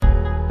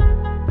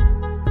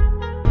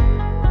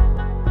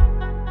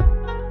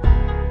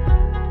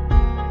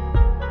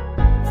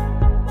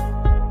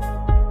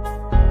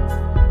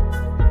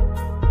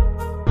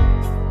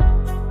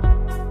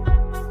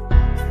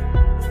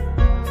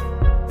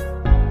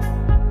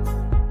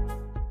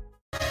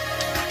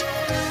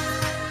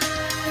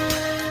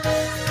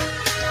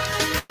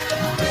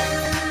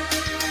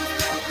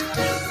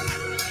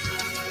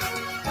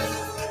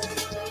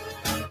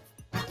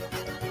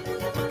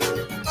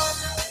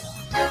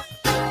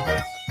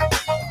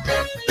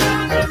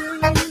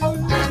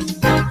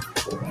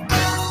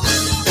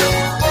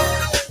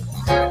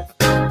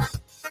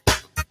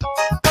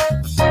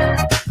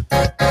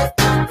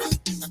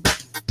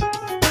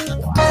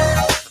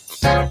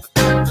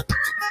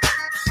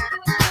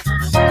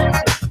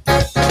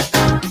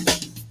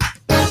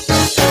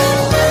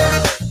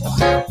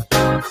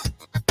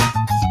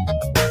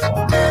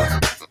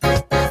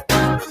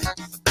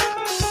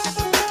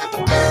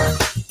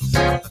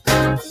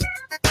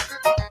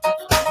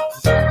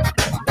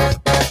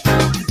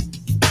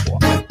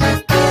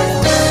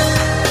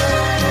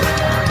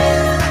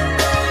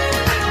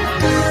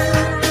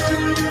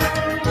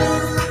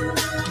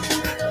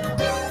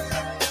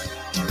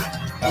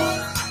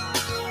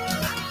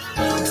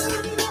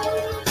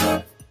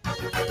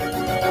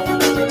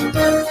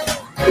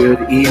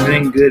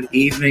good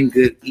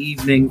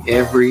evening,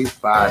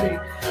 everybody.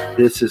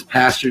 This is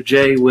Pastor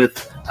Jay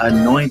with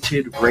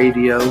Anointed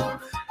Radio,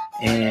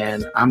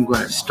 and I'm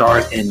going to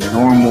start in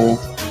normal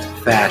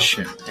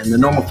fashion. And the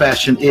normal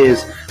fashion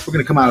is we're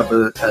going to come out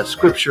of a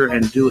scripture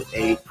and do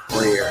a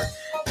prayer.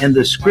 And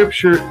the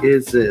scripture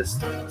is this,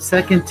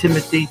 2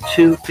 Timothy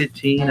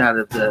 2:15 out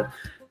of the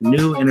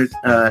New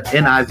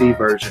NIV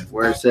version,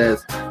 where it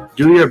says,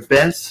 "Do your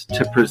best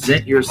to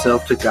present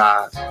yourself to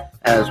God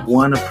as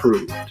one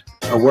approved,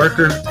 a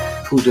worker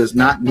who does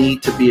not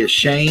need to be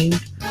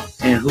ashamed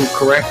and who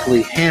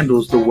correctly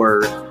handles the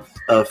word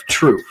of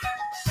truth."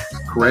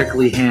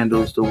 Correctly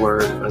handles the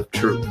word of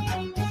truth.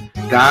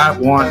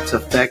 God wants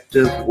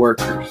effective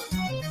workers.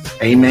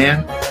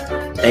 Amen.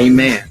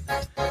 Amen.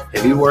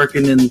 If you're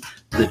working in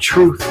the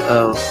truth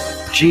of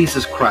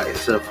Jesus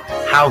Christ, of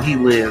how he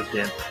lived,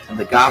 and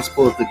the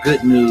gospel of the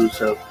good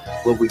news of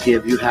what we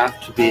give, you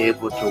have to be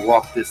able to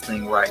walk this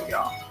thing right,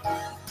 y'all.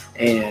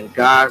 And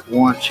God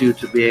wants you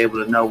to be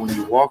able to know when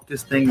you walk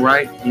this thing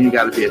right, you ain't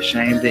got to be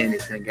ashamed of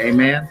anything.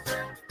 Amen.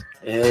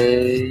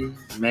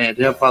 Amen.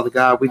 Dear Father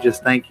God, we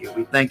just thank you.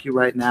 We thank you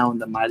right now in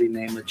the mighty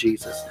name of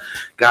Jesus.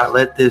 God,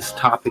 let this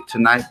topic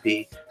tonight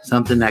be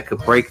something that could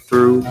break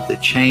through the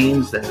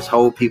chains that has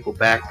hold people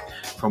back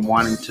from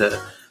wanting to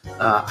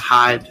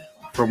hide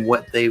from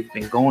what they've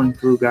been going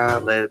through.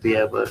 God, let it be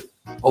able to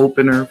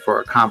opener for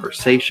a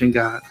conversation,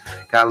 God.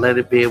 God, let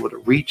it be able to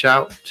reach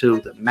out to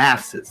the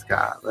masses,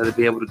 God. Let it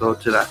be able to go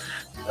to the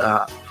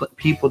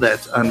people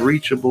that's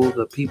unreachable,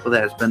 the people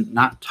that has been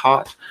not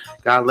taught.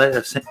 God, let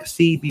a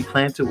seed be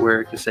planted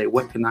where it can say,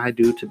 what can I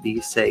do to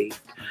be saved?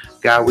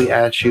 God, we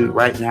ask you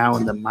right now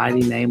in the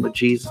mighty name of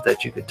Jesus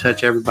that you could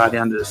touch everybody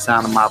under the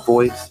sound of my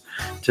voice,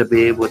 to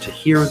be able to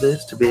hear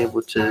this, to be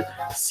able to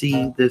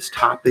see this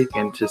topic,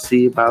 and to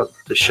see about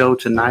the show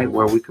tonight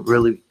where we could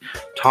really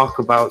talk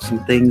about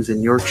some things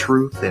in your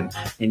truth and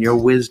in your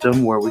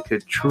wisdom, where we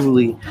could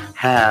truly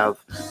have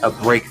a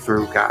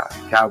breakthrough, God.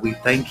 God, we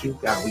thank you.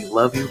 God, we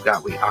love you.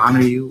 God, we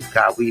honor you.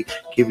 God, we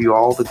give you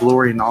all the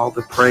glory and all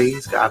the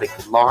praise. God,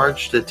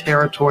 enlarge the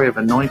territory of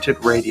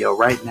Anointed Radio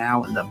right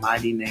now in the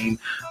mighty name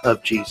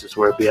of Jesus,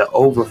 where it be an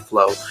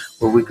overflow,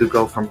 where we could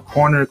go from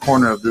corner to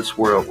corner of this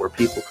world, where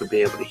people could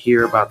be able to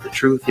hear about the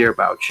truth, hear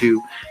about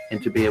you,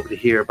 and to be able to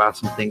hear about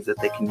some things that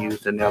they can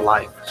use in their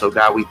life. So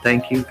God, we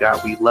thank you.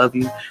 God, we love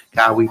you.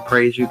 God, we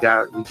praise you.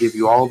 God, we give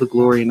you all the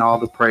glory and all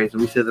the praise.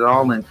 And we said it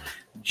all in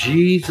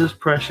Jesus'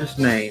 precious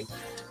name.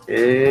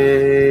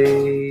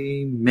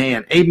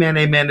 Amen. Amen.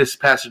 Amen. This is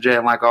Pastor Jay.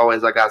 And like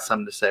always, I got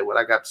something to say. What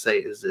I got to say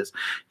is this.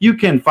 You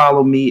can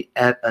follow me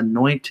at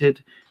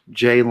Anointed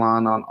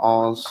Jaylon on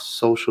all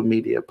social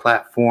media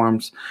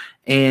platforms.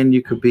 And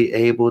you could be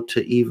able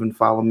to even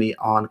follow me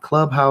on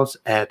Clubhouse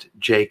at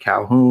Jay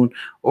Calhoun,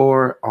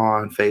 or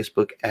on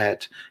Facebook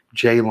at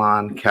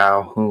Jaylon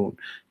Calhoun.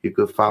 You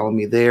could follow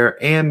me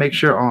there, and make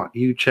sure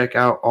you check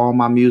out all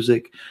my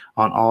music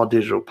on all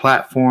digital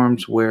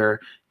platforms,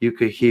 where you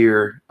could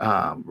hear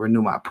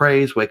Renew My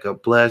Praise, Wake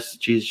Up Blessed,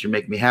 Jesus, You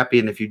Make Me Happy.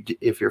 And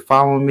if you're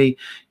following me,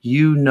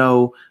 you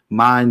know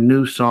my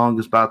new song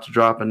is about to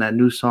drop, and that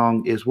new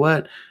song is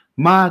what?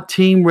 My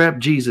Team Rep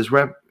Jesus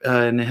Rep,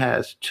 and it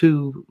has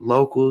two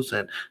locals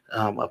and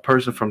a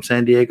person from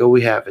San Diego.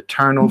 We have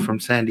Eternal from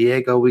San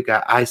Diego. We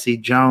got Icy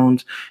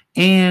Jones,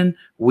 and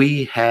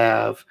we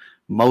have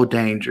Mo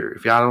Danger.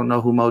 If y'all don't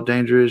know who Mo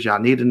Danger is, y'all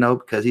need to know,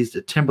 because he's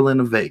the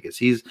Timberland of Vegas.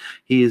 He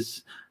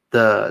is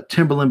the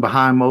Timberland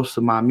behind most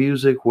of my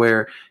music,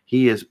 where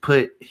he has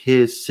put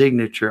his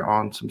signature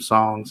on some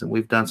songs, and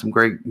we've done some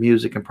great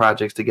music and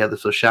projects together.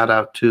 So shout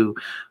out to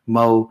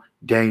Mo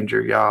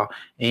Danger, y'all.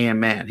 And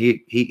man,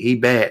 he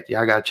bad.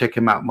 Y'all gotta check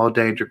him out. Mo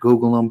Danger.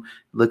 Google him.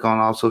 Look on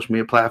all social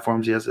media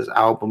platforms. He has his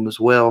album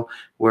as well,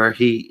 where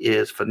he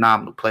is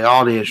phenomenal. Play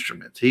all the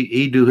instruments.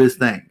 He do his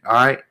thing. All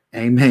right.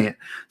 Amen.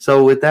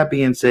 So with that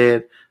being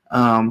said,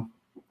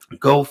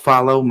 go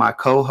follow my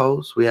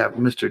co-host. We have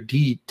Mr.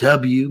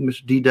 DW.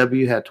 Mr.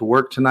 DW had to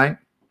work tonight,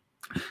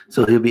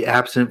 so he'll be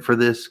absent for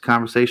this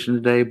conversation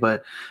today.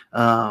 But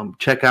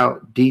check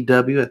out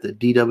DW at the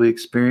DW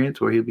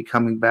Experience, where he'll be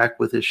coming back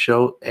with his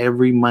show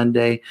every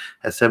Monday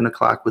at 7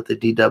 o'clock with the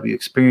DW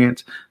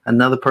Experience.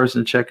 Another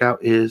person to check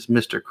out is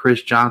Mr.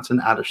 Chris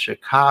Johnson out of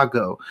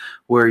Chicago,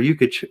 where you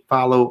could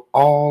follow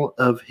all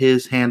of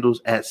his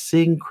handles at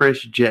Sing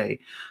Chris J.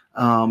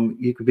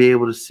 You could be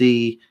able to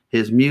see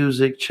his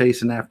music,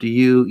 Chasing After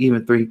You,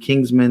 even Three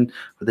Kingsmen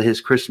with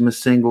his Christmas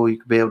single. You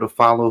could be able to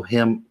follow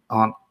him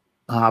on,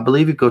 I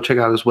believe you go check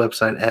out his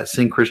website at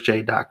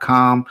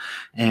singchrisj.com,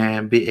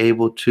 and be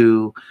able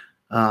to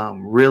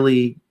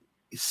really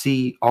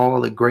see all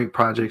the great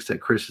projects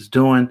that Chris is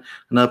doing.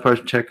 Another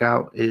person to check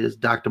out is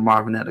Dr.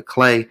 Marvinetta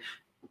Clay.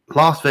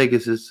 Las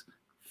Vegas is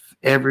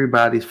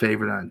everybody's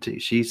favorite auntie.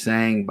 She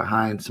sang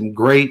behind some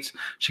greats.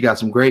 She got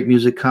some great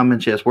music coming.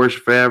 She has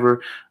Worship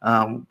Forever.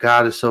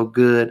 God is so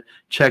good.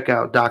 Check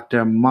out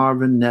Dr.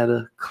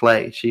 Marvinetta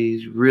Clay.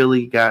 She's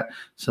really got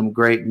some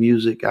great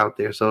music out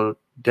there. So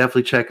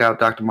definitely check out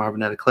Dr.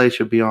 Marvinetta Clay.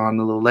 She'll be on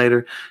a little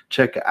later.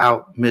 Check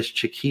out Miss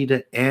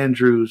Chiquita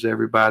Andrews,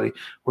 everybody,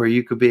 where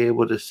you could be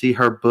able to see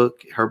her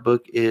book. Her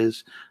book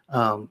is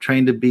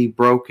Trained to Be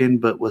Broken,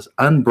 but was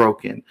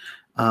unbroken.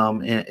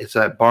 And it's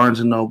at Barnes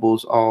and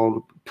Nobles,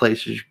 all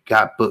places you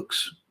got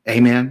books.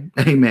 Amen.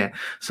 Amen.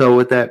 So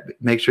with that,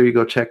 make sure you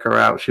go check her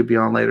out. She'll be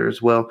on later as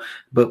well.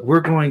 But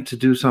we're going to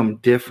do something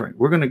different.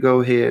 We're going to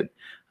go ahead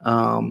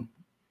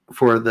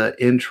for the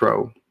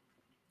intro.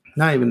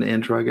 Not even the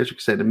intro, I guess you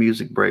could say the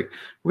music break.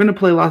 We're going to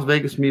play Las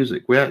Vegas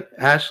music.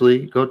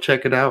 Ashley, go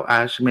check it out.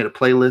 I actually made a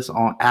playlist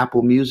on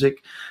Apple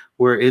Music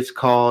where it's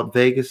called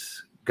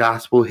Vegas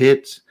Gospel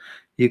Hits.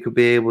 You could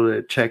be able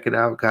to check it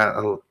out.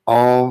 Got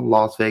all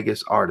Las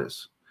Vegas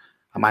artists.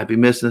 I might be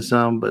missing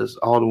some, but it's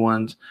all the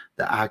ones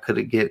that I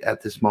could get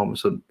at this moment.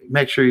 So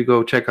make sure you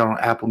go check out on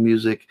Apple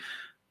Music.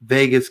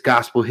 Vegas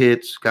Gospel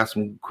Hits. Got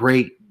some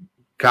great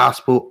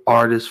gospel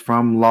artists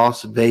from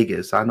Las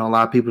Vegas. I know a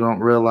lot of people don't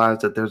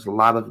realize that there's a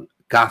lot of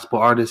gospel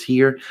artists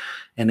here,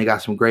 and they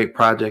got some great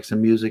projects and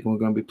music, and we're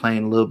going to be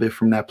playing a little bit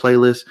from that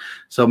playlist.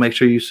 So make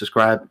sure you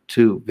subscribe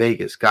to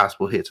Vegas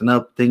Gospel Hits.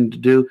 Another thing to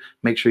do,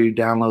 make sure you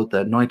download the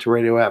Anointed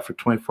Radio app for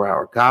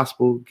 24-hour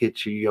gospel.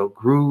 Get you your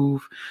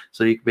groove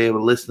so you can be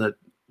able to listen to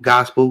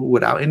gospel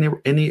without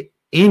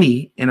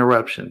any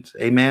interruptions.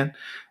 Amen.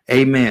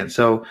 Amen.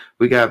 So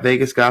we got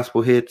Vegas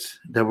Gospel Hits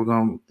that we're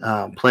going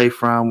to play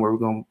from. Where we're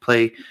going to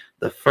play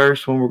the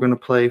first one we're going to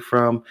play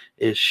from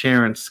is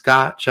Sharon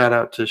Scott. Shout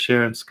out to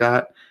Sharon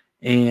Scott.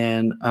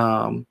 And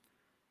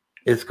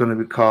it's going to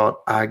be called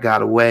I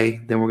Got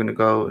Away. Then we're going to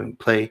go and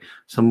play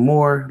some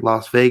more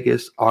Las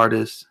Vegas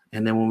artists.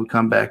 And then when we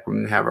come back, we're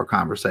going to have our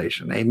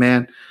conversation.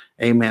 Amen.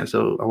 Amen.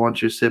 So I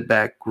want you to sit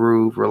back,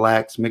 groove,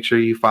 relax. Make sure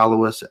you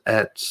follow us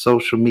at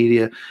social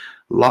media.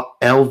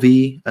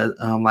 LV,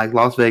 like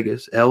Las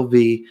Vegas,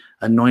 LV,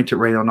 Anointed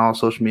Radio on all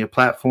social media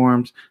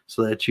platforms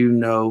so that you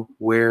know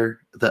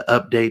where the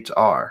updates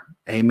are.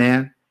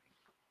 Amen.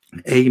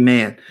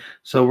 Amen.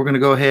 So we're going to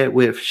go ahead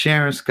with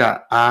Sharon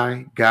Scott,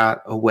 I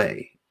Got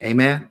Away.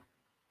 Amen.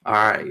 All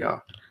right,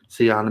 y'all.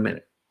 See y'all in a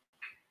minute.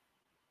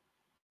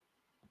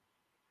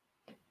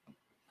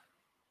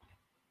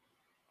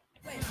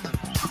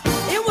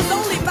 It was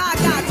only by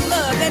God's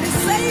love and His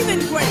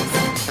saving grace.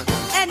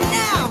 And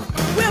now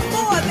we're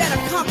more than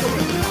a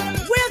conqueror.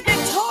 We're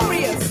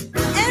victorious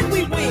and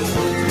we win.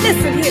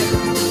 Listen here.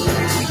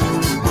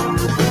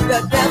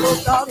 The devil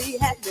thought he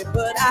had me,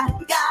 but I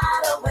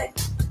got away.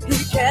 He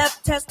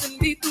kept testing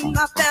me through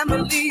my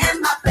family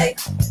and my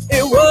faith.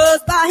 It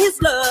was by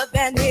His love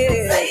and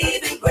His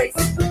saving grace.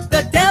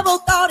 The devil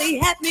thought he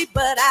had me,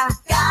 but I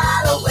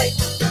got away.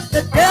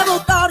 The devil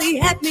thought he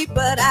had me,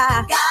 but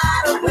I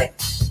got away.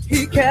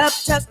 He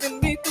kept testing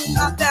me through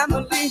my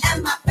family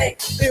and my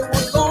faith. It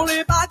was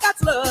only by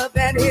God's love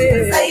and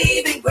His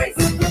saving grace.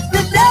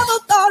 The devil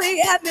thought he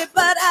had me,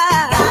 but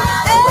I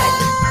got away.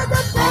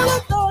 The devil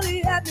thought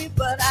he had me,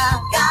 but I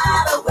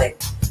got away.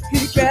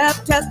 He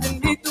kept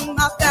testing me through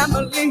my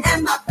family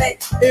and my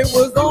faith. It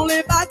was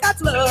only by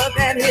God's love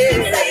and His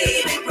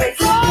saving grace.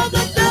 Oh,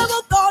 the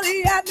devil thought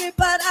he had me,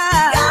 but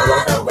I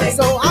got away.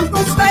 So I'm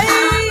gonna stay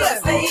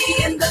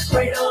in the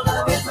cradle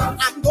of His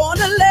arms. I'm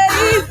gonna lay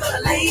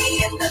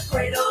in the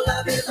cradle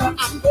of His arms.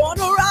 I'm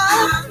gonna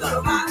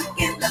rock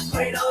in the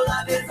cradle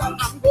of His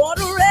arms. I'm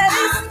gonna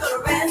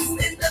rest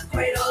in the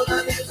cradle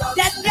of His arms.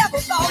 That devil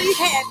thought he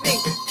had me,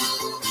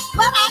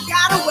 but I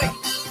got away.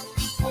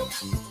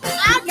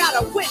 I got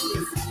a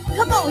witness.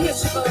 Come on here,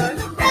 Shabbat.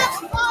 The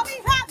devil thought he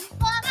had me,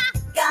 but I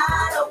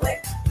got away.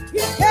 He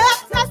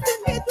kept testing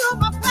me through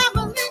my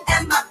family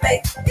and my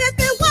faith. If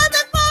it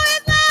wasn't for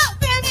His love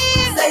and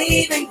His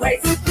saving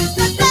grace,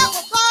 the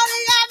devil thought he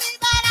had me,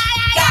 but I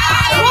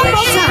got away. One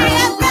more time.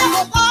 The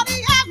devil thought he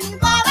had me,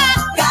 but I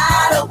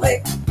got away.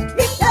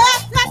 He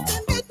kept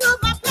testing me through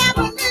my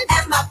family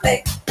and my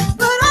faith.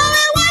 But all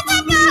it was the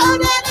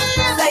blood and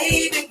His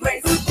saving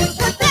grace.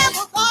 The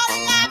devil thought he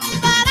had me,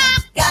 but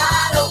I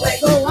got away.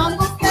 So I'm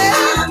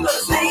gonna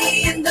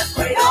stay in the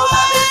cradle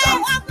of His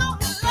arms. I'm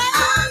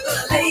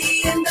gonna lay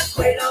in the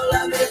cradle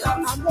of His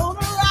arms. I'm gonna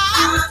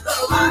rock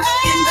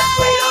in the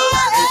cradle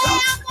of His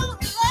arms. I'm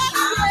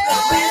gonna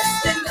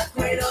rest in the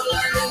cradle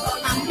of His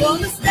arms. I'm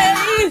gonna stay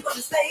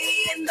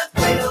in the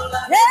cradle of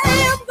His arms.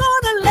 Hey, I'm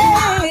gonna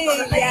lay in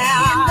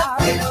the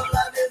cradle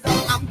of His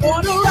arms. I'm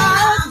gonna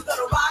rock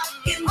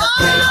in the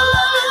cradle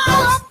of His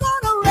arms. I'm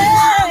gonna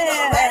rest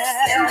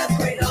in the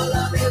cradle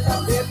of His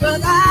arms.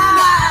 Because I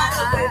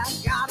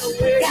got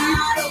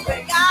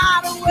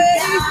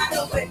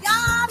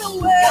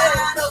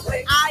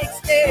away. I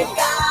stayed.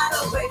 Got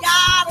away.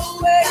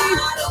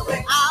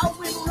 I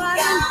went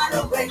running.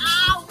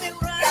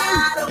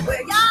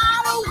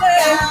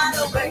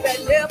 That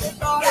devil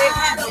thought he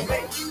had me.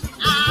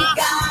 I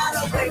got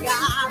away.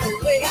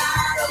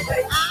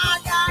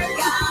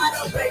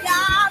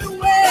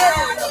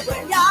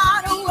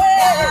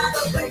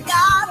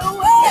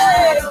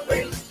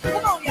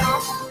 Come on,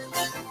 y'all.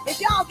 If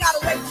y'all got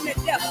away from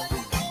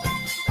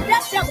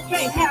that devil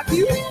can't have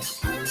you.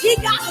 He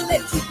got to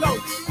let you go.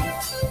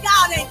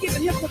 God ain't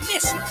giving him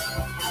permission.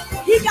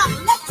 He got to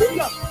let you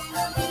go.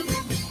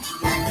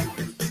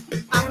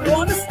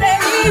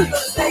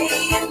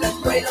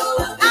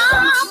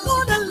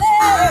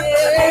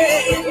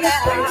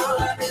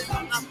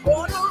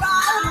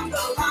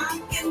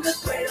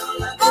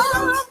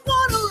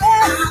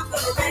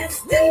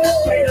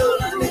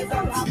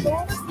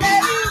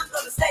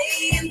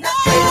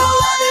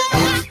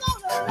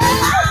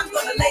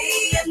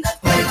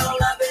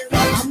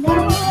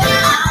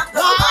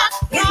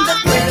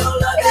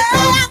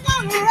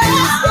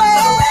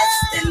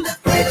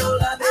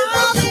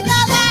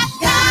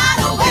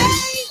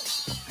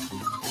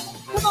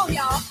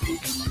 y'all.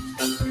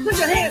 Put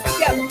your hands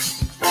together.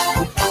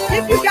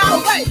 If you got a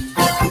way,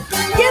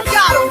 give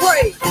God a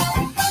praise.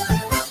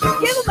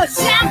 Give him a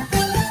shout.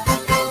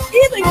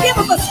 Even give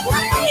him a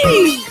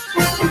scream.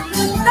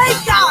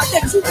 Thank God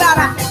that you got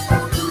out.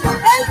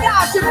 Thank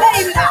God you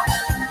made it out.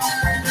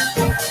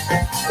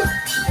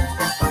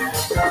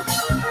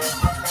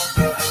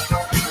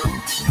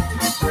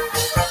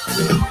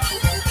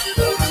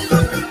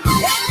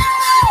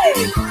 Hey!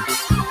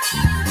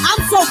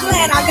 I'm so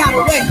glad I got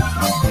away.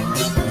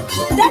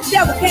 That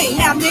devil can't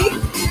have me.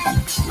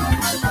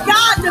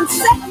 God done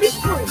set me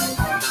free.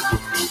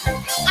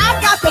 I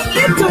got the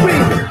victory.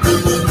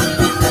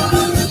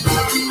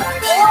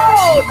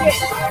 Oh, yeah.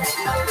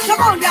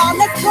 Come on, y'all.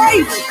 Let's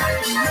praise him.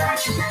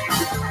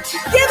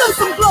 Give him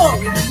some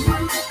glory.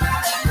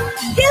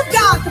 Give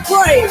God the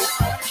praise.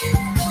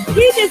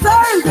 He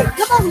deserves it.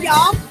 Come on,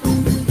 y'all.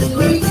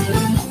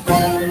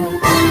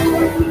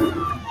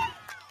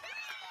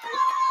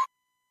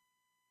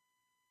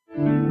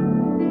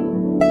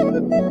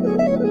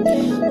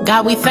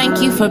 God, we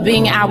thank you for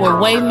being our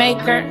way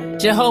maker,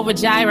 Jehovah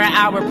Jireh,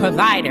 our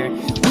provider.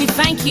 We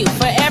thank you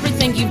for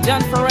everything you've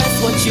done for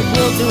us, what you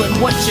will do,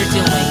 and what you're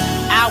doing,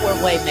 our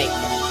way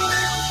maker.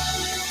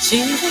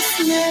 Jesus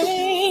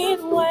made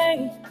a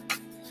way,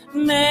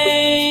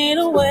 made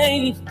a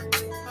way,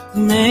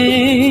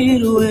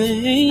 made a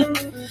way,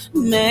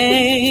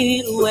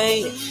 made a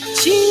way.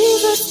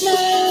 Jesus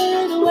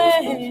made a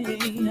way,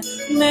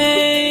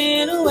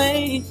 made a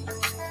way,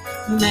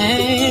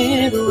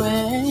 made a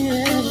way,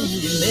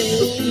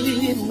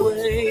 made a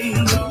way.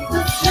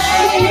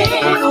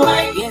 Made a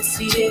way. Yes,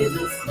 he did.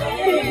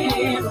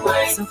 Made a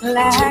way. So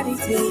glad he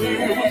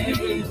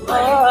did.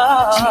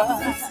 Oh,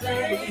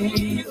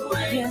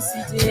 yes,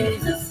 he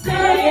did.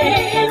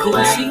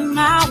 Couldn't see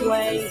my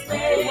way.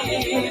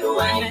 Made a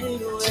way.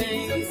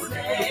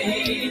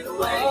 Made a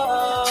way.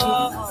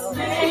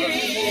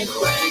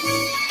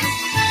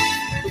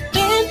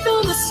 Been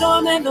through the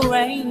storm and the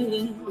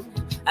rain.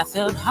 I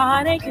felt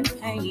heartache and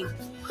pain.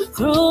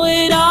 Through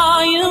it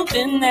all, you've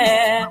been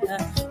there.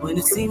 When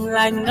it seemed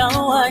like no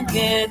one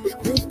cared.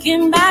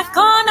 Looking back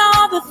on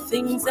all the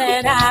things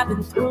that I've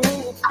been through.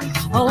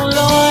 Oh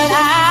Lord,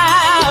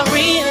 I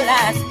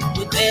realize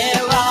you're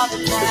there all the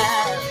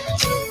time.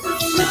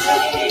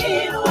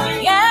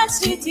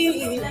 Yes, you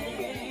did.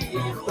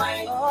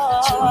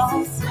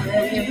 Oh,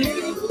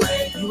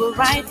 you were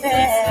right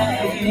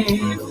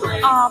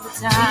there all the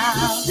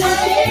time.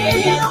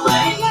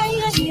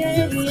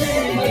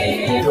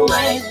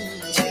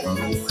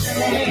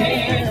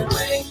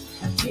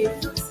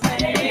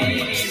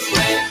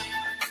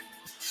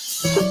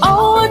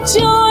 Oh, what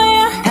joy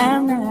I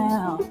have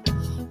now.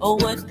 Oh,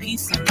 what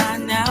peace I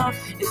find now.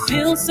 It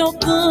feels so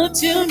good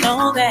to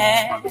know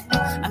that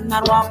I'm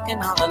not walking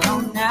all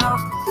alone now.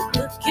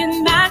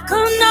 Looking back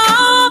on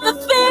all the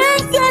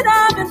things that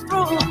I've been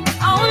through.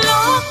 Oh,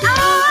 Lord, I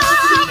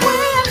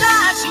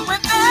realize you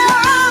were there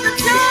all the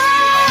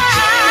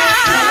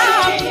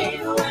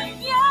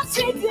time. Yes,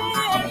 he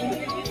did.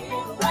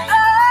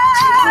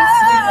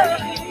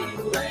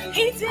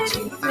 He did it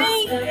for me,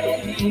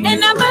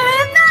 and I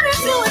believe that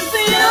he's doing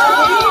for you.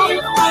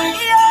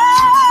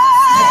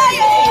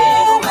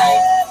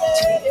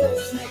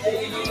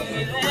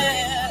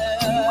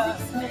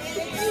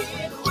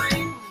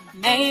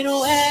 Made a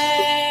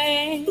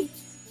way,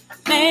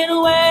 made a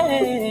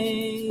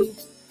way,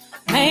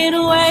 made a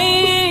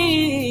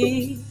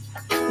way,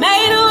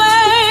 made a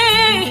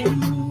way.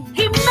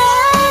 He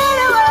made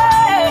a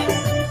way,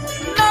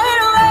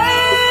 made a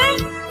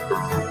way.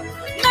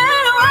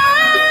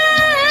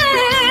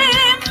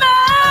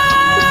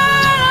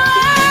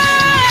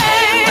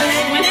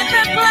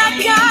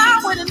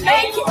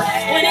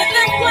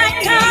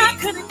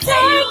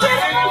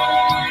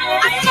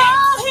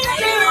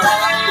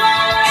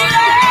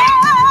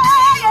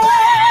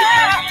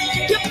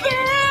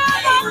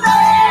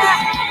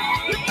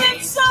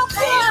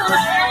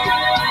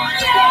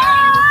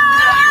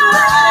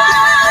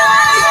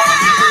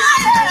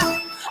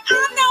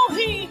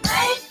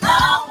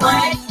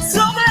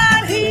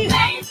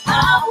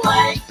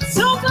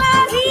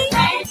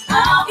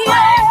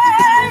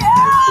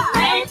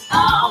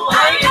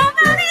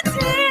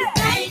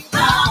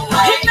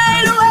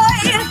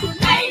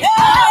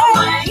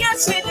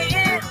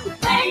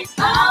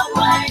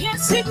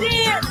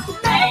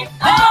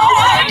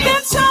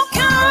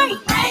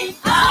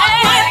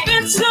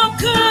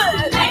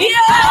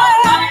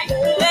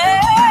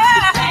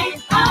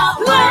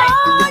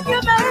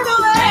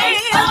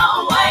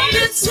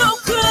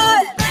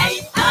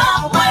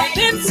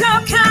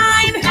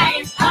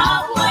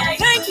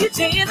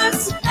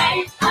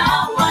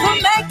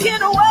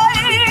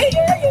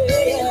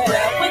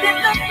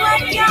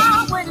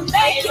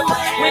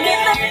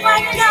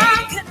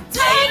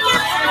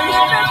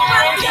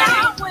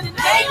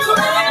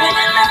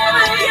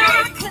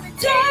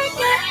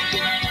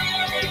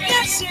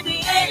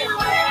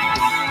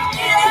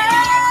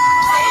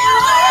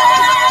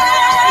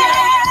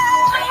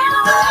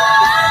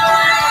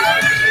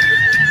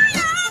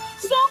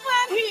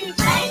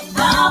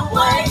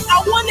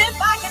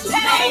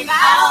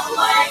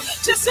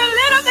 Just a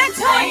little bit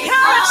to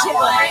encourage you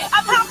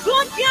of how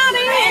good God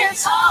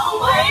is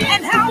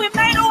and how He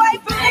made a way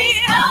for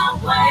me.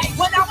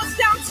 When I was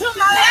down to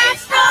my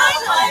last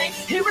night,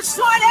 He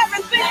restored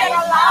everything that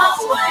I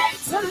lost.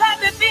 So let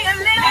me be a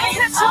living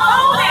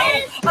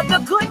testimony of the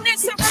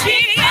goodness of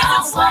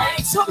Jesus.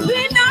 So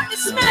be not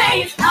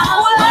dismayed,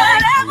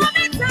 whatever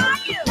may tell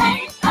you,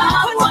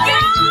 'cause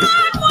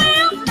God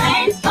will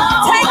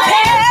take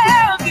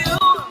care of you.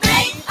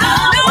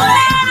 No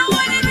matter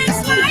what it is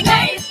like,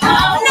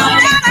 no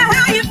matter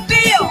how you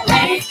feel,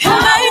 He'll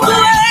make a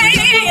way.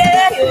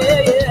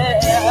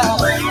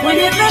 When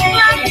it looks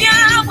like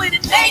God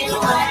wouldn't make it,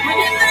 when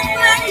it looks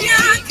like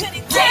God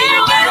couldn't take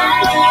it,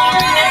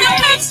 in the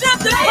midst of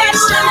the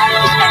question,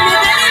 and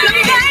even in the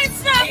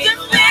face of the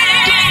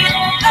pain,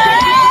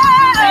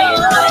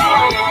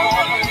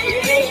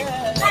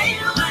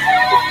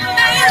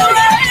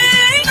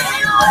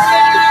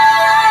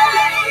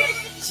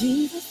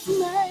 Jesus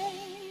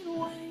made a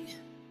way,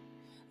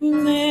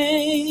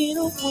 made a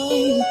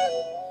way,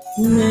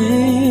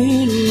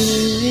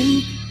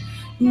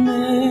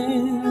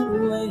 made a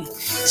way.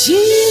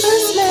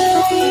 Jesus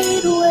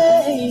made a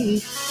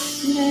way,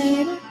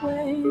 made a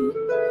way,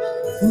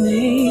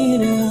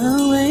 made a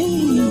way.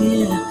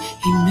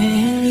 He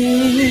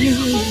made a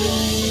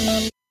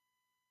way.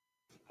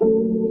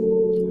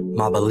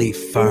 My belief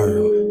firm,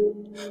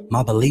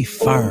 my belief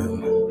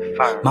firm,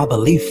 my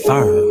belief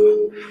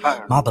firm,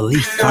 my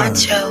belief firm,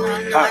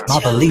 my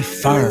belief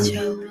firm,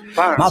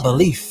 my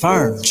belief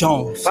firm.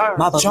 Jones,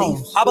 my belief.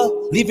 I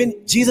believe in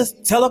Jesus.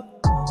 Tell him,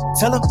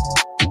 tell him,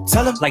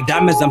 tell him. Like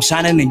diamonds, I'm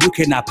shining and you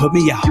cannot put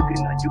me out. You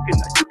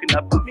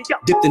cannot put me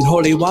out. Dipped in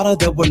holy water,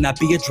 there will not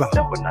be a drought.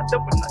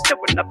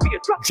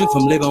 Drink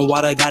from living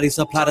water, God He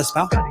supply the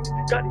spout.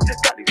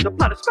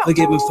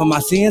 Forgive me for my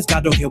sins,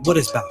 God don't care what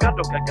it's about.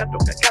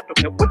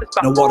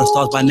 No water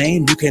starts by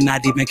name, you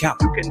cannot even count.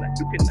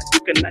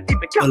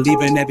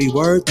 Believe in every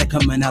word that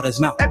coming out His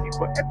mouth.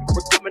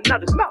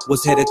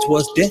 Was headed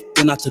towards death,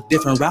 then I took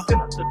different route.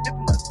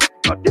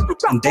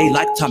 And they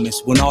like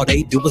Thomas when all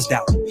they do is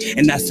doubt.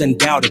 And that's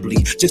undoubtedly.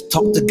 Just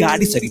talk to God,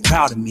 He said He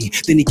proud of me.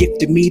 Then He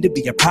gifted me to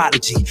be a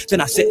prodigy.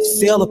 Then I set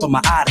sail up on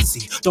my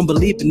odyssey. Don't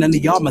believe in none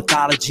of y'all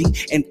mythology.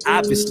 And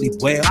obviously,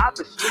 well,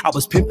 I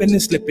was pimping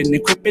and slipping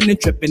and cripping and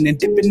tripping and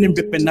dipping and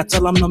ripping. I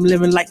tell them I'm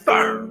living like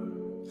firm.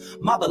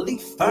 My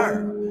belief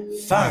firm,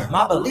 firm.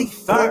 My belief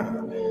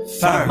firm,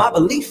 firm. My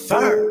belief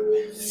firm,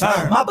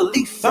 firm. My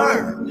belief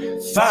firm,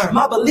 firm.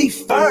 My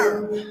belief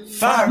firm,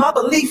 firm. My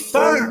belief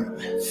firm,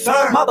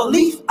 firm. My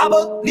belief, I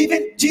believe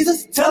in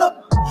Jesus. Tell him,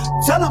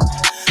 tell him,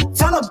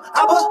 tell him.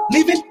 I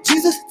believe in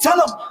Jesus. Tell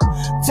him,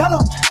 tell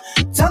him,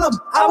 tell him.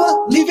 I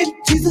believe in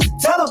Jesus.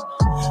 Tell him,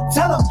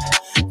 tell him,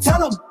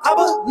 tell him. I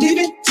believe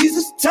in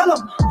Jesus. Tell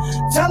him,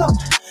 tell him,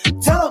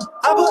 tell him.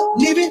 I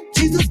believe in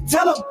Jesus.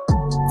 Tell him,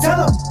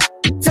 tell him.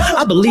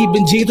 I believe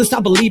in Jesus, I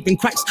believe in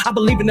Christ. I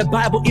believe in the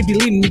Bible, it be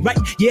leading me right.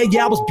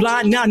 Yeah, I was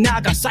blind, now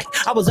I got sight.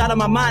 I was out of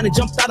my mind and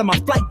jumped out of my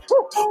flight.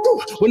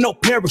 With no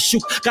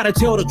parachute, gotta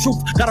tell the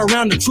truth. Gotta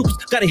round the troops,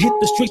 gotta hit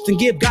the streets and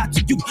give God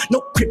to you.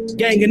 No crip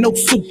gang and no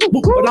suit,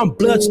 but I'm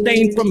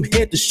bloodstained from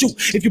head to shoot.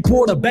 If you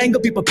pull the banger,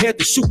 be prepared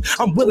to shoot.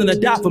 I'm willing to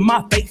die for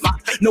my faith.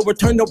 No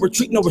return, no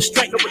retreat, no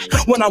restraint.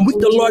 When I'm weak,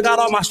 the Lord got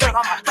all my strength.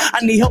 I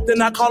need help,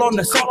 then I call on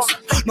the saints.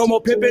 No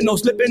more pimping, no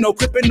slipping, no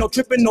cripping, no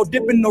tripping, no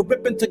dipping, no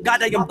ripping. To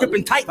God, I am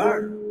gripping tight.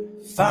 Firm,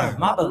 firm,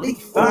 my belief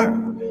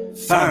firm,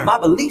 firm, my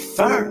belief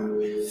firm,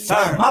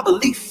 firm, my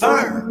belief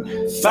firm,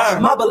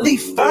 firm, my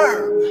belief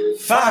firm,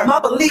 firm, my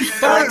belief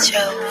firm,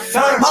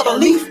 firm, my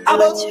belief. I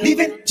believe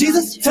in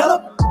Jesus. Tell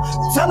him,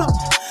 tell him,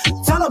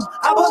 tell him.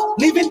 I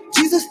believe in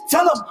Jesus.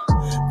 Tell him,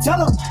 tell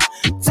him,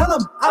 tell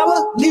him. I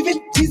believe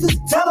in Jesus.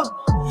 Tell him,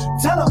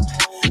 tell him,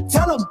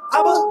 tell him.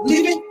 I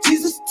believe in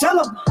Jesus. Tell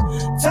him,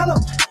 tell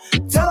him,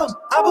 tell him.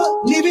 I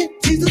believe in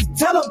Jesus.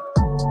 Tell him,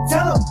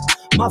 tell him.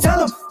 My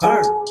tell him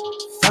firm,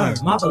 firm,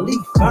 my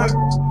belief firm,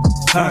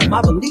 firm,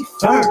 my belief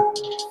firm,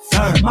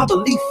 firm, my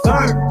belief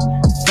firm,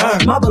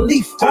 firm, my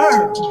belief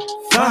firm,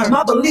 firm,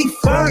 my belief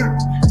firm,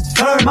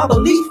 firm, my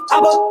belief.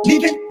 I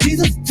believe in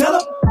Jesus. Tell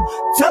him,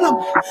 tell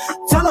him,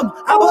 tell him.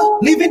 I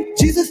believe in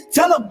Jesus.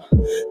 Tell him,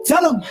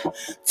 tell him,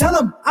 tell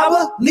him. I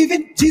believe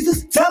in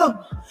Jesus. Tell him,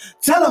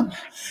 tell him,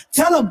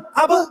 tell him.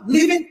 I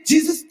believe in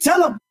Jesus.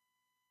 Tell him.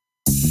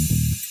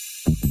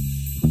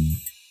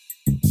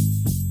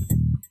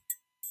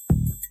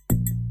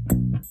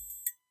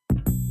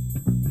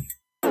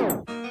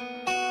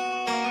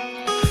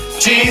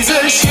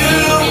 Jesus,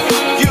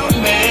 you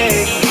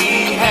make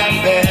me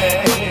happy,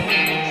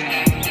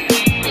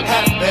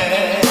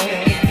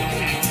 happy,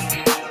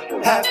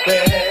 happy.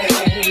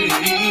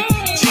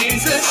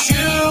 Jesus,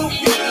 you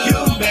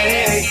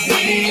make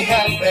me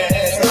happy,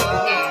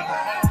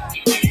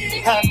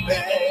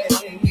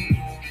 happy,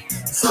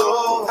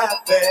 so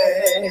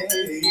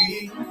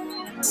happy.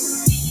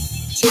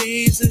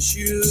 Jesus,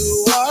 you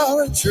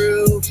are a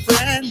true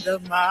friend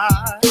of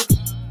mine.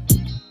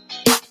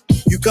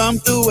 You come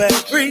through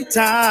every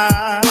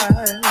time.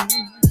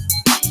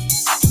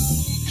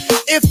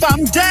 If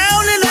I'm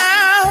down and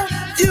out,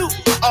 you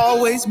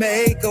always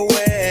make a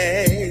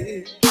way.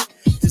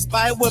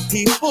 despite what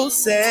people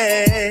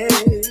say.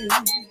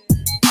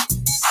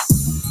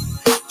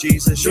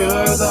 Jesus, you're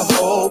the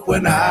hope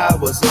when I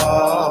was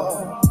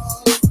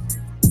lost.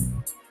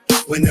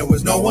 When there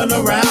was no one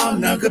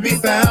around, none could be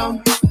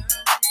found.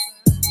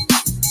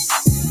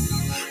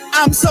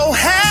 I'm so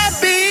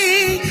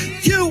happy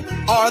you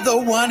are the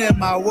one in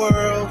my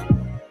world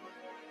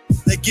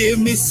that give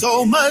me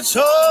so much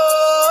hope.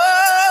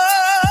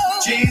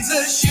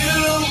 Jesus,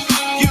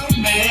 you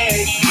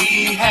make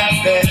me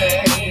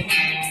happy,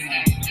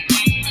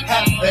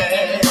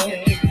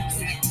 happy,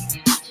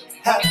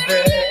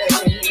 happy.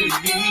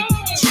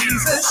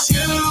 Jesus,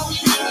 you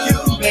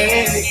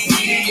make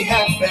me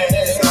happy,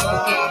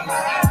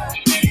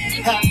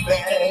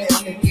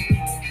 happy,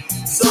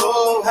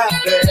 so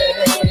happy.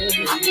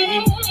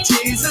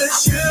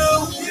 Jesus,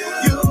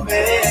 you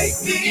make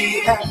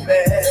me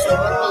happy,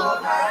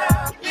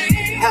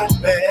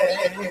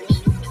 happy,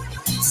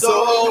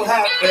 so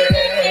happy.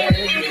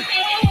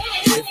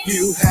 If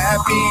you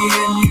happy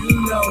and you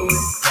know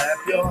it, clap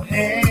your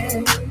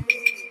hands.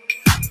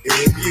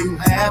 If you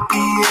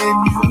happy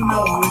and you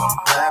know it,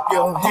 clap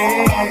your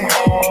hands.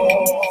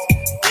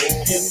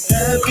 If you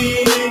happy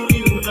and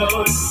you know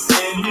it,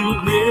 and you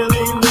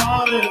really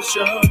want to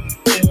show.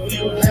 If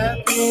you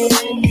happy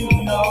and you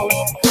know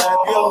it, clap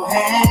your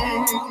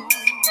hands.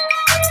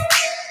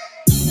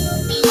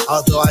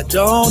 Although I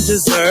don't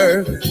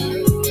deserve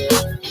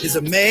His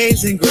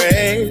amazing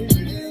grace,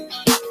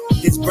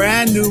 His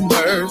brand new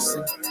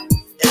mercy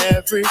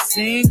every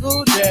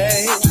single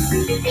day.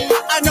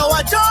 I know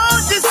I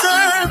don't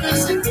deserve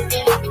His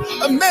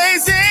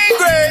amazing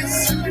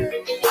grace,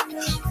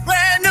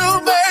 brand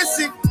new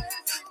mercy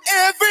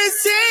every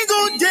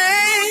single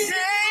day,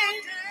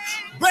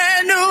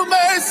 brand new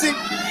mercy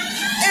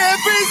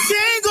every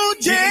single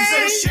day.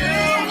 Jesus,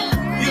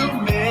 you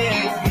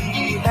make me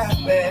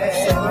happy,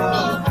 so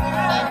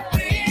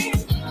happy.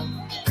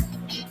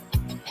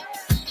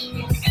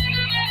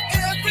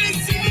 Every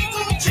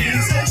single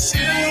Jesus,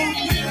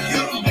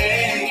 you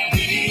make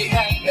me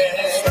happy,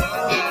 so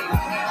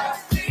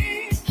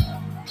happy.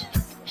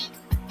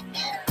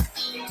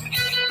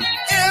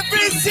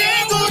 Every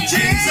single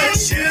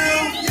Jesus, you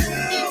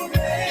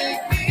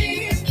make me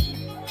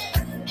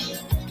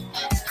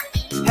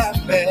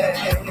happy.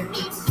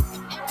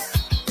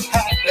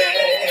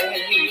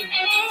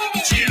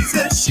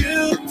 Jesus, you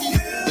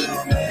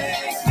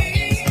make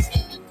me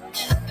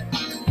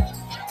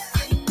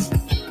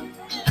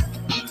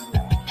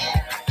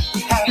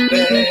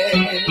happy.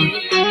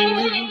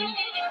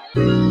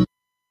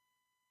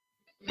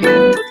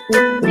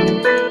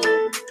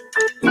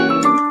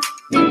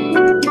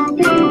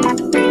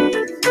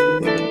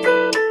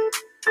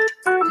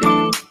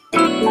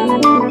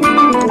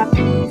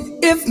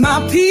 If my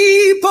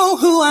people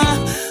who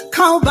I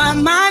call by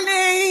my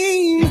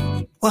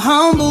name will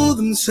humble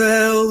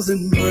themselves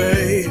and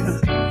pray,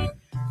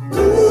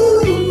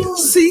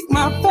 seek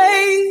my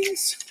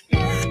face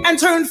and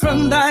turn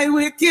from thy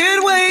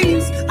wicked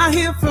ways, I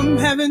hear from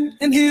heaven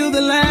and heal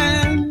the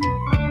land.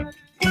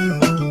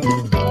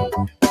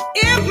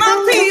 If my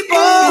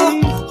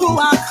people who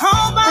I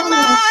call by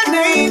my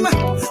name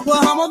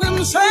will humble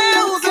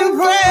themselves and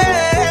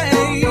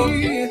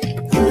pray,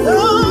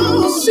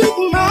 seek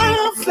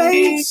my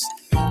face,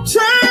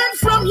 turn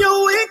from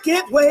your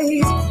wicked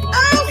ways,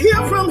 I'll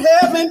hear from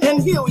heaven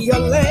and heal your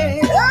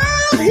land.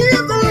 I'll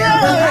heal the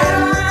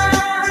land,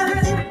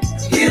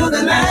 heal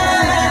the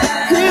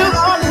land, heal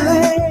all the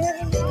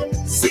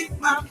land. Seek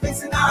my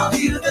face and I'll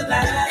heal the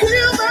land,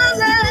 heal the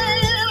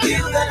land,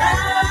 heal the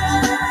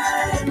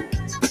land.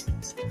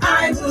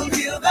 I will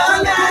heal the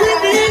land. We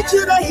need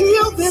you to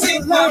heal this land.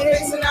 Seek my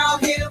face and I'll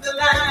heal the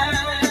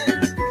land.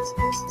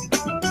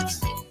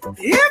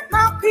 If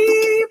my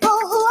people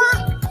who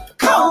I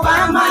call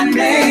by my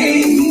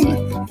name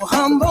will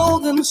humble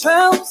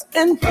themselves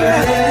and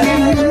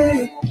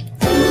pray,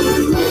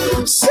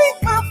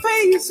 seek my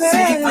face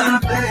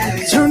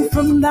and turn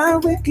from thy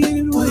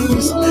wicked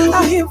ways,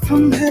 I hear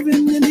from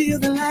heaven and heal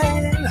the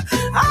land.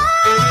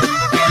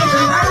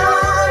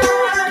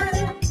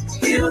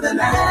 Heal the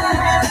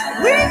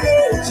land. We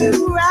need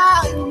you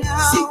right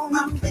now. Seek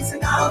my face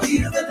and I'll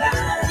heal the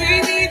land.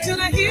 We need you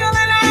to heal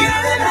the land.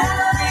 Heal the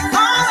land. We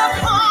call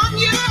upon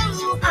you.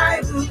 I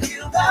will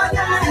heal the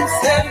land. You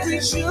said we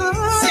should.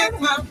 Seek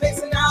my face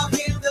and I'll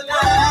heal the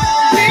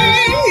land.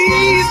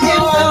 Please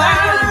heal the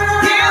land.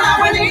 Heal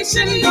our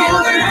nation,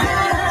 Lord.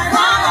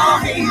 From all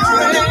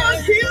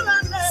hatred. Heal the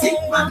land.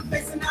 Seek my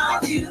face and I'll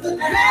heal the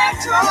land.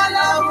 Let your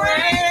love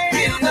reign.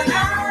 Heal the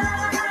land.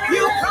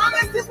 You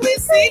promised if we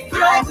seek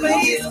your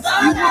face, you will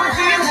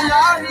heal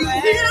our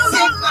land.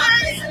 Seek my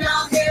face and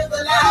I'll heal the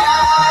land.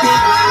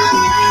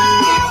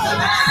 Heal the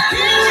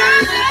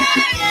land.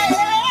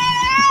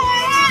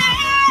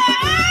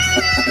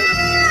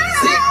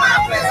 Seek my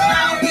face and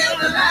I'll heal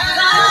the land.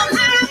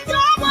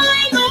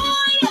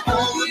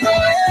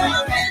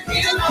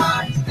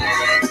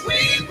 And we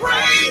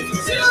praise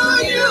to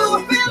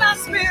you. Fill our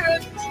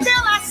spirit,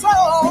 fill our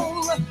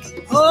soul.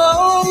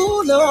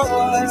 Oh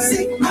Lord,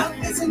 seek my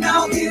face and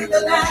I'll heal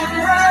the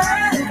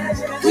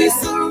land. We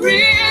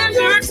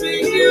surrender to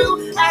you.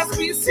 as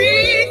we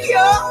seek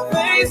your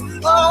face,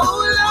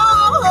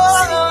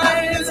 oh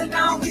Lord. And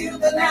now heal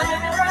the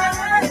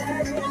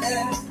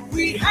land.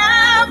 We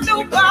have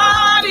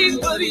nobody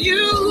but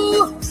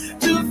you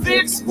to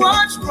fix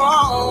what's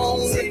wrong.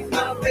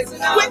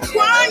 We're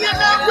crying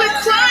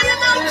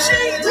out,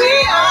 Jesus.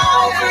 We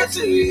offer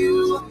to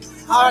you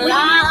our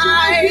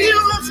lives.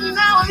 Heal us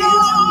now,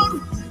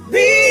 Lord.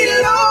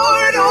 Be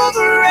Lord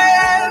over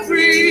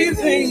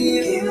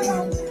everything.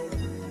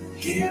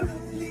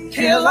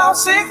 Heal our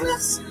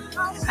sickness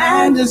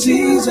and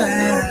diseases.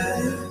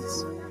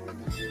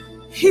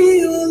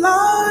 Heal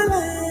our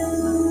land.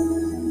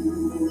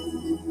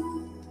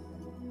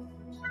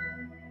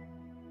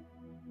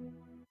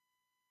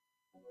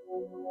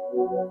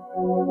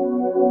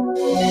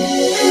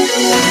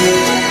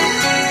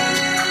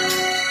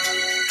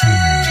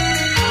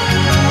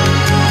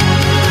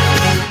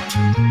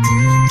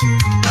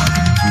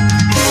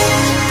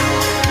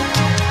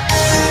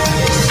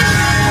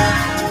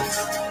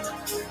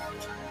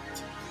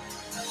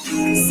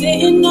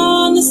 Sitting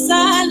on the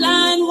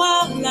sideline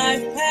while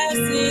life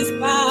passes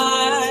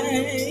by,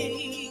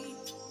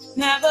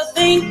 never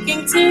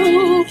thinking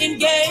to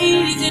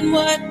engage in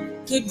what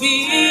could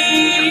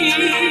be.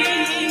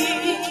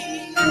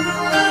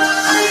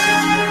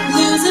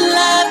 Losing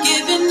love,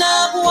 giving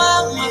up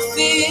while my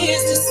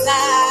fears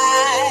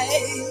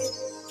decide.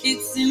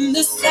 It's in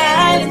the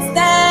silence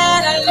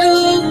that I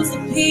lose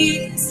a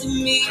piece of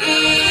me.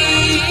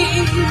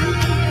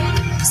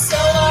 So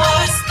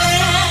I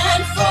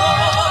stand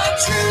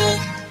for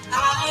truth,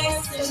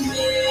 I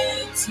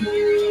submit to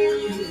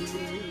you.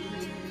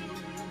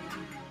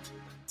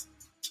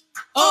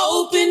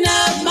 Open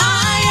up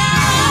my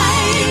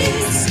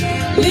eyes,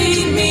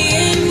 lead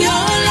me in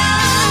your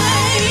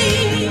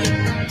light.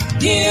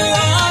 Here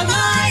are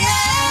my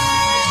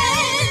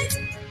hands,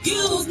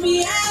 use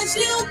me as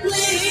you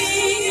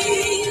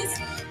please.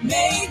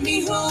 Make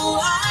me who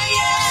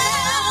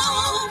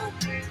I am,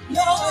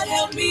 Lord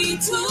help me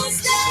to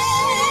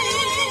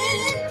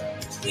stand.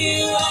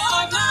 Here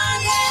are my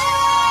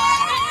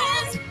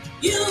hands,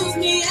 use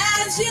me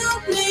as you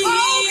please.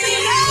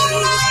 Open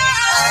up my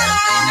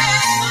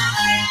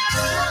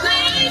eyes,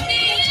 lead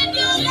me in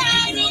your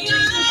light, oh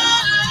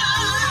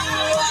God.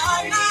 Here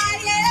are my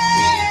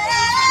hands,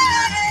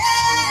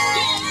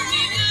 use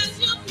me as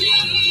you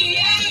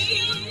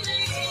please.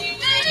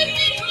 Make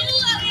me who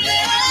I am.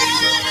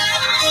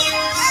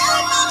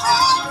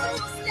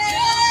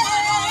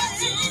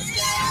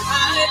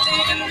 I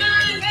lift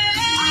my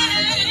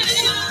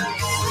hands,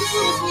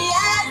 use me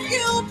as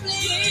you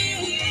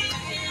please.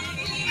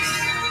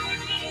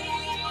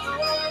 I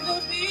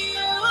wanna be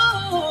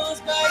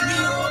used by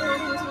you.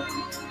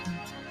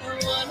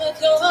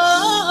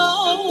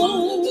 I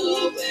wanna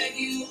go where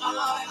you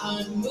are.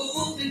 I'm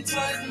moving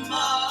toward the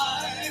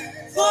mark.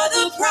 For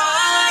the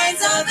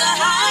prize of the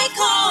high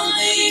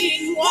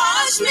calling,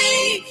 wash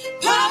me,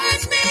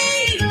 purge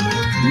me,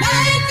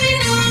 make me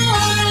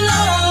new,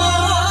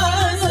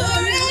 Lord.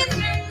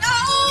 Surrender,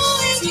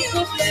 knowing you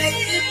perfect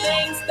the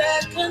things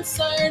that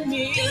concern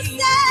me. You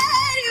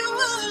said you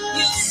would.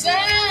 You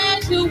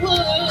said you would.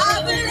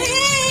 I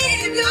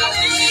believe you.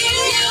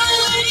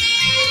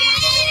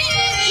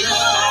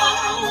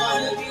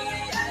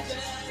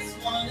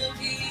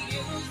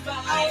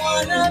 I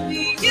wanna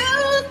be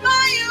used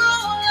by you,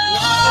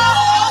 Lord.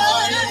 I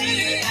wanna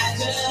be, I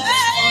just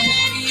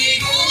wanna be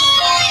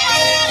used by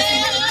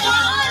you.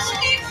 Wash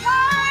me,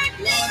 purge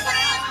me,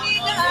 make me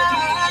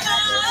God.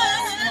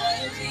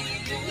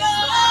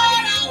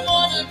 Lord, I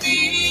wanna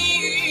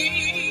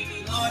be.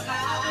 Lord,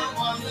 I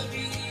wanna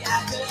be. I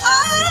just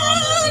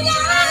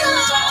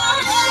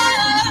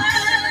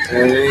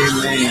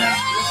Amen.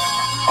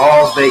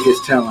 All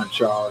Vegas talent,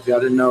 y'all. If y'all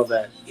didn't know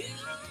that,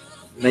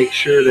 make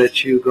sure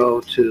that you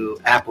go to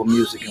Apple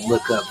Music and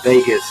look up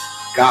Vegas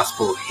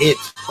Gospel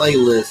Hits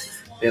playlist.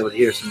 Be able to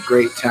hear some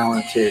great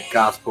talented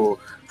gospel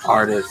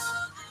artists.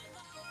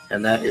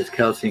 And that is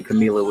Kelsey and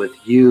Camila with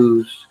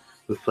Used.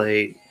 We've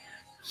played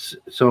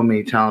so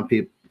many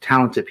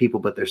talented people,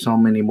 but there's so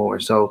many more.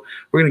 So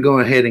we're going to go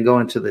ahead and go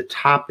into the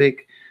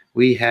topic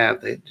we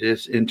have that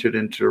just entered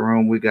into the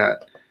room. We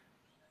got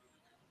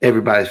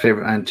everybody's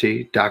favorite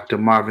auntie, Dr.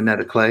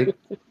 Marvinetta Clay.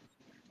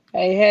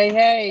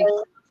 Hey.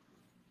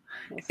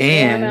 What's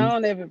And going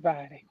on,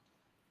 everybody?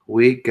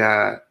 We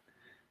got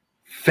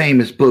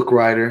famous book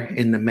writer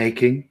in the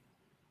making,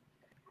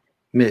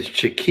 Miss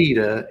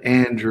Chiquita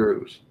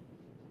Andrews.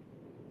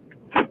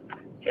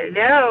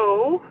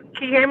 Hello.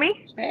 Can you hear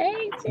me?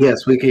 Hey.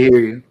 Yes, we can hear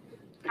you.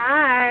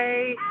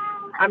 Hi.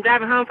 I'm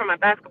driving home from my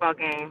basketball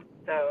game.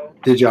 So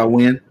Did y'all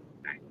win?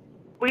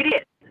 we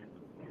did.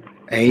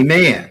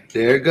 Amen.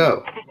 There you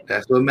go.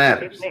 That's what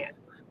matters. Amen.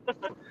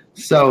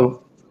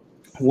 So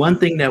one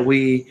thing that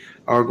we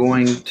are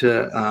going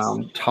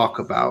to talk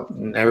about,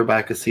 and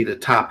everybody can see the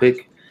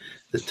topic.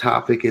 The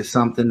topic is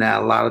something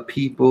that a lot of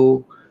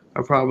people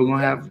are probably going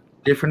to have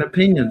different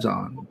opinions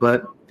on.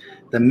 But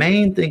the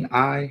main thing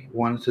I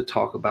wanted to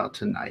talk about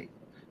tonight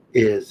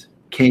is,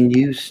 can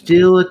you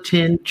still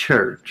attend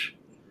church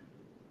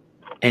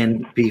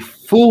and be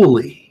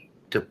fully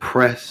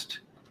depressed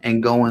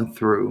and going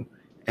through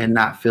and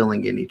not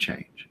feeling any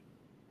change.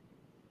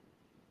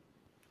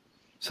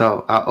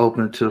 So I'll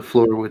open it to the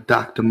floor with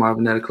Dr.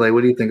 Marvinetta Clay.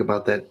 What do you think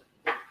about that?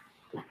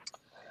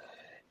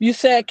 You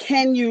said,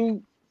 can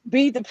you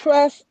be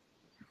depressed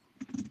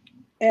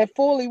and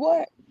fully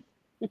what?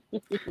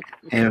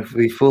 And if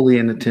we fully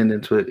in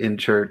attendance with in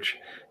church,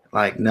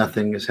 like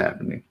nothing is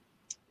happening.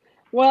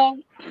 Well,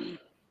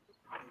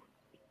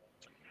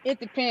 it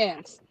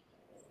depends.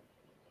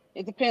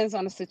 It depends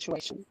on the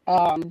situation.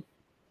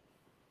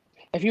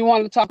 If you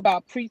want to talk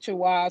about preacher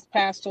wise,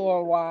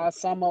 pastoral wise,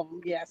 some of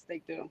them, yes,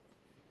 they do.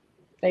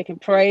 They can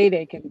pray.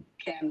 They can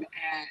and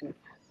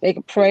they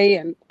can pray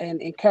and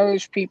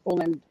encourage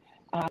people. And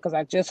because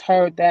I just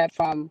heard that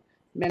from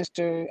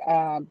Minister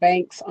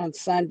Banks on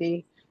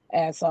Sunday,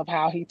 as of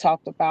how he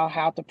talked about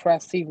how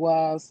depressed he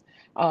was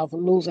of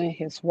losing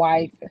his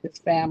wife, his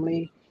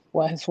family,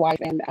 well, his wife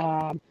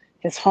and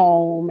his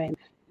home and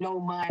no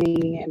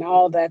money and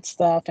all that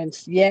stuff. And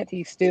yet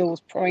he still was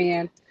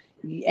praying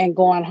and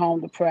going home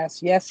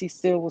depressed. Yes, he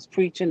still was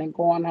preaching and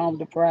going home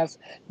depressed.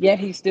 Yet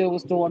he still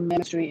was doing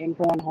ministry and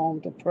going home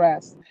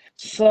depressed.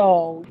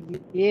 So,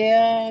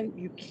 yeah,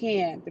 you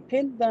can,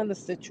 depending on the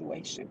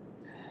situation.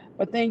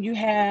 But then you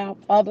have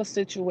other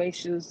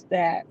situations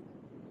that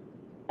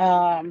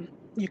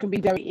you can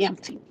be very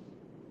empty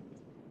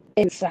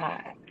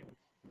inside.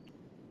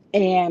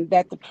 And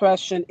that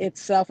depression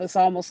itself is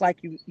almost like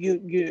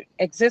you're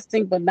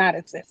existing but not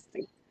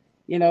existing.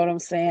 You know what I'm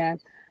saying?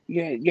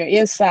 Your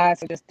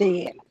insides are just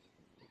dead,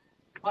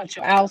 but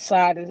your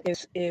outside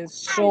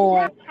is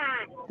showing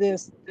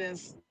this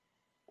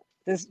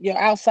your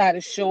outside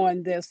is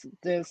showing this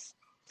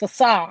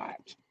facade.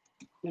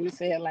 Let me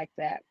say it like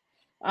that.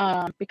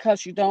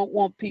 Because you don't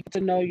want people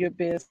to know your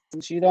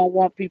business. You don't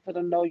want people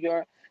to know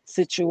your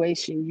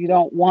situation. You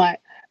don't want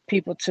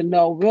people to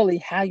know really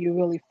how you're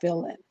really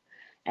feeling.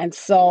 And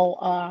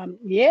so,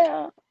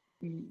 yeah,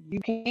 you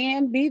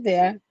can be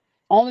there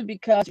only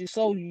because you're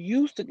so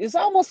used to. It's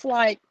almost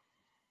like,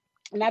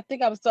 and I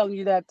think I was telling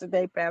you that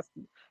today,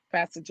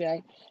 Pastor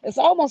Jay. It's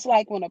almost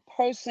like when a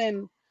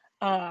person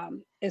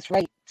is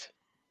raped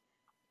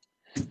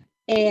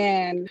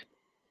and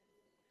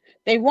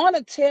they want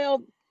to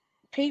tell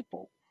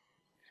people,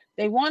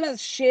 they want to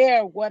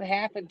share what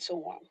happened to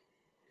them.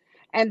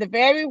 And the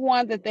very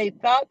one that they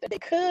thought that they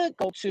could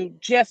go to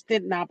just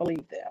did not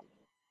believe them.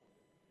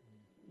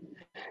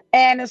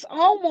 And it's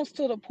almost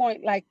to the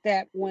point like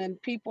that when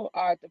people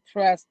are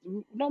depressed,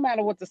 no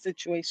matter what the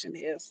situation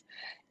is.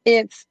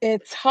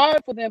 It's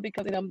hard for them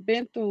because they've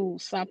been through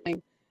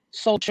something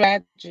so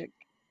tragic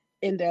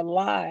in their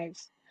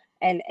lives.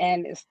 And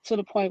it's to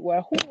the point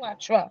where who do I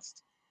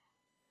trust?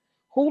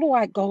 Who do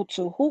I go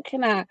to? Who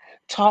can I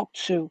talk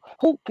to?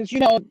 Who? Because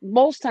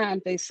most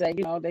times they say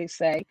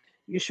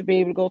you should be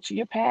able to go to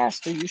your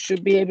pastor. You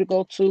should be able to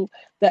go to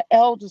the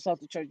elders of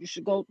the church. You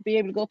should be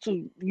able to go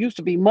to, used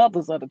to be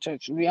mothers of the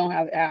church. We don't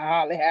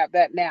hardly have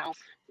that now.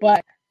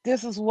 But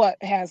this is what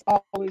has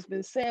always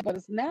been said. But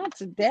it's now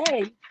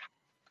today,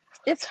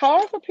 it's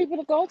hard for people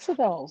to go to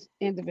those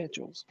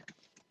individuals.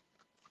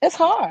 It's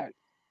hard.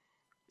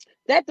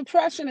 That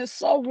depression is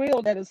so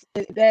real that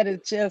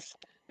it just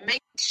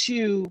makes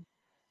you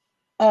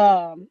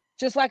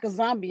just like a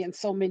zombie in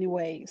so many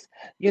ways.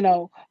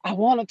 I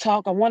want to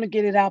talk, I want to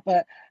get it out,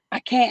 but I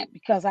can't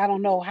because I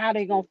don't know how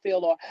they're going to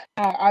feel, or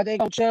are they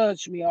going to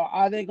judge me, or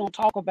are they going to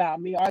talk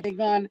about me? Are they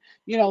going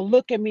to,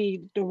 look at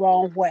me the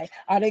wrong way?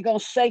 Are they going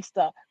to say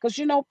stuff? Because,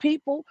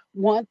 people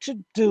want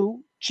to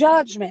do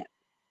judgment.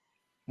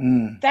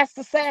 That's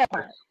the sad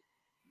part.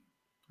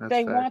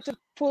 They want to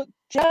put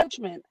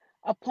judgment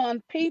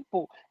upon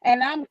people.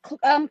 And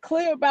I'm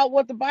clear about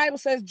what the Bible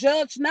says,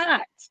 judge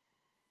not.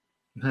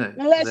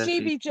 Unless ye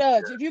be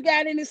judged. If you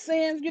got any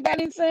sins,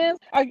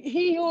 or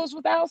he who is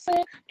without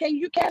sin, can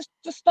you cast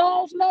the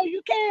stones? No,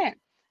 you can't.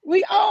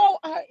 We all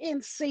are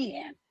in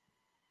sin.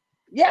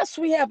 Yes,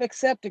 we have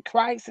accepted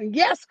Christ, and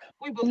yes,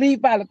 we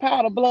believe by the power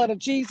of the blood of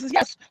Jesus.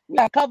 Yes, we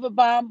are covered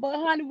by him, but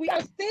honey, we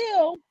are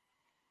still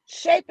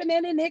shaping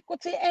in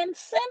iniquity and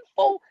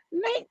sinful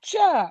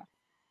nature.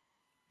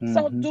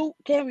 So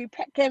can we?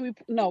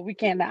 No, we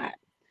cannot.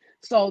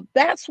 So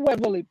that's what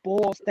it really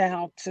boils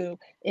down to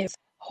is,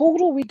 who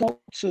do we go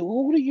to?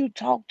 Who do you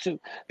talk to?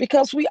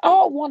 Because we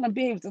all want to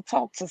be able to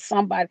talk to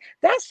somebody.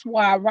 That's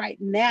why right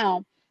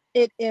now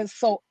it is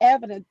so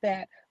evident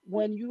that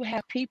when you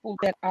have people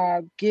that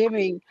are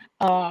giving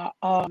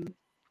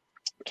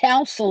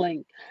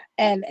counseling,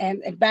 and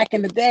back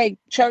in the day,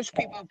 church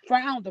people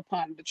frowned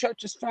upon it. The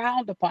churches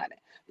frowned upon it.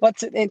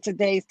 But in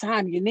today's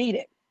time, you need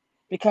it,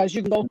 because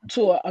you can go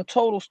to a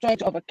total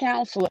stranger of a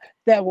counselor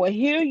that will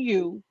hear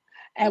you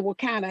and will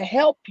kind of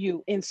help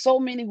you in so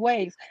many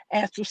ways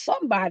as to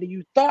somebody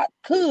you thought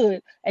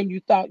could and you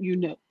thought you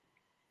knew.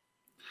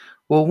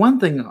 Well, one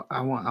thing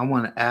I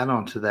want to add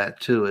on to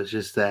that too is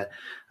just that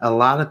a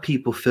lot of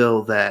people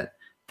feel that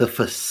the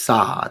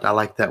facade, I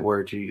like that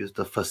word you use,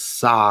 the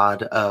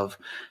facade of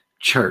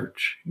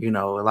church. A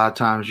lot of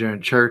times you're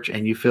in church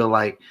and you feel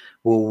like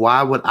well,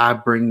 why would I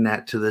bring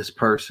that to this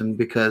person?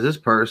 Because this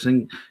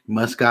person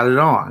must got it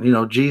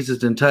on. Jesus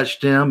didn't touch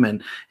them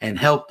and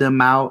help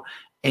them out.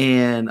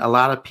 And a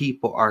lot of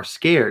people are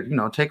scared.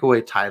 Take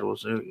away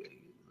titles.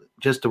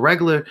 Just a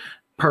regular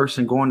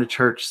person going to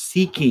church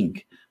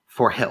seeking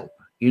for help.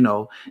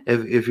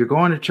 If you're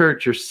going to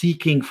church, you're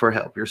seeking for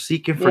help. You're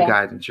seeking for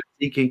guidance. You're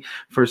seeking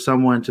for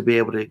someone to be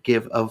able to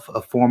give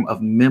a form of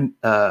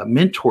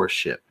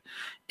mentorship.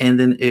 And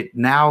then it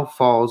now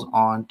falls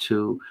on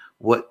to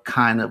what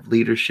kind of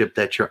leadership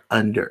that you're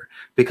under,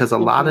 because a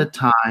lot of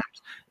times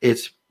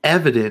it's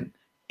evident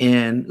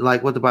in,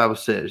 like what the Bible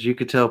says, you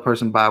could tell a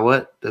person by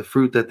what? The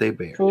fruit that they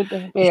bear. Fruit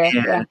they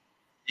bear,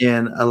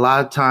 And a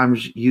lot of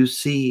times you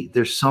see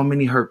there's so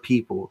many hurt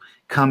people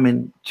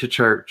coming to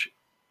church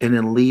and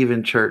then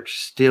leaving church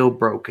still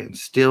broken,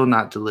 still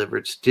not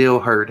delivered, still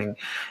hurting,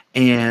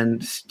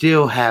 and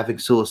still having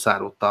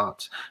suicidal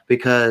thoughts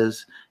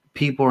because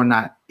people are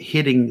not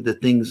hitting the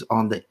things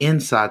on the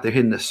inside. They're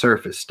hitting the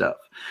surface stuff.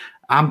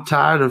 I'm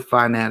tired of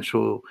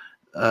financial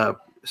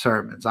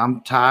sermons.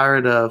 I'm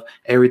tired of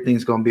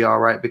everything's going to be all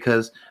right,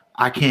 because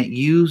I can't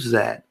use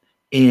that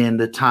in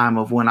the time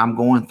of when I'm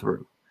going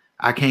through.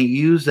 I can't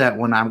use that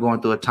when I'm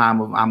going through a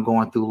time of I'm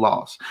going through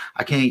loss.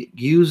 I can't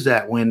use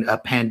that when a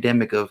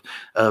pandemic of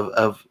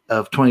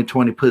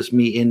 2020 puts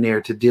me in there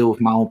to deal with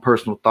my own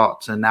personal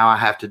thoughts, and now I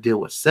have to deal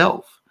with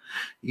self.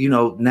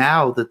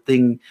 Now the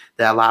thing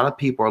that a lot of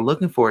people are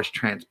looking for is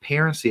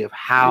transparency of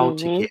how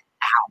to get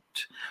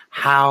out.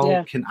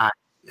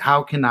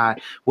 How can I,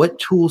 what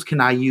tools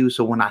can I use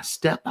so when I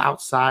step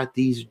outside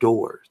these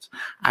doors,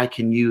 I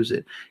can use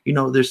it?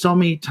 There's so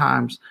many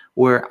times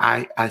where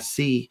I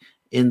see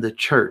in the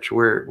church,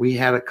 where we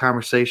had a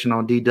conversation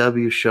on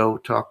DW show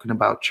talking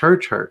about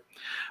church hurt,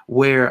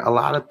 where a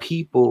lot of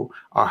people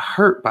are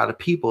hurt by the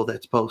people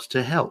that's supposed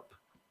to help.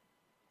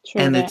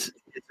 True, and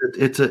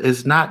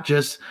it's not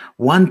just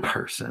one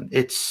person,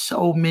 it's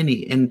so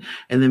many. And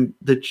then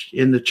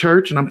in the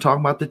church, and I'm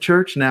talking about the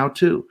church now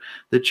too,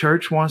 the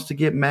church wants to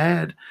get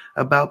mad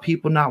about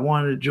people not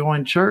wanting to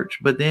join church,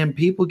 but then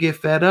people get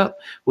fed up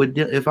with,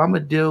 if I'm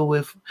gonna deal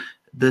with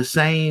the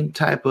same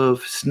type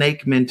of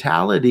snake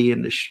mentality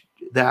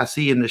that I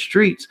see in the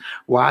streets,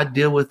 why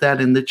deal with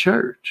that in the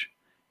church?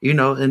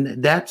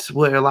 And that's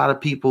where a lot of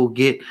people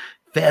get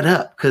fed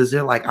up, because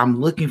they're like, I'm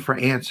looking for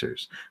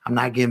answers. I'm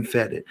not getting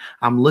fed it.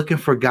 I'm looking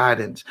for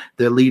guidance.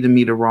 They're leading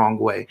me the wrong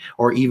way,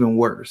 or even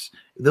worse.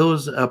 There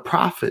was a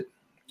prophet,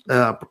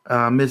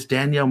 Miss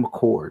Danielle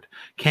McCord,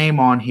 came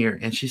on here,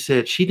 and she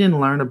said she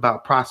didn't learn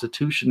about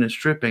prostitution and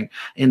stripping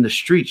in the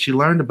street. She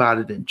learned about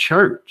it in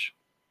church.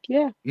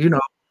 Yeah.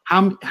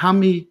 How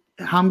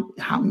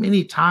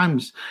many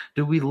times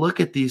do we look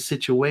at these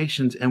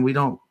situations and we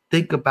don't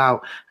think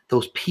about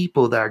those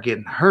people that are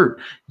getting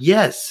hurt?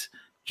 Yes,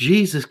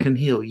 Jesus can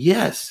heal.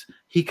 Yes,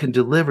 he can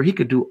deliver. He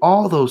could do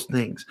all those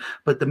things.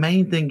 But the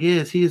main thing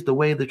is, he is the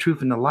way, the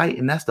truth, and the light.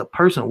 And that's the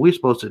person we're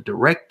supposed to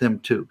direct them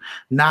to,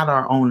 not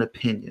our own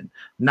opinion,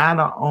 not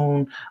our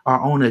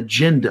own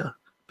agenda.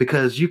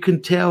 Because you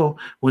can tell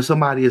when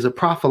somebody is a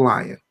prophet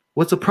lion.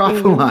 What's a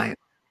prophet lion?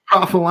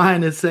 Prophet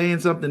lion is saying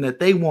something that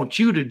they want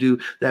you to do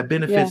that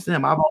benefits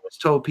them. I've always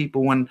told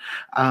people when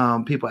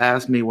people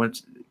ask me,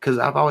 because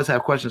I've always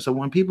had questions. So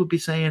when people be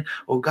saying,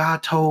 "Oh,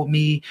 God told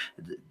me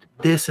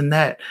this and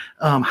that,"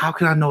 how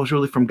can I know it's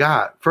really from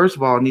God? First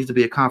of all, it needs to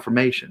be a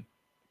confirmation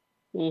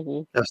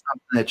of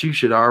something that you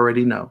should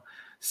already know.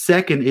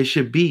 Second, it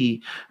should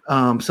be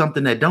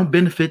something that don't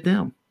benefit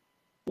them.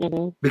 Because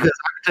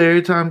I can tell you,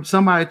 every time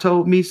somebody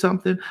told me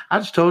something, I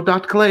just told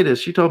Dr.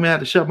 Claytis. She told me I had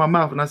to shut my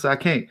mouth, and I said I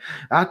can't.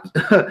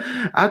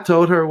 I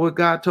told her what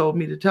God told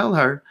me to tell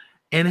her,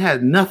 and it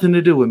had nothing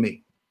to do with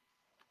me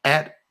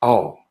at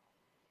all.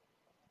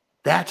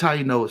 That's how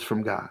you know it's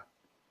from God.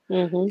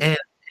 And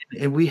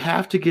we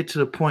have to get to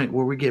the point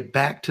where we get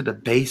back to the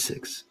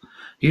basics,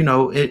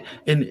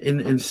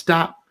 and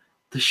stop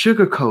the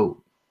sugarcoat.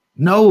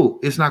 No,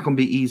 it's not going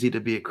to be easy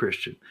to be a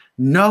Christian.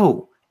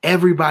 No.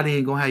 Everybody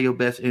ain't gonna have your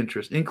best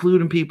interest,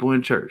 including people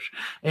in church.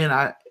 And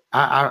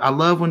I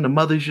love when the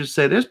mothers just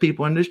say, there's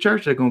people in this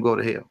church that are gonna go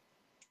to hell.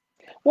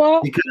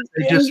 Well, because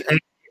they just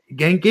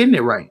ain't getting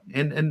it right.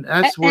 And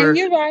that's where. And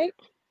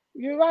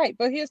you're right.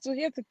 But here's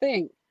the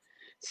thing.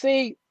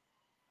 See,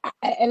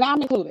 and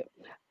I'm included.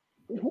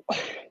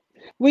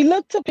 We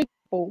look to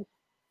people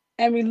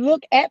and we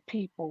look at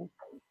people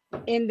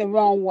in the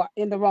wrong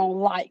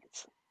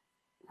light.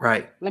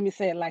 Right. Let me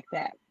say it like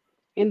that.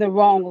 In the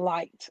wrong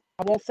light.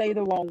 I won't say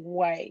the wrong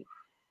way.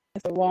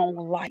 It's the wrong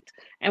light.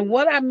 And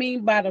what I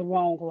mean by the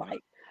wrong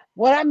light,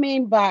 what I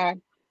mean by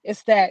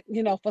is that,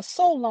 for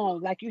so long,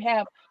 like you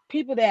have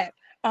people that,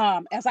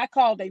 as I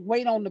call, they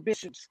wait on the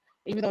bishops,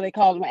 even though they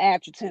call them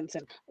adjutants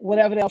and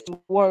whatever else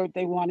word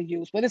they want to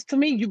use. But it's, to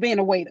me, you being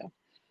a waiter.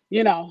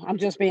 I'm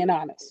just being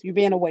honest. You're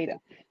being a waiter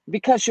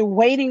because you're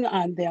waiting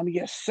on them.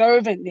 You're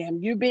serving them.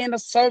 You're being a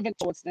servant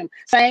towards them.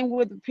 Same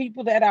with the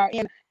people that are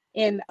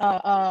in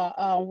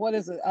what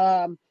is it?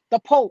 The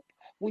Pope.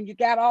 When you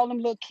got all them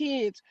little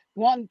kids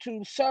wanting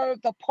to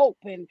serve the Pope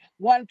and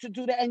wanting to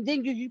do that, and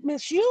then you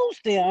misuse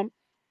them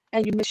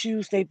and you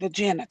misuse their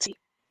virginity.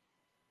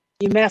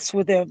 You mess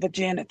with their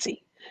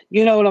virginity.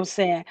 You know what I'm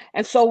saying?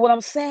 And so what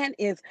I'm saying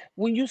is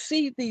when you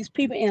see these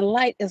people in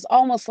light, it's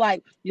almost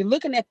like you're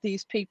looking at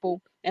these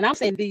people, and I'm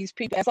saying these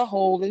people as a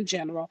whole in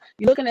general,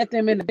 you're looking at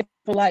them in a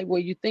different light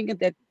where you're thinking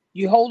that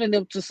you're holding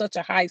them to such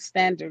a high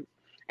standard,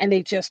 and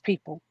they're just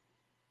people.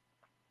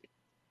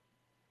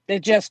 They're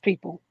just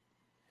people.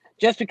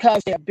 Just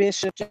because they're a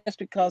bishop, just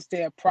because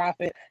they're a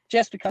prophet,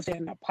 just because they're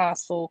an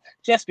apostle,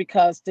 just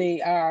because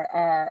they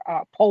are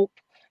a pope,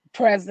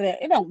 president,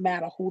 it don't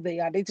matter who they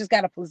are. They just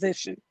got a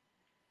position.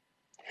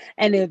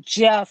 And they're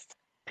just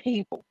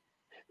people.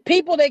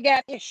 People that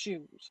got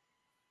issues.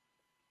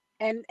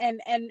 And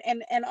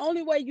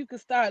only way you can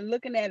start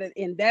looking at it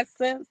in that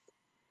sense,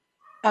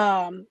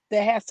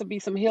 there has to be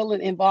some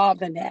healing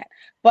involved in that.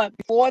 But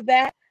before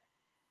that,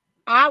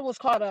 I was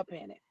caught up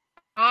in it.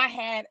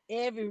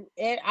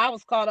 I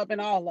was caught up in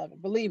all of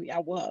it. Believe me, I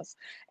was.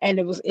 And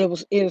it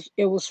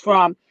was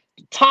from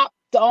the top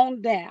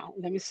on down.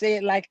 Let me say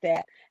it like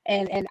that.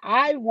 And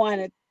I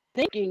wanted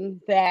thinking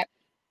that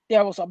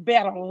there was a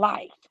better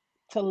life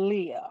to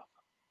live.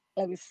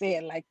 Let me say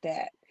it like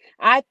that.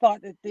 I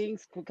thought that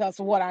things, because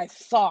of what I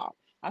saw.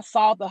 I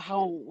saw the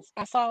homes.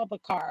 I saw the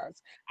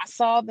cars. I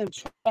saw them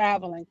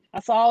traveling.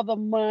 I saw the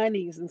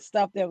monies and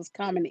stuff that was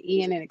coming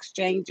in and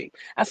exchanging.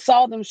 I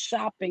saw them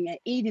shopping and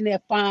eating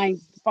at fine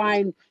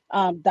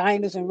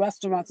diners and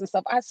restaurants and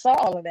stuff. I saw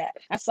all of that.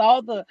 I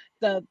saw the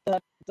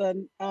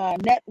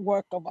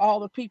network of all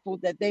the people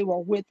that they were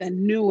with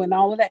and knew and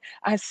all of that.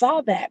 I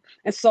saw that.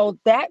 And so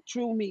that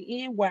drew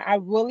me in where I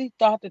really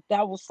thought that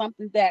that was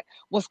something that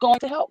was going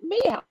to help me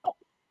out.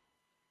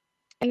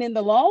 And in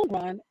the long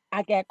run,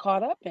 I got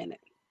caught up in it.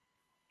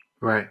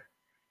 Right.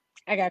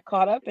 I got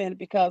caught up in it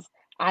because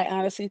I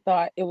honestly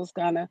thought it was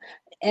gonna,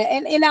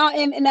 and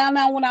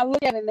now when I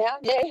look at it now,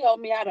 yeah, it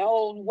helped me out a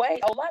whole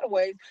lot of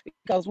ways,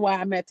 because where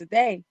I'm at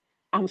today,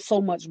 I'm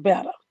so much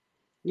better,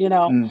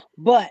 Mm.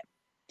 But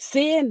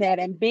seeing that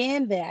and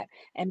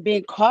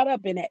being caught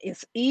up in it,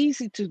 it's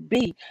easy to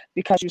be,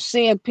 because you're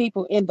seeing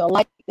people in the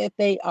light that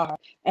they are,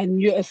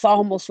 and it's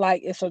almost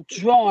like it's a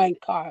drawing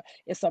card,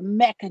 it's a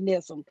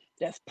mechanism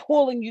that's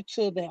pulling you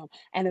to them,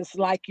 and it's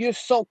like you're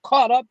so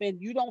caught up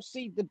and you don't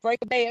see the break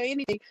of day or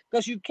anything,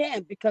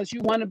 because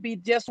you want to be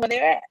just where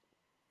they're at.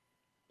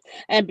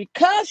 And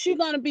because you're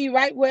going to be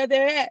right where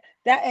they're at,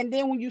 and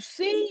then when you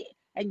see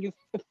and you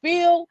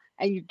feel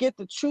and you get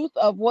the truth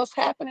of what's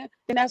happening,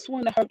 then that's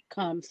when the hurt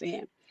comes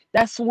in.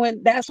 That's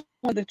when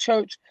the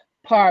church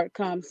part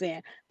comes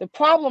in. The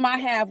problem I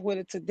have with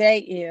it today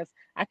is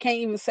I can't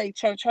even say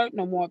church hurt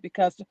no more,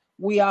 because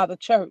we are the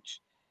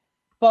church.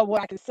 But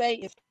what I can say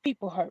is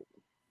people hurt,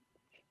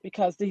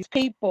 because these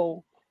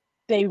people,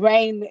 they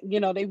rain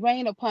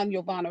upon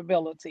your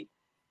vulnerability.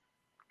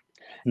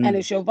 And Mm.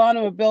 it's your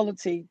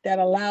vulnerability that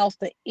allows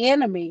the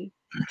enemy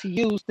to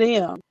use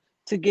them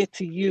to get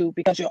to you,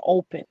 because you're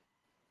open.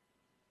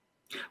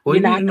 Well,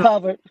 You're not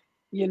covered.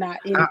 You're not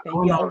I anything.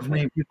 don't You're know if open.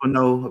 many people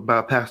know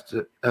about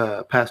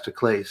Pastor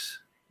Clay's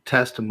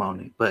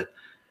testimony, but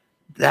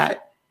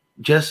that,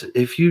 just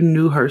if you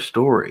knew her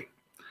story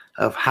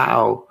of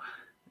how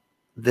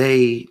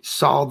they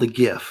saw the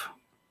gift,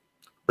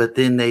 but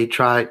then they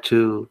tried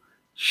to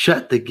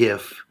shut the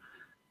gift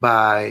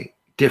by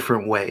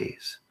different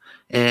ways.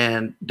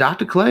 And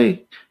Dr.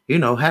 Clay,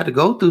 had to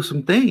go through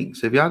some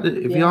things. If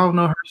y'all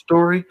know her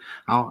story,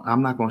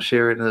 I'm not going to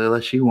share it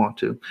unless you want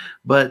to.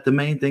 But the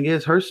main thing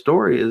is, her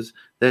story is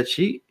that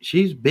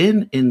she's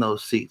been in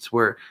those seats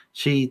where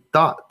she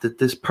thought that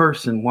this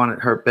person wanted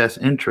her best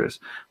interest,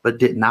 but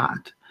did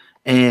not.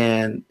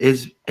 And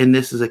this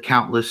is a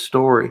countless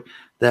story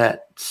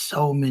that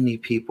so many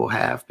people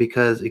have,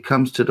 because it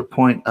comes to the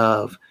point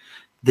of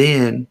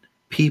then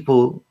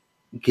people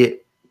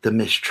get the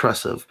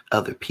mistrust of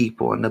other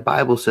people. And the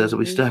Bible says that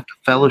we still have to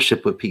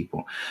fellowship with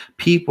people.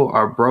 People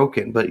are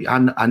broken, but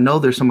I know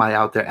there's somebody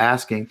out there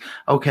asking,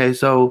 okay,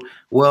 so,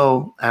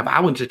 well, if I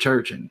went to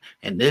church and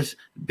this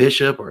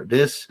bishop or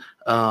this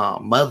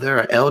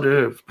mother or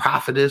elder,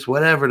 prophetess,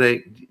 whatever,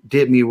 they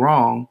did me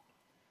wrong,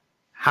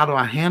 how do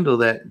I handle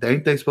that?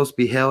 Ain't they supposed to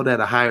be held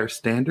at a higher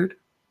standard?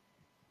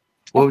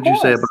 What would you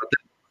say about that?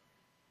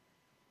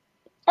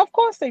 Of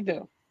course they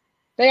do.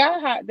 They are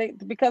hot.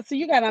 Because see,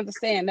 you got to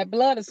understand that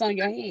blood is on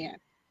your hand.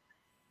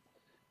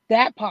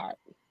 That part.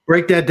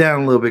 Break that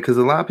down a little bit, because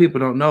a lot of people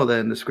don't know that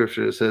in the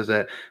scripture it says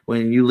that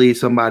when you lead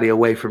somebody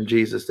away from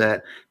Jesus,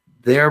 that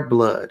their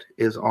blood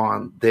is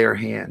on their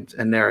hands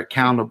and they're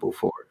accountable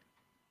for it.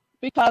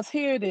 Because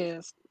here it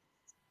is.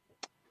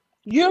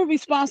 You're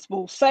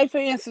responsible. Say, for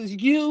instance,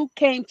 you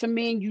came to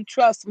me and you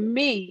trust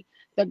me,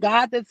 the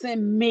God that's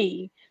in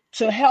me,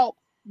 to help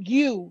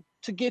you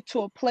to get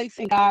to a place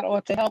in God,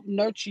 or to help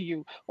nurture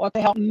you, or to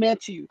help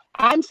mentor you.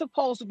 I'm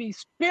supposed to be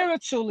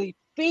spiritually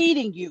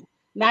feeding you,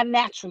 not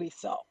naturally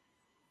so.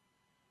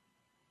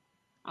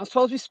 I'm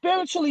supposed to be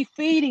spiritually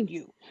feeding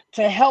you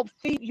to help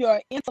feed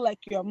your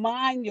intellect, your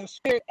mind, your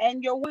spirit,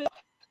 and your will.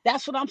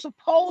 That's what I'm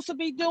supposed to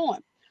be doing.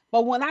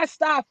 But when I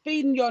start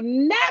feeding your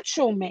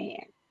natural man,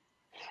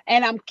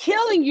 and I'm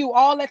killing you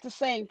all at the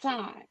same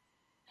time,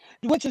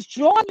 which is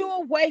drawing you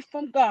away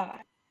from God.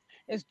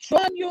 It's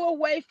drawing you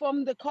away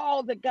from the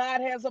call that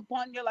God has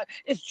upon your life.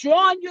 It's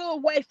drawing you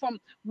away from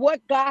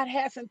what God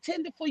has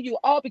intended for you,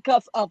 all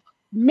because of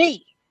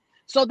me.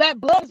 So that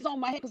blood is on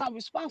my hand because I'm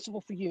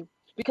responsible for you,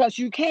 because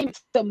you came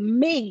to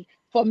me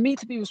for me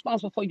to be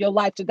responsible for your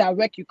life, to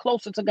direct you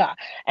closer to God.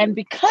 And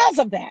because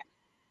of that,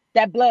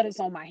 that blood is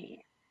on my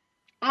hand.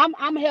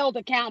 I'm held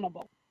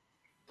accountable.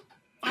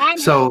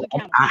 So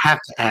I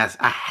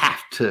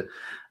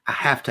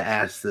have to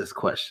ask this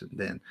question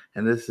then,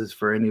 and this is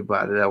for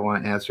anybody that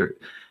want to answer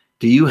it.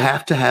 Do you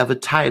have to have a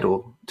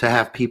title to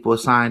have people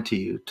assigned to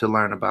you to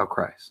learn about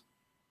Christ?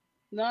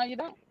 No, you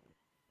don't.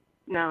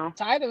 No.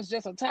 Title is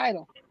just a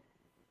title.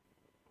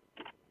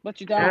 But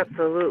you don't.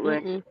 Absolutely.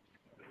 Mm-mm.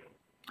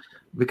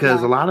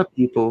 Because a lot of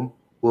people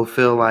will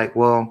feel like,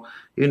 well,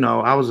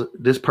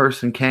 this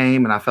person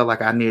came and I felt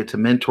like I needed to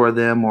mentor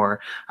them, or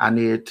I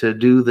needed to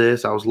do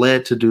this. I was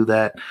led to do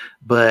that,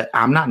 but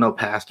I'm not no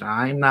pastor.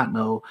 I'm not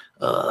no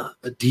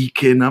a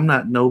deacon. I'm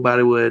not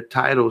nobody with a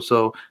title.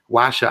 So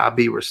why should I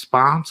be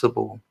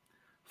responsible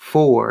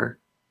for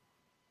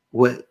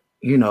what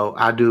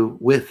I do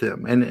with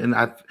them?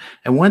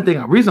 And one thing,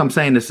 the reason I'm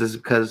saying this is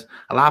because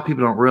a lot of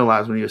people don't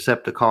realize when you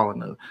accept the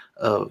calling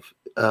of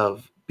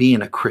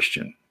being a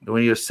Christian,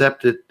 when you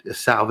accepted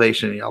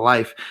salvation in your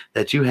life,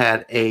 that you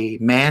had a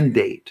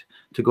mandate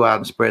to go out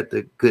and spread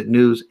the good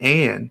news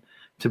and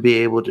to be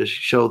able to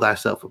show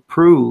thyself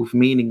approved,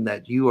 meaning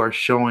that you are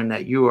showing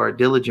that you are a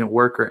diligent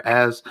worker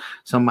as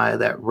somebody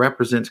that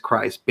represents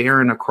Christ,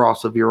 bearing a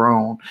cross of your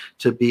own,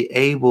 to be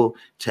able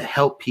to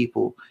help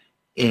people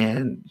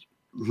and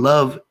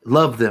love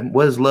them.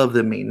 What does love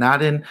them mean?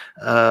 Not in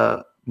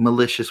a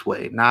malicious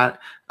way, not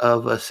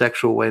of a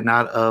sexual way,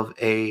 not of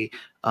a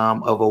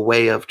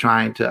way of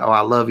trying to,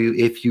 I love you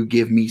if you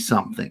give me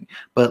something,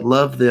 but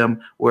love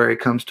them where it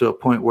comes to a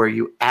point where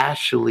you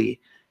actually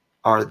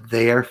are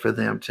there for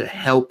them, to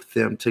help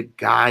them, to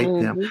guide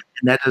them. And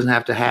that doesn't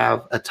have to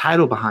have a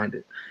title behind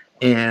it.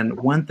 And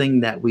one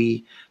thing that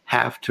we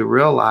have to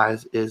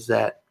realize is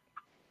that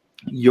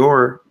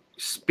your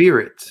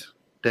spirit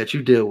that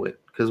you deal with,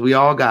 because we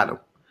all got them,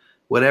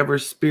 whatever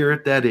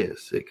spirit that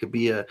is. It could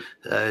be a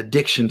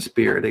addiction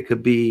spirit. It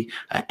could be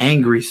an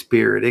angry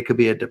spirit. It could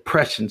be a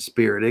depression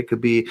spirit. It could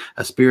be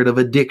a spirit of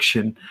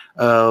addiction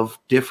of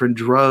different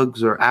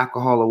drugs or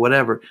alcohol or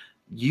whatever.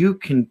 You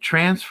can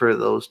transfer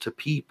those to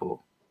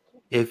people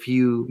if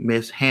you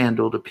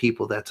mishandle the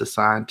people that's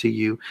assigned to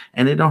you.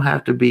 And it don't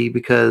have to be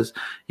because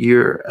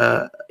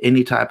you're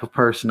any type of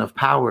person of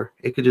power.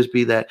 It could just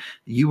be that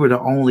you were the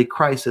only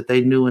Christ that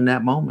they knew in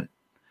that moment.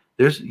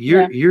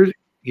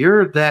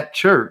 You're that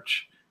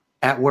church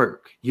at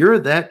work. You're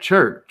that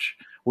church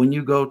when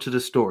you go to the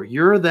store.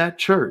 You're that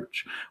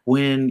church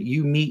when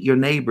you meet your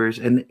neighbors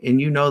and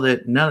you know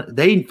that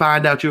they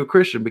find out you're a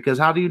Christian. Because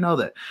how do you know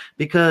that?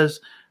 Because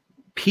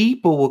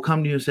people will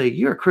come to you and say,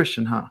 "You're a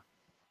Christian, huh?"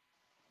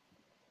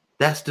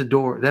 That's the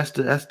door. That's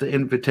the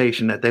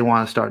invitation that they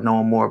want to start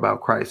knowing more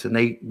about Christ. And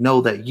they know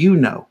that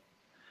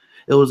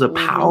It was a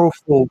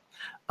powerful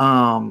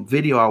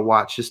video I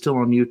watched. It's still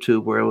on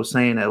YouTube, where it was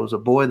saying that it was a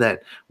boy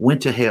that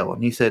went to hell,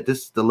 and he said,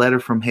 "This is the letter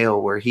from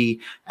hell," where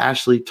he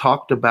actually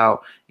talked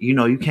about,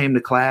 you came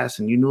to class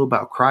and you knew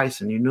about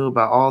Christ and you knew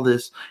about all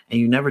this, and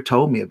you never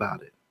told me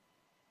about it.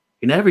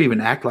 You never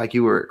even act like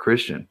you were a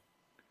Christian,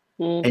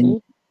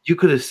 and you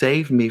could have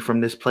saved me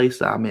from this place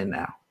that I'm in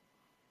now.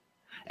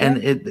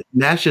 And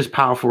that's just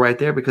powerful right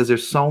there, because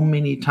there's so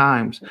many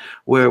times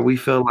where we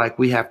feel like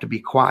we have to be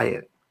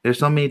quiet. There's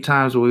so many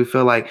times where we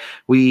feel like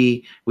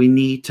we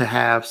need to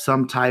have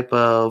some type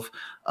of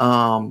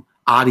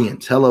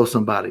audience. Hello,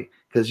 somebody.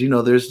 Because,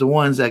 there's the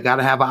ones that got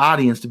to have an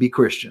audience to be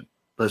Christian.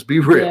 Let's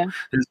be real. Yeah.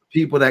 There's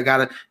people that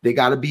got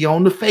to be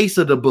on the face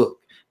of the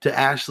book to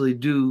actually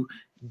do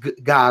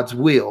God's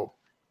will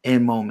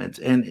in moments.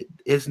 And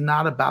it's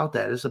not about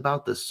that. It's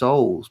about the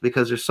souls,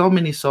 because there's so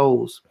many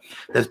souls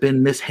that's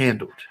been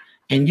mishandled.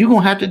 And you're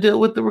going to have to deal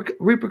with the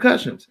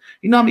repercussions.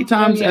 You know how many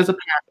times as a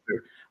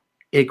pastor,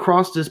 it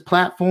crossed this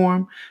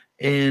platform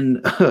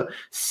in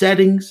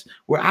settings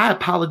where I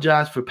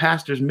apologize for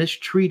pastors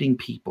mistreating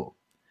people.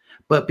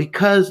 But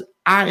because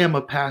I am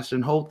a pastor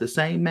and hold the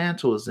same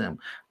mantle as them,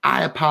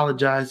 I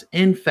apologize,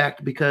 in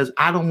fact, because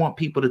I don't want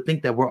people to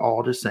think that we're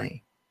all the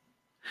same.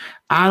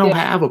 I don't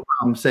have a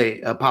problem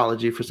saying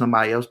apology for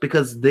somebody else,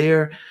 because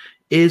there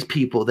is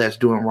people that's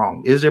doing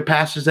wrong. Is there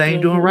pastors that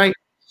ain't doing right?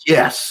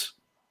 Yes.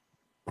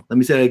 Let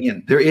me say that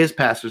again. There is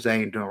pastors that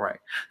ain't doing right.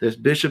 There's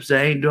bishops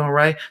that ain't doing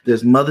right.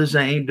 There's mothers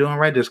that ain't doing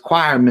right. There's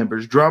choir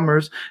members,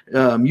 drummers,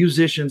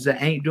 musicians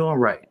that ain't doing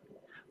right.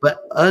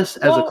 But us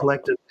as a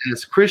collective,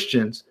 as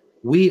Christians,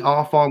 we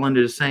all fall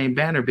under the same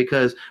banner,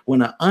 because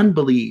when an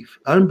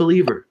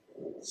unbeliever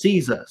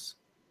sees us,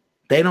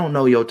 they don't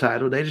know your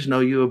title. They just know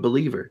you're a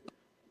believer.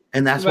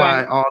 And that's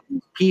why all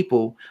these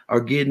people are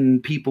getting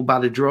people by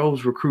the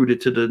droves recruited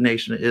to the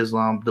Nation of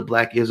Islam, the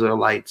Black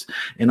Israelites,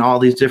 and all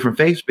these different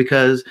faiths,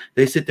 because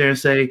they sit there and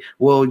say,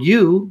 well,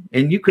 you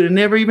could have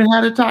never even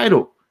had a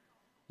title.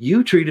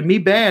 you treated me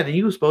bad and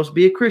you were supposed to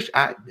be a Christian.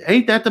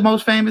 Ain't that the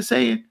most famous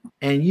saying?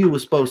 And you were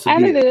supposed to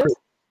And be it a is.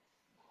 Christian.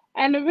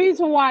 And the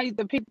reason why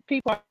the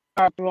people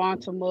are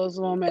drawn to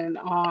Muslim and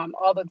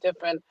other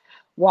different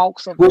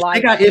walks of Which they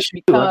life got is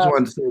issues too. I just because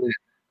wanted to say that.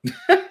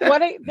 well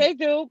they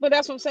do, but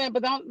that's what I'm saying.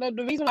 But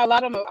the reason why a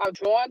lot of them are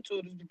drawn to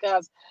it is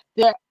because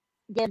they're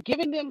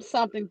giving them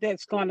something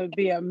that's going to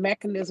be a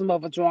mechanism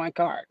of a drawing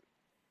card.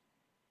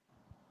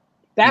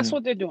 That's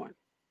what they're doing.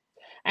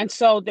 And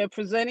so they're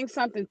presenting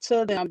something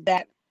to them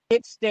that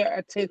gets their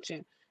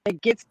attention,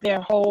 that gets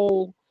their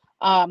whole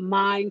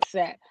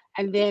mindset,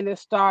 and then it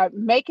start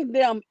making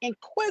them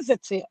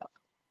inquisitive.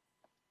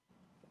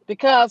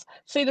 Because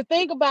see, the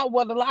thing about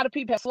what a lot of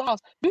people have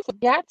lost, you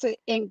forgot to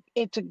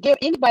give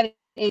anybody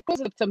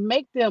inquisitive to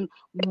make them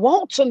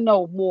want to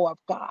know more of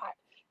God,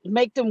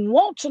 make them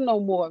want to know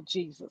more of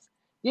Jesus.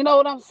 You know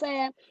what I'm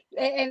saying?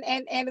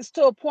 And it's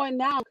to a point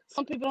now.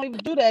 Some people don't even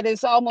do that.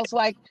 It's almost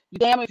like you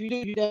damn if you do,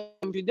 you damn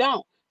if you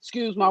don't.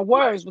 Excuse my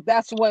words, but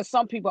that's what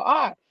some people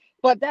are.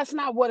 But that's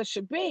not what it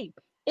should be.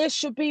 It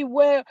should be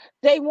where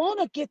they want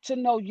to get to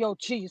know your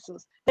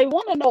Jesus. They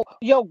want to know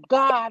your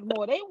God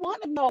more. They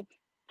want to know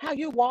how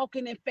you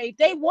walking in faith.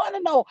 They want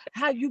to know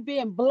how you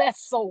being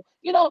blessed. So,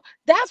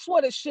 that's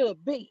what it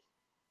should be. Right.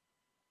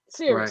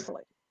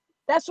 Seriously.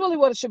 That's really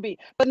what it should be.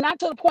 But not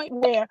to the point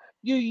where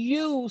you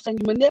use and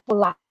you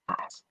manipulate.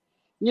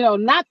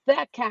 Not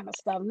that kind of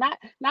stuff.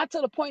 Not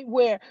to the point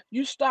where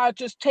you start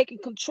just taking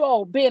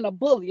control, being a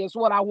bully is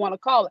what I want to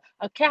call it,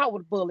 a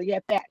coward bully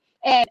at that.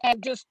 And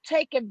just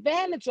take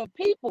advantage of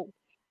people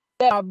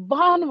that are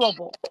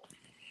vulnerable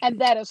and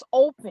that is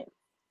open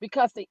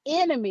because the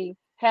enemy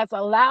has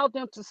allowed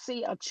them to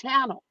see a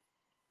channel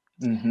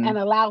and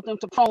allowed them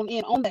to prone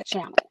in on that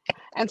channel.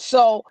 And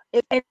so,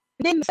 and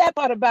then the sad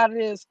part about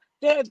it is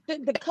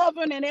the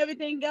covering and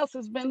everything else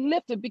has been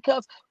lifted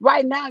because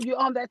right now you're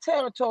on that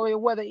territory of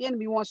where the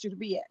enemy wants you to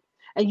be at.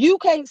 And you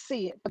can't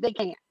see it, but they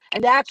can.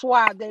 And that's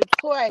why they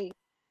prey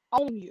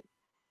on you.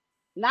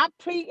 Not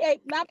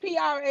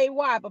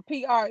P-R-A-Y, but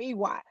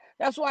P-R-E-Y.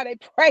 That's why they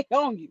prey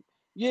on you,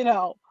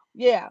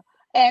 Yeah.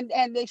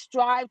 And they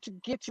strive to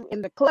get you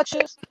in the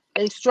clutches.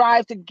 They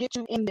strive to get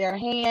you in their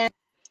hand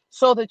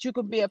so that you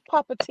can be a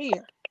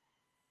puppeteer.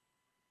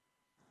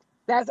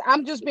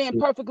 I'm just being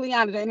perfectly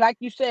honest. And like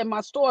you said,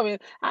 my story,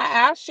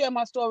 I'll share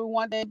my story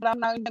one day, but I'm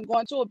not even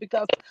going to it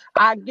because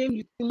I give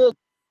you little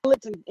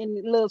bullets and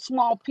little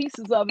small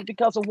pieces of it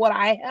because of what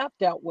I have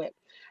dealt with.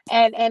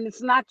 And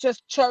it's not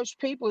just church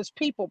people, it's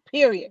people,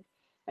 period.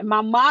 And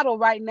my motto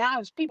right now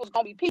is people's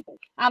going to be people.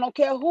 I don't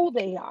care who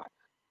they are.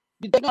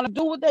 They're going to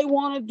do what they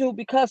want to do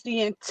because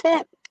the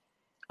intent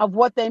of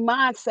what their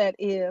mindset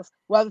is,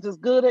 whether it's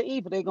good or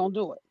evil, they're going to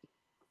do it.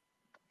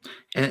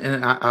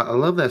 And I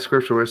love that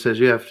scripture where it says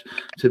you have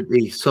to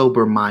be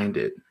sober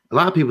minded. A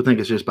lot of people think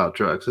it's just about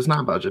drugs. It's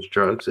not about just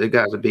drugs. It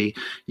got to be,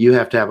 you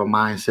have to have a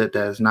mindset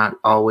that is not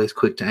always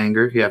quick to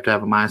anger. You have to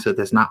have a mindset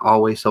that's not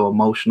always so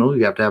emotional.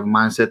 You have to have a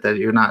mindset that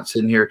you're not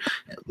sitting here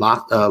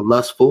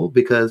lustful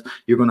because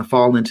you're going to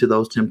fall into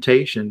those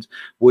temptations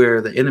where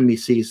the enemy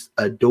sees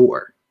a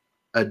door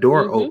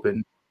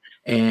open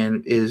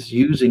and is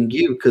using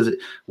you. Because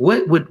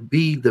what would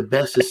be the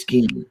best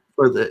scheme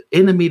for the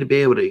enemy to be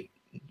able to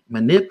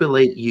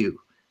manipulate you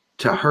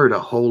to hurt a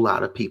whole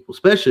lot of people,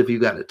 especially if you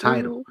got a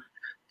title.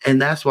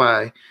 And that's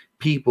why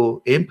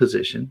people in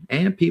position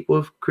and people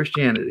of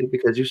Christianity,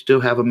 because you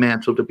still have a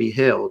mantle to be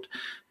held,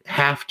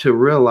 have to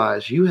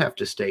realize you have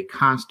to stay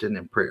constant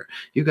in prayer.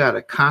 You got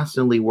to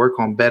constantly work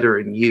on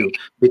bettering you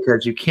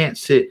because you can't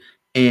sit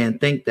and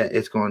think that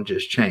it's going to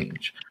just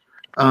change.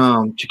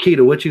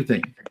 Chiquita, what you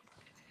think?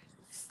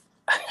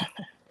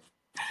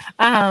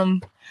 I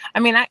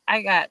mean,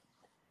 I got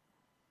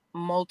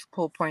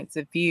multiple points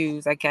of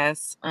views, I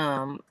guess,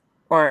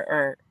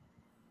 or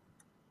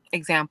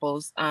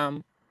examples.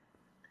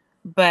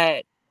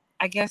 But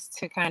I guess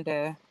to kind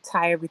of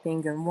tie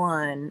everything in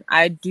one,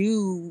 I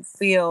do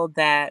feel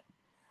that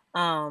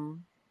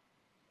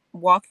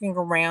walking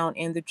around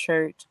in the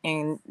church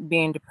and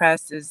being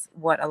depressed is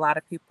what a lot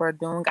of people are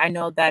doing. I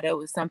know that it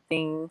was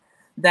something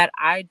that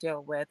I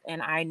deal with,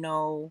 and I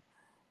know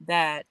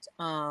that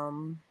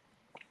I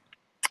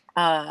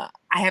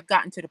have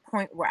gotten to the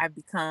point where I've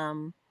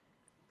become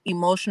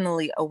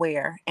emotionally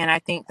aware. And I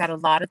think that a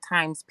lot of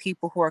times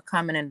people who are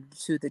coming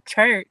into the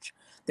church,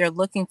 they're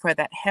looking for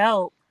that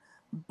help.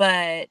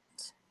 But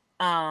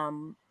I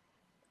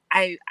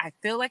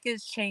feel like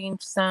it's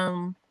changed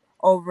some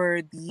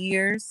over the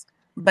years,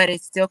 but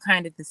it's still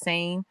kind of the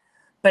same.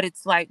 But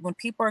it's like when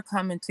people are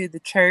coming to the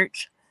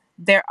church,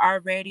 they're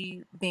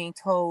already being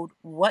told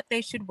what they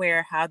should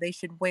wear, how they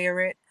should wear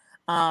it.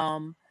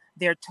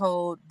 They're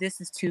told this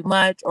is too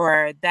much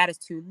or that is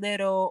too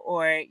little,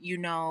 or,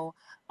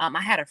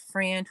 I had a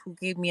friend who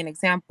gave me an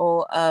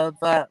example of,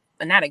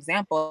 not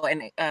example,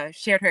 and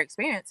shared her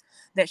experience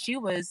that she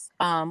was,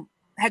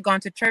 had gone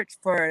to church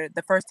for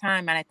the first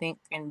time, and I think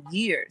in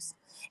years.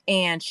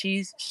 And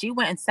she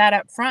went and sat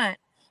up front,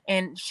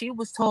 and she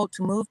was told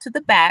to move to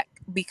the back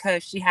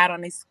because she had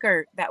on a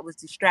skirt that was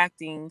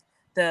distracting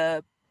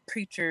the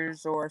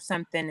preachers or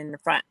something in the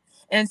front.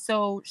 And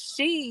so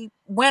she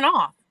went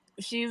off.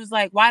 She was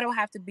like, why do I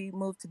have to be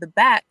moved to the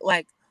back?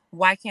 Like,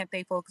 why can't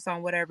they focus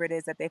on whatever it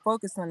is that they're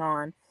focusing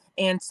on?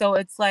 And so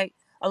it's like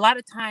a lot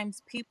of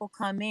times people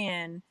come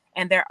in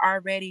and they're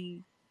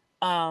already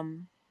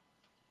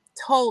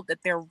told that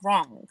they're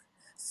wrong.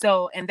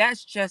 So, and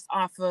that's just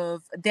off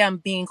of them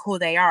being who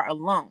they are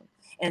alone.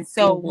 And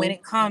so when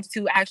it comes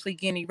to actually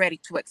getting ready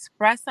to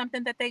express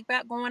something that they've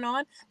got going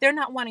on, they're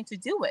not wanting to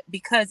do it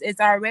because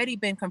it's already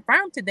been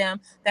confirmed to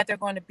them that they're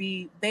going to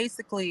be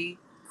basically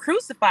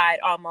crucified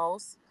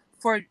almost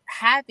for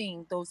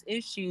having those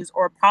issues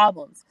or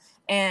problems.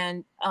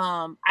 And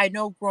I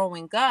know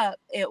growing up,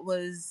 it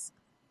was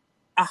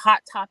a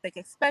hot topic,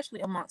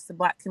 especially amongst the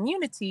Black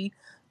community,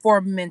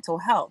 for mental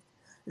health.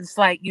 It's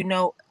like, you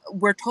know,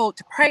 we're told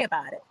to pray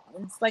about it.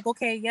 It's like,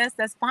 okay, yes,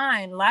 that's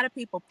fine. A lot of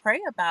people pray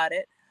about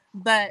it,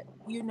 but,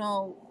 you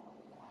know,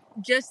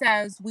 just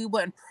as we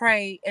wouldn't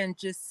pray and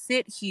just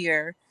sit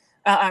here,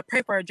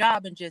 pray for a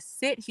job and just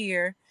sit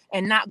here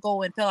and not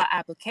go and fill out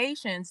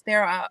applications,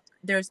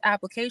 there's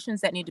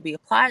applications that need to be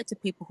applied to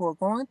people who are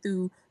going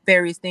through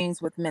various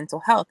things with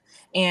mental health.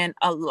 And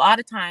a lot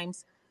of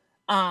times,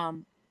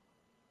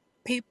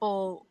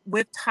 people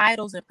with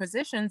titles and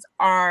positions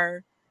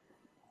are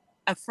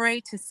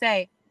afraid to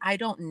say, I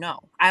don't know.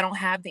 I don't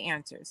have the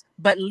answers,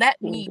 but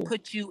let me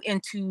put you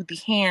into the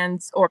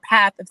hands or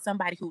path of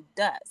somebody who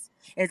does.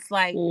 It's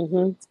like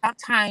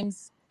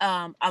sometimes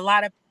a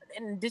lot of,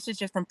 and this is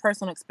just from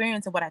personal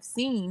experience and what I've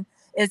seen,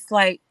 it's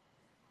like,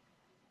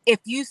 if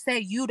you say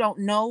you don't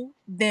know,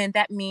 then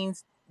that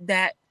means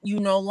that you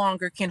no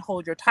longer can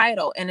hold your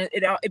title. And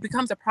it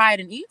becomes a pride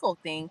and ego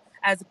thing,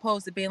 as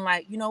opposed to being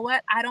like, you know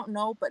what, I don't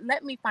know, but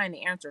let me find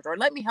the answers, or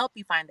let me help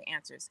you find the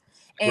answers.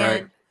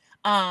 And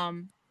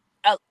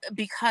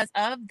because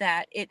of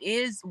that,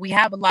 we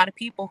have a lot of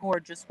people who are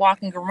just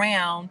walking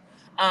around.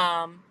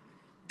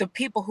 The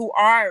people who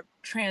are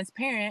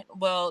transparent,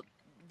 well,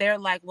 they're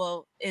like,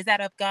 well, is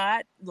that of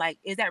God? Like,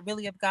 is that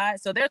really of God?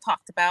 So they're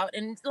talked about.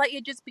 And like,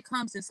 it just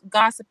becomes this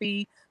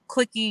gossipy,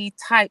 cliquey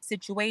type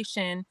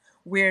situation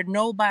where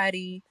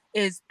nobody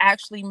is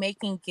actually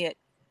making it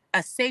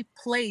a safe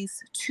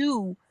place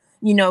to,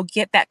 you know,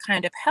 get that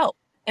kind of help.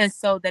 And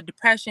so the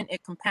depression,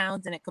 it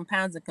compounds and it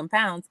compounds and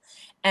compounds.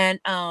 And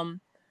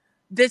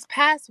this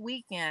past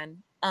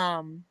weekend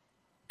I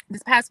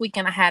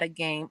had a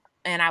game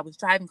and I was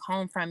driving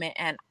home from it,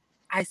 and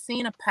I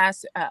seen a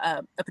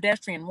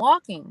pedestrian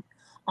walking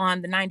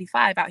on the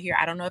 95 out here.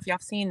 I don't know if y'all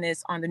seen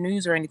this on the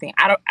news or anything.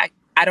 I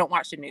don't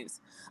watch the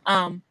news.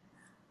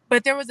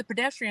 But there was a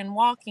pedestrian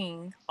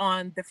walking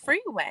on the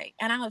freeway,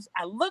 and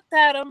I looked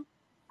at him.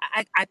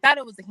 I thought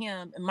it was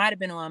him. It might have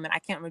been a woman. I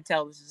can't really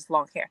tell. It was just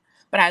long hair.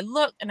 But I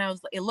looked, and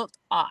it looked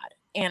odd.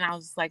 And I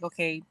was like,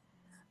 okay,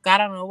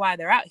 God, I don't know why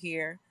they're out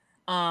here.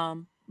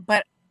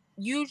 But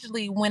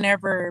usually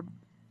whenever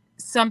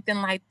something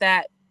like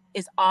that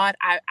is odd,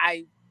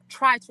 I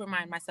try to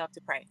remind myself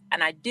to pray.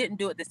 And I didn't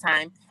do it this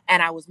time.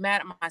 And I was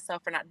mad at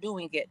myself for not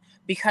doing it,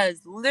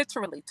 because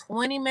literally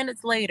 20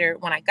 minutes later,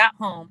 when I got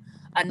home,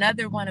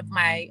 another one of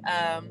my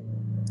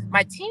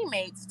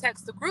teammates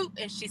texted the group,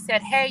 and she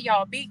said, hey,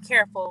 y'all, be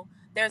careful.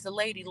 There's a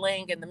lady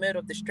laying in the middle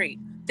of the street.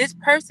 This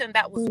person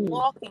that was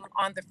walking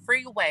on the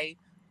freeway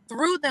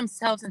threw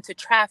themselves into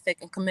traffic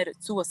and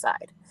committed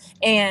suicide.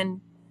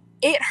 And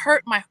it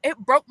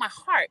broke my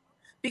heart,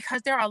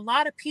 because there are a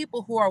lot of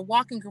people who are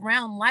walking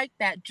around like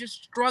that,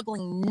 just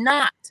struggling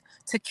not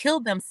to kill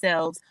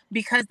themselves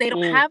because they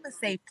don't have a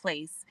safe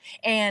place.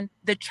 And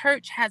the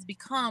church has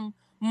become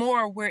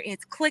more where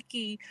it's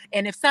cliquey,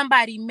 and if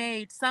somebody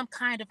made some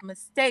kind of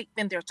mistake,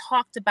 then they're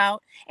talked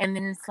about, and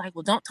then it's like,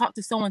 well, don't talk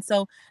to so and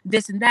so,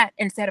 this and that,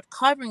 instead of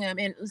covering them.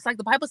 And it's like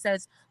the Bible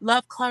says,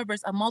 love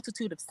covers a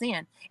multitude of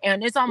sin.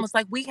 And it's almost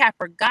like we have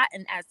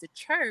forgotten as the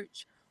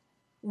church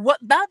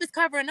what love is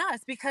covering us,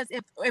 because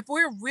if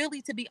we're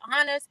really to be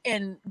honest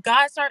and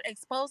God start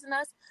exposing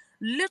us,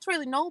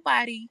 literally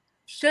nobody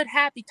should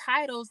have the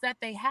titles that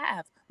they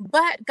have.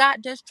 But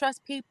God does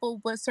trust people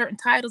with certain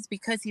titles,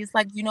 because he's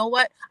like, you know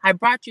what? I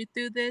brought you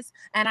through this,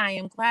 and I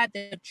am glad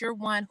that you're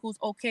one who's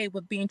okay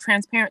with being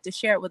transparent to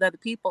share it with other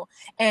people.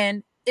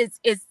 And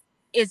it's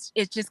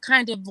just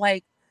kind of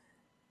like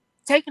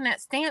taking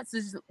that stance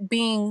as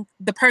being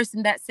the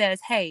person that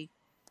says, hey,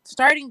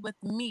 starting with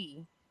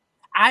me,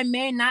 I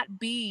may not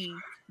be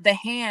the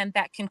hand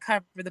that can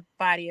cover the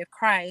body of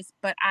Christ,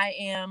 but I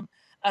am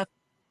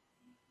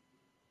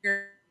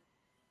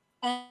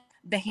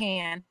the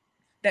hand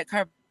that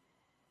covers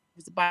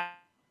the body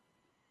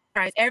of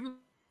Christ.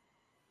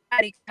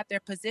 Everybody got their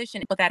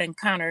position, but that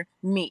encounter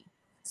me.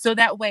 So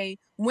that way,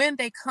 when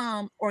they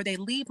come or they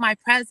leave my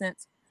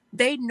presence,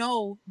 they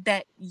know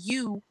that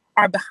you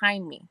are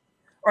behind me,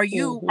 or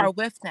you are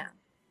with them.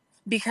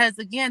 Because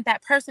again,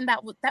 that person,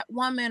 that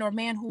woman or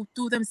man who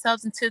threw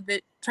themselves into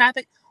the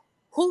traffic,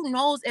 who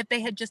knows if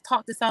they had just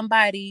talked to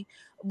somebody,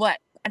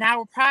 an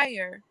hour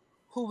prior,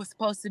 who was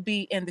supposed to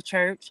be in the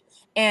church,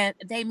 and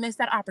they missed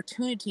that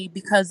opportunity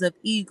because of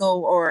ego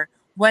or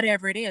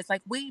whatever it is.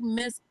 Like, we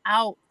miss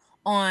out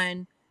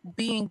on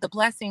being the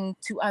blessing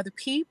to other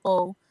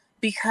people,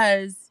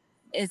 because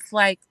it's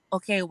like,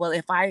 okay, well,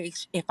 if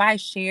I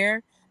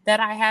share that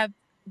I have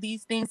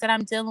these things that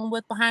I'm dealing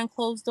with behind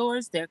closed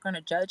doors, they're going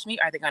to judge me.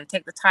 Are they going to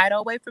take the title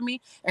away from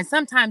me? And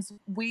sometimes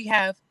we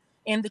have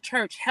in the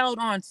church held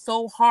on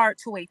so hard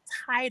to a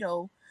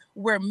title,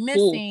 we're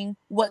missing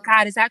what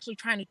God is actually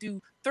trying to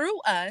do through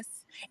us.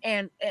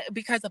 And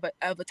because of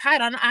a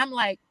title, and I'm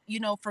like,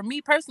 for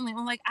me personally,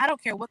 I'm like, I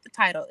don't care what the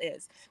title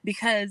is,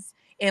 because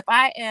if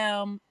I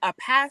am a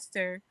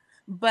pastor,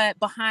 but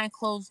behind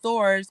closed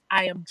doors,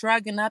 I am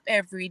drugging up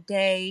every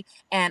day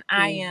and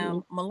I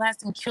am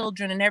molesting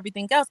children and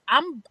everything else,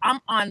 I'm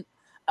on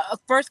a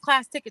first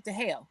class ticket to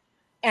hell.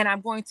 And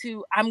I'm going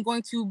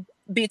to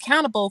be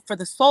accountable for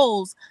the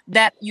souls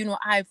that,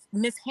 I've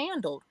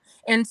mishandled.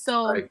 And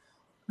so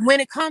when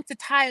it comes to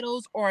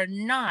titles or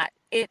not,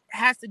 it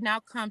has to now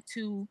come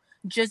to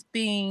just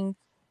being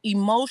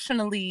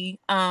emotionally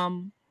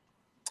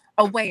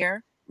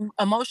aware,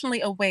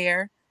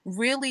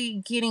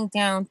 really getting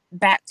down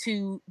back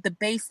to the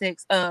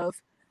basics of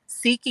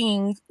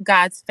seeking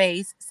God's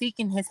face,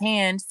 seeking his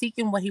hand,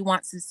 seeking what he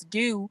wants us to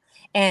do.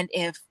 And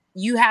if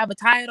you have a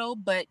title,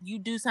 but you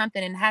do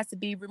something and it has to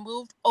be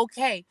removed,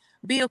 okay,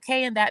 be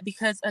okay in that,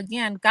 because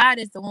again, God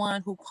is the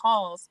one who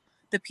calls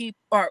the people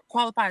or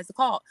qualifies the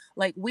call.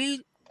 Like,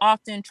 we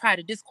often try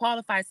to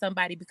disqualify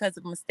somebody because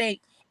of a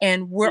mistake,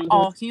 and we're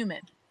all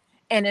human.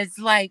 And it's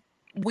like,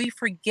 we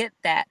forget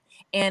that.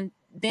 And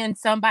then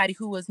somebody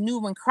who was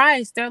new in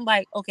Christ, they're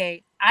like,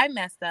 okay, I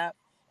messed up.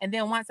 And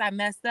then once I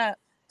messed up,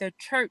 the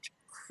church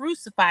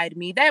crucified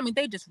me.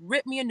 They just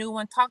ripped me a new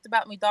one, talked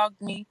about me,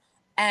 dogged me.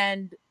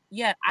 And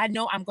yeah, I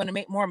know I'm going to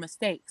make more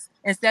mistakes,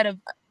 instead of,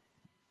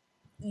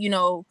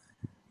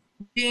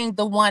 being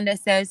the one that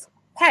says,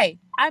 hey,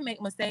 I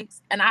make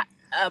mistakes. And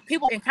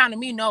people encounter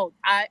me, know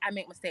I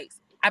make mistakes.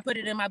 I put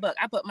it in my book.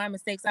 I put my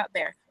mistakes out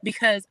there,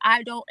 because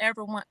I don't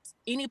ever want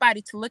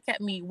anybody to look at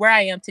me where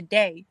I am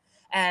today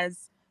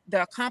as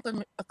the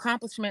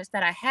accomplishments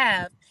that I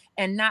have,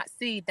 and not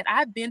see that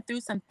I've been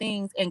through some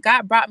things and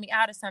God brought me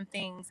out of some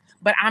things,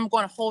 but I'm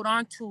going to hold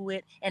on to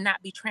it and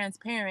not be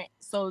transparent.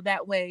 So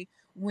that way,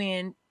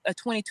 when a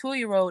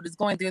 22-year-old is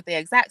going through the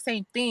exact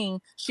same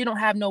thing, she don't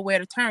have nowhere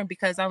to turn,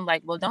 because I'm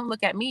like, well, don't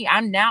look at me.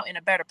 I'm now in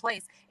a better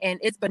place, and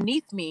it's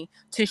beneath me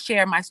to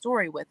share my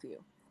story with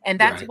you. And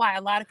that's why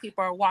a lot of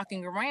people are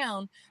walking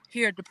around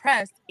here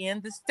depressed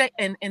in the state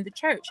and in the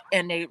church,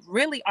 and they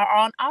really are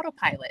on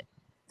autopilot.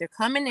 They're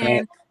coming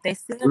in, they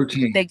sit,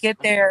 they get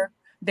their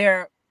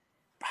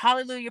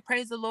hallelujah,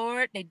 praise the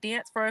Lord. They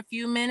dance for a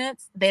few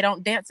minutes. They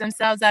don't dance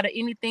themselves out of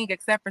anything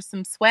except for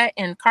some sweat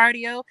and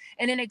cardio.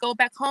 And then they go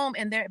back home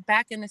and they're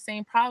back in the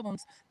same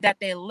problems that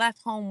they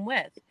left home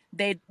with.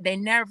 They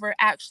never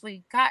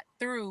actually got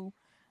through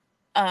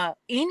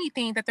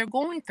anything that they're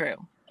going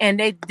through. And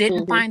they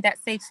didn't find that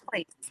safe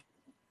place.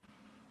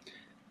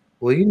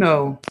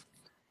 Well,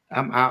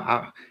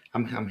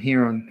 I'm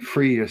hearing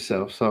free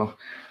yourself. So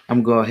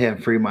I'm going to go ahead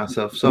and free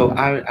myself. So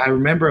I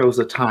remember it was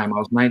a time I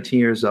was 19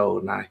 years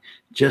old and I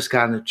just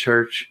got into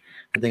church.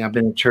 I think I've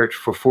been in church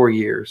for 4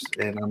 years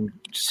and I'm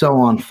so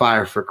on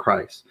fire for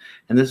Christ.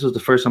 And this was the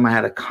first time I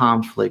had a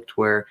conflict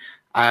where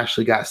I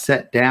actually got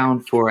set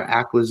down for an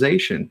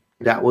accusation.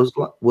 That was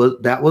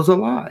a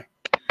lie.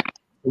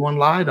 Someone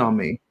lied on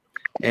me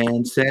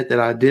and said that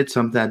I did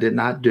something I did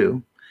not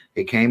do.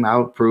 It came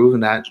out proven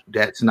that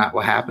that's not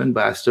what happened,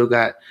 but I still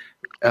got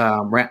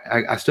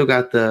I still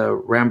got the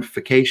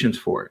ramifications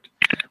for it,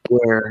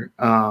 where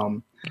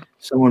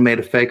someone made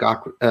a fake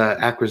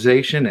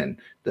accusation, and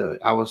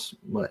I was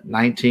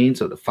 19,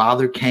 so the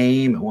father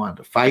came and wanted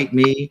to fight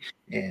me,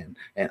 and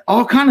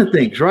all kind of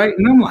things, right?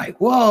 And I'm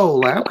like, whoa!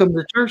 Like, I come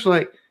to church,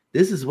 like,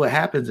 this is what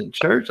happens in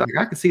church. Like,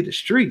 I can see the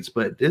streets,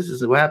 but this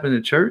is what happened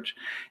in church.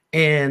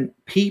 And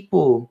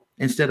people,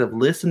 instead of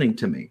listening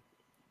to me,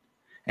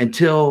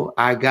 until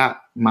I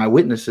got my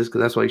witnesses,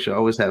 because that's why you should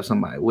always have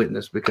somebody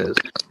witness, because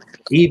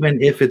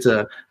even if it's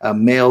a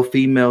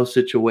male-female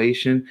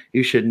situation,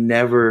 you should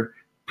never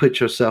put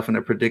yourself in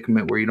a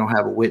predicament where you don't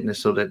have a witness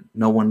so that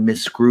no one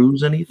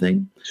misscrews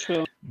anything.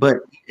 True. But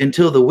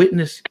until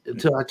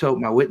I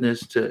told my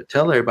witness to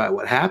tell everybody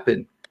what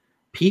happened,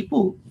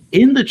 people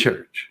in the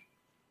church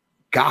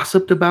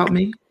gossiped about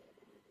me,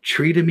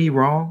 treated me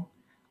wrong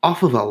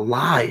off of a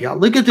lie. Y'all,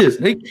 look at this.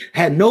 They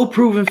had no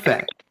proven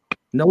fact.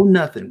 No,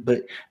 nothing.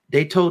 But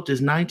they told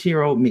this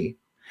 19-year-old me.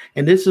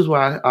 And this is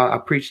why I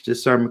preached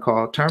this sermon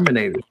called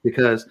Terminators,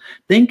 because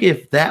think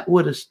if that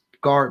would have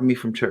scarred me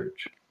from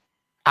church,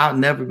 I'll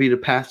never be the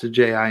Pastor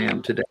Jay I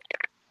am today.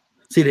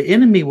 See, the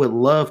enemy would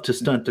love to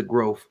stunt the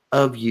growth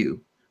of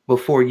you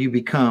before you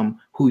become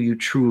who you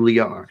truly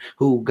are,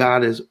 who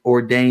God has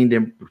ordained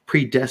and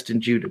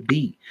predestined you to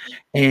be.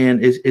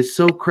 And it's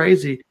so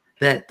crazy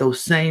that those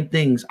same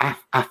things, I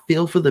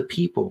feel for the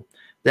people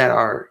that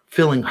are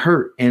feeling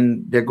hurt,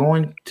 and they're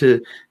going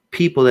to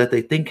people that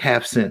they think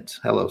have sense.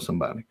 Hello,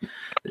 somebody.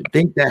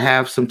 Think that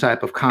have some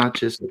type of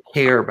conscience to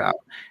care about,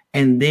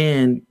 and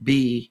then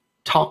be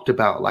talked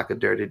about like a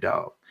dirty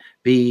dog,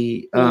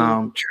 be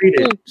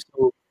treated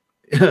so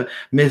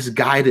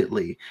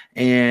misguidedly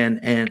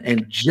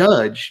and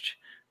judged,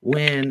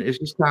 when it's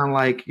just kind of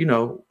like,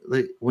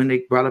 like when they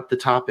brought up the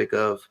topic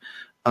of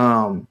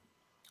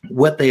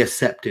what they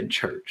accept in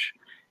church.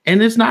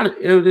 And it's not,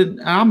 I'm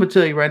gonna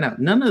tell you right now,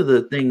 none of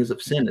the things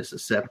of sin is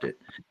accepted.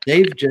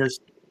 They've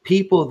just,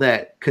 people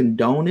that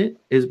condone it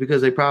is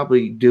because they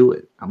probably do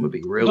it. I'm gonna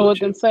be real Do with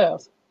it you.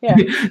 themselves. Yeah.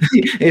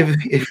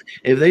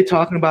 if they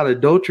talking about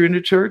adultery in the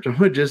church, I'm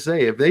gonna just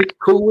say, if they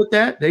cool with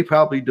that, they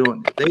probably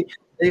doing it.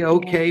 They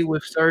okay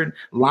with certain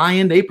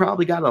lying, they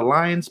probably got a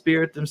lion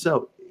spirit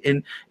themselves.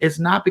 And it's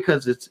not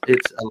because it's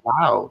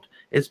allowed,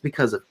 it's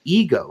because of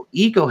ego.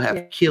 Ego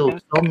have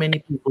killed so many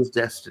people's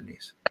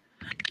destinies.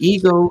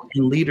 Ego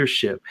and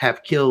leadership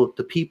have killed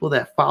the people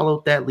that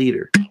followed that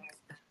leader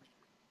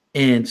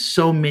and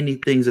so many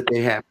things that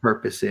they have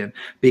purpose in,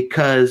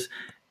 because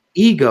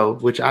ego,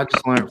 which I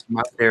just learned from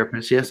my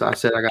therapist. Yes, I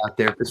said I got a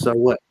therapist. So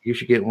what? You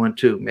should get one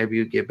too. Maybe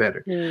you get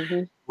better.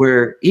 Mm-hmm.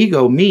 Where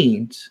ego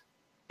means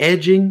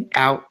edging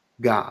out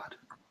God,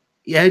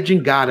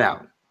 edging God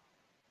out.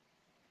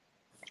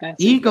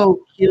 Ego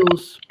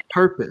kills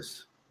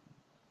purpose.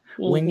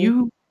 Mm-hmm. When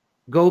you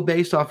go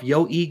based off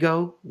your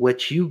ego,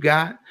 what you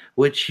got,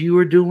 what you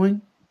are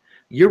doing,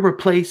 you're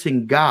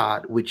replacing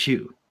God with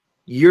you.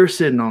 You're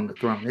sitting on the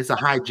throne. It's a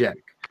hijack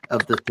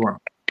of the throne.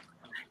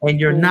 And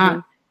you're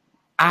not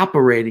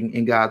operating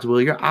in God's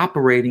will. You're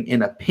operating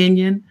in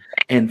opinion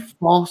and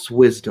false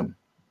wisdom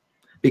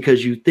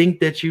because you think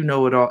that you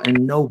know it all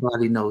and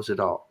nobody knows it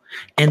all.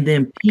 And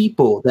then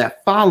people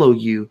that follow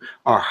you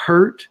are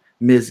hurt,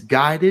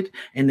 misguided,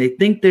 and they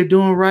think they're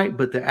doing right,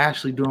 but they're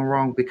actually doing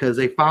wrong because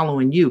they're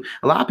following you.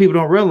 A lot of people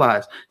don't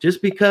realize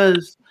just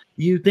because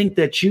you think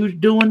that you're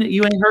doing it,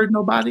 you ain't hurt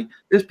nobody.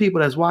 There's people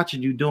that's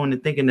watching you doing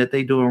it, thinking that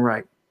they doing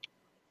right.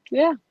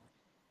 Yeah.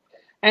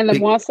 And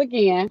then once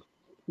again,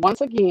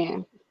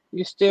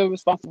 you're still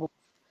responsible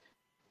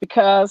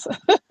because,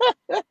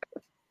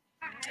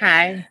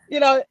 hi.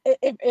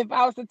 If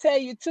I was to tell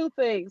you two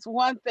things,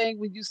 one thing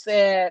when you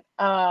said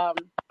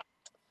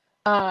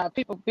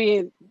people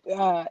being,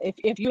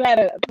 if you had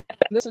to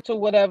listen to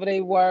whatever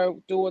they were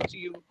doing to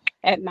you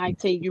at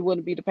 19, you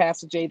wouldn't be the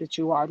Pastor J that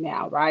you are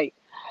now, right?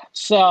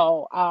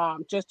 So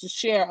just to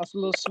share a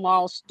little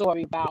small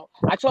story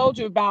I told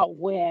you about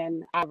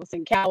when I was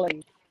in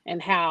Cali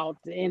and how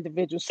the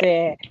individual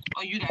said,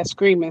 "Oh, you that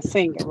screaming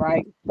singer,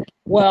 right?"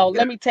 Well,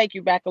 let me take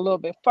you back a little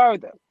bit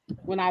further.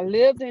 When I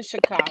lived in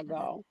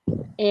Chicago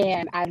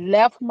and I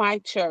left my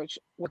church,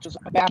 which was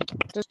a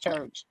Baptist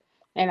church,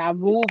 and I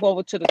moved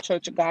over to the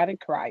Church of God in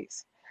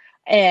Christ,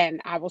 and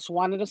I was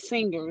one of the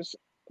singers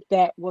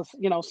that was,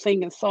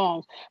 singing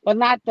songs, but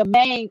not the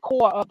main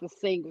core of the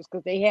singers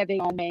because they had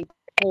their own main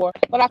core,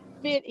 but I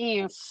fit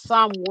in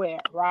somewhere,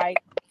 right?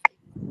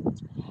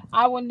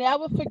 I will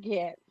never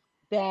forget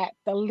that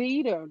the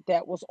leader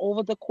that was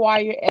over the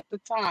choir at the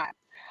time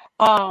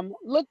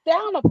looked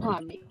down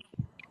upon me.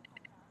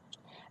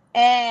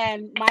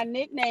 And my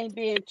nickname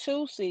being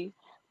Tootsie,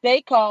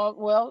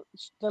 the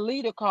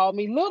leader called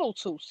me Little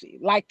Tootsie,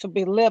 like to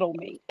belittle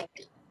me,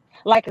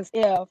 like as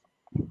if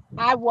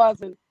I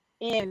wasn't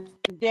in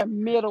their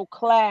middle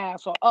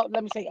class or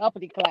let me say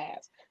uppity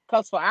class.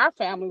 Because for our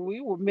family,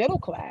 we were middle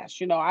class.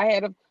 I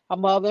had a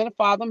mother and a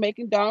father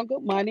making darn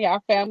good money.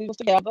 Our family was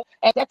together.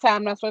 At that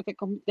time, that's what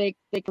they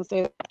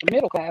considered the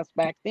middle class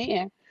back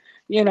then.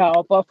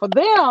 But for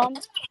them,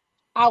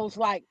 I was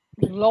like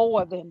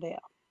lower than them.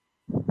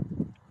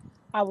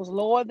 I was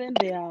lower than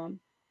them,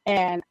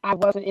 and I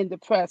wasn't in the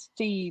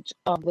prestige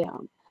of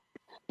them.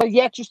 But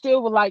yet you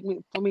still would like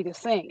for me to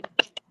sing.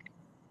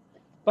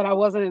 But I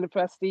wasn't in the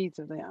prestige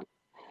of them.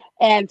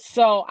 And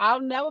so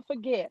I'll never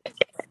forget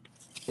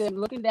them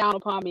looking down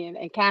upon me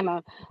and kind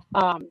of,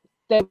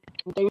 they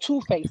were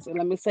two-faced.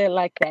 Let me say it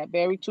like that,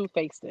 very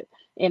two-faced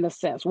in a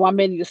sense. One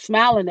minute you're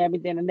smiling at me,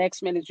 then the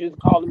next minute you're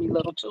calling me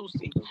Little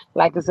Tootsie,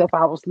 like as if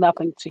I was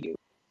nothing to you,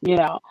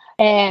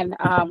 And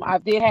I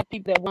did have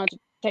people that wanted to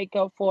take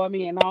up for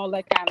me and all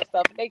that kind of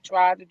stuff. And they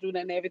tried to do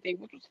that and everything,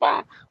 which was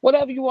fine.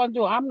 Whatever you want to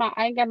do, I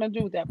ain't got nothing to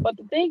do with that. But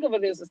the thing of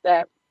it is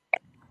that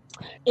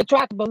it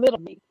tried to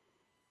belittle me.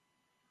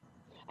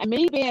 And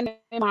me being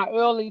in my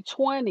early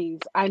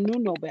 20s, I knew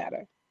no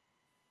better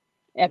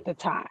at the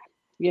time.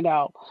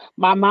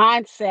 My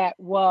mindset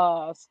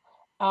was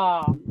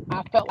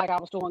I felt like I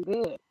was doing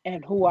good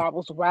and who I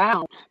was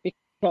around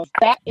because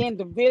that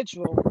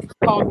individual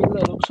called me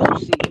Little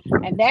Tootsie,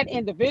 and that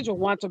individual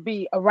wanted to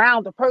be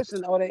around the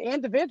person or the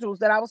individuals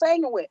that I was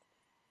hanging with.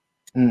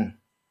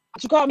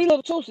 She called me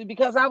Little Tootsie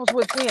because I was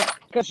with them,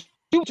 because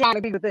you were trying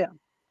to be with them.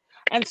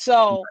 And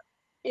so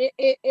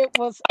it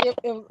was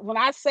when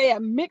I say a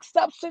mixed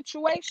up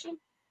situation,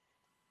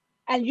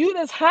 and you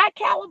this high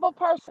caliber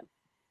person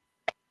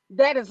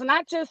that is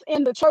not just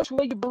in the church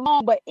where you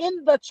belong, but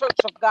in the Church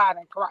of God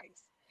in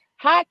Christ,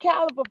 high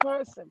caliber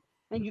person,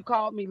 and you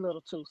called me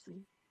Little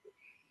Tootsie,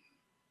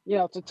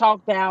 to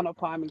talk down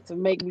upon me, to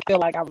make me feel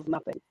like I was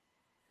nothing.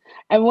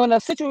 And when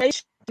a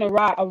situation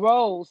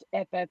arose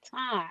at that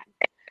time,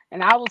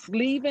 and I was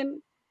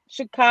leaving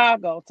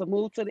Chicago to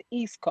move to the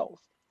East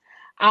Coast,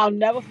 I'll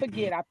never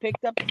forget. I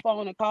picked up the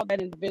phone and called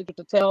that individual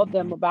to tell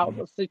them about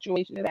the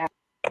situation that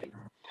happened,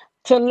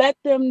 to let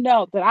them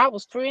know that I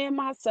was freeing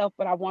myself,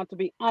 but I want to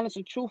be honest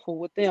and truthful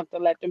with them to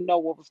let them know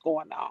what was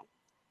going on.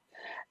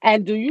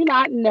 And do you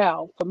not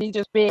know, for me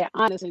just being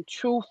honest and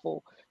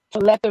truthful, to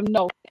let them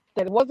know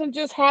that it wasn't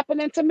just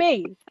happening to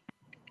me,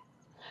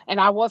 and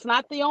I was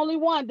not the only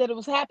one that it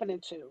was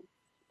happening to,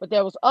 but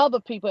there was other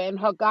people, and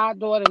her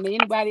goddaughter and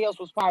anybody else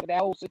was part of that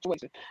whole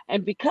situation.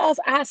 And because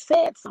I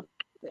said something,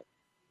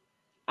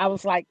 I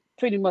was like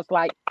pretty much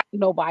like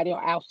nobody,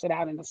 or ousted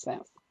out in a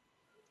sense.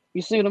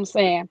 You see what I'm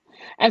saying?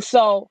 And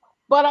so,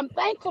 but I'm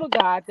thankful to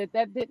God that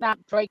that did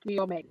not break me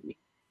or make me.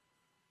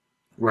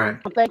 Right.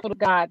 I'm thankful to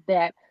God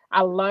that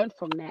I learned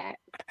from that.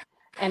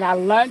 And I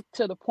learned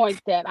to the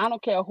point that I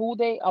don't care who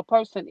a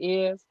person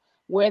is,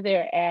 where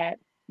they're at,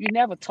 you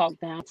never talk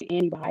down to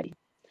anybody.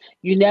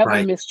 You never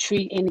Right.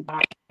 mistreat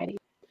anybody.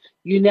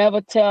 You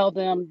never tell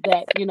them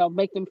that,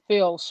 make them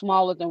feel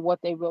smaller than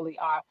what they really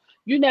are.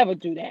 You never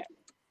do that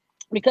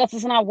because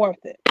it's not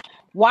worth it.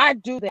 Why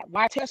do that?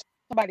 Why tear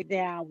somebody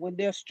down when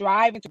they're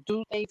striving to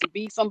do things, to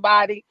be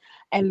somebody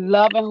and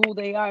loving who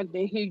they are, and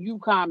they hear you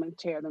come and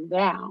tear them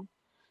down?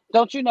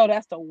 Don't you know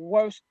that's the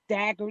worst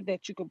dagger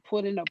that you can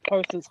put in a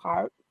person's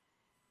heart?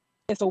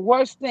 It's the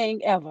worst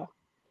thing ever,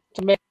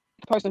 to make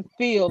a person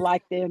feel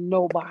like they're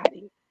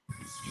nobody.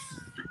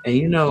 And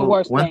you The know,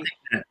 worst one thing.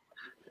 thing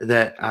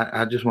that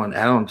I just want to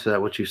add on to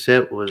that, what you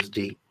said was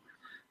deep.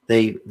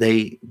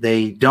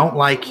 They don't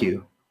like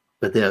you,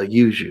 but they'll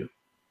use you.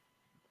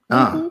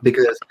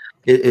 Because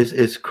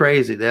it's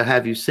crazy. They'll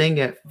have you sing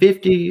at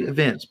 50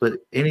 events, but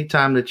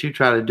anytime that you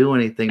try to do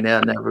anything,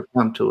 they'll never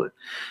come to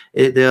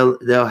it.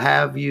 They'll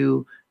have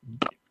you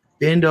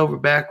bend over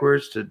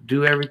backwards to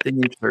do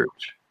everything in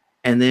church,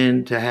 and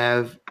then to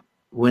have,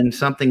 when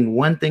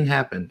one thing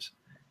happens,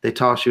 they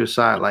toss you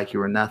aside like you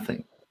were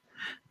nothing.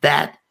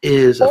 That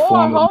is a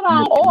form of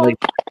manipulation.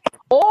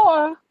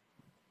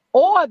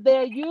 Or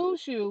they'll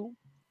use you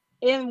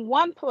in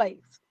one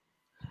place,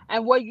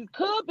 and where you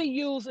could be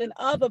used in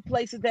other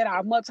places that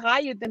are much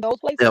higher than those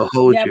places, they'll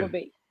hold never you.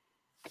 be.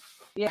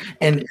 Yeah.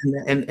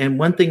 And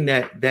one thing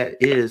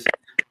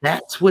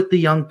that's what the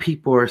young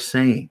people are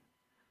saying.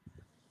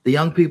 The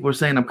young people are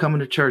saying, I'm coming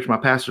to church. My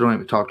pastor don't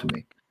even talk to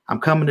me. I'm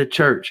coming to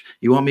church.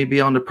 You want me to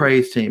be on the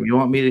praise team. You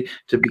want me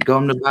to be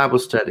going to Bible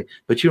study,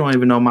 but you don't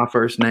even know my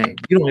first name.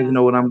 You don't even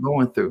know what I'm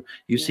going through.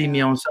 You see me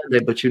on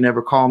Sunday, but you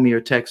never call me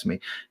or text me.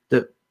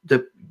 The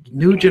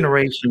new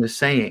generation is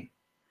saying,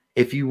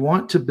 if you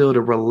want to build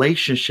a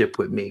relationship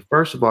with me,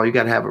 first of all, you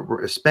got to have a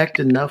respect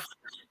enough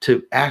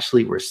to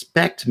actually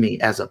respect me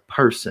as a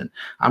person.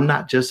 I'm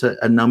not just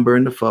a number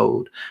in the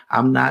fold.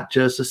 I'm not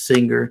just a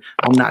singer.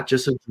 I'm not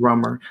just a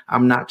drummer.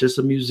 I'm not just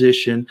a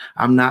musician.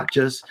 I'm not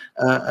just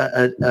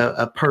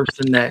a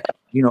person that,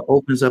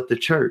 opens up the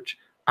church.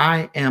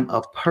 I am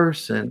a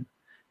person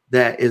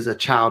that is a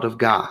child of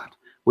God,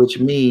 which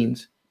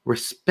means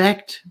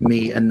respect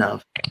me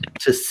enough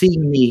to see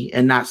me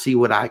and not see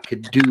what I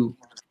could do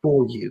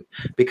for you,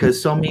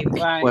 because so many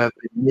people have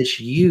been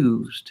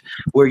misused,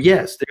 where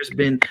yes, there's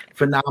been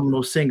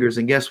phenomenal singers,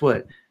 and guess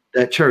what?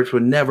 That church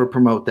would never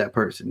promote that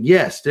person.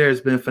 Yes, there's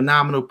been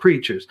phenomenal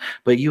preachers,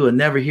 but you will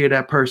never hear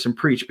that person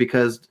preach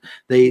because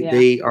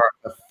they are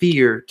a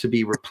fear to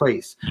be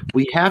replaced.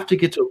 We have to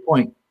get to a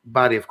point,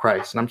 body of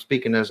Christ, and I'm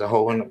speaking as a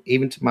whole, and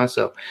even to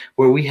myself,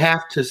 where we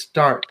have to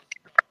start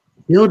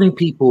building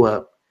people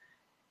up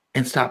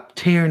and stop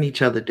tearing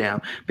each other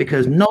down,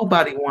 because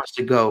nobody wants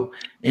to go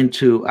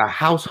into a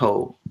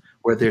household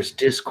where there's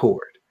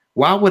discord.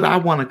 Why would I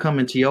want to come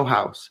into your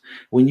house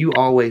when you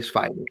always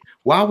fighting?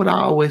 Why would I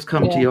always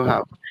come to your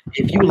house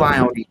if you lie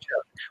on each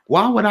other?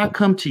 Why would I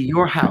come to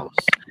your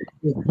house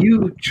if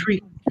you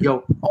treat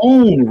your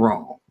own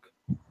wrong?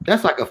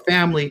 That's like a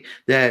family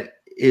that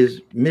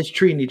is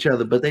mistreating each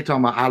other, but they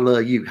talking about, I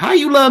love you. How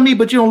you love me,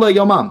 but you don't love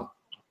your mama?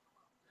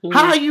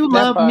 How you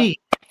love me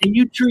and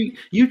you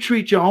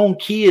treat your own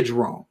kids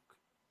wrong?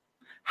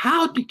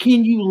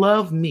 Can you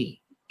love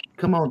me?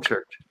 Come on,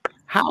 church.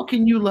 How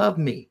can you love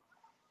me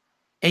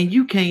and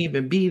you can't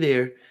even be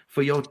there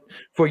for your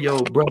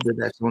brother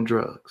that's on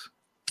drugs?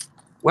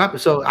 Well,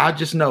 so I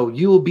just know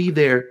you will be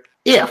there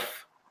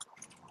if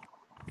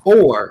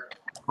or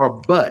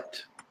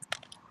but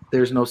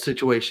there's no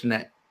situation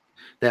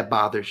that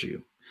bothers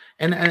you.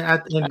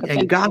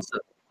 And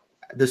gossip,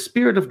 the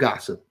spirit of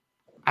gossip,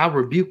 I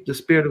rebuke the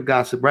spirit of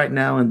gossip right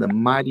now in the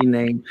mighty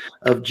name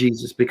of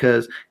Jesus,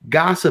 because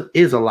gossip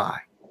is a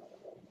lie.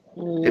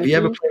 If you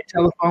ever played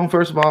telephone,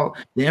 first of all,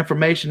 the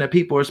information that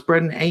people are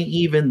spreading ain't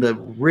even the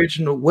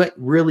original, what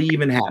really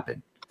even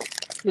happened.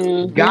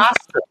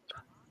 Gossip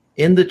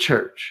in the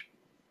church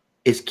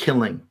is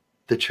killing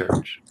the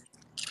church,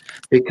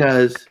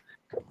 because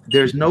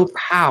there's no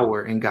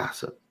power in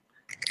gossip.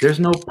 There's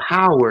no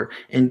power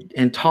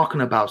in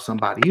talking about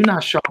somebody. You're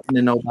not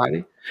sharpening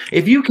nobody.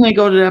 If you can't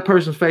go to that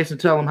person's face and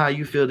tell them how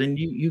you feel, then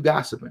you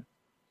gossiping.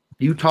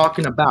 You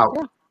talking about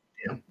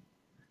them.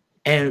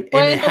 And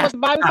ain't that what the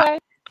Bible say?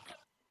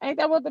 Ain't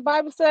that what the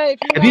Bible say?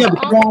 If you have a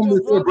problem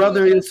with your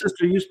brother or your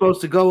sister, you're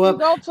supposed to go up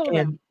go to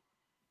them.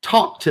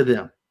 talk to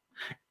them,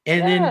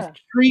 and then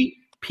treat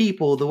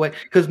people the way.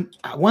 Because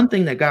one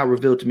thing that God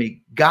revealed to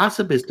me,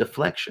 gossip is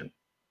deflection.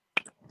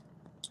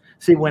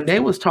 See, when they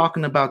was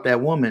talking about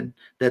that woman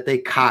that they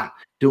caught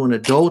doing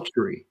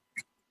adultery,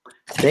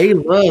 they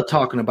love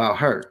talking about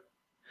her.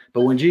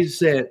 But when Jesus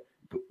said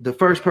the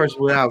first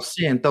person without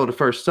sin throw the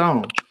first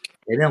stone,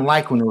 they didn't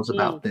like when it was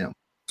about them.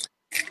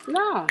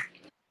 No.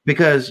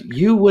 Because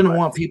you wouldn't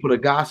want people to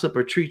gossip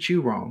or treat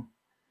you wrong.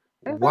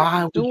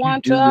 Why would you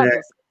do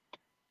that?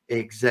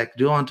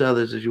 Exactly. Do unto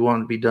others as you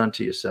want to be done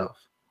to yourself.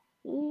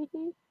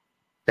 Mm-hmm.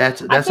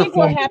 That's a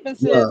form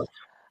of love,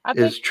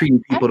 is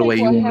treating people the way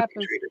you want to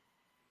be treated.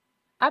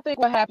 I think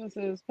what happens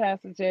is,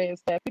 Pastor Jay,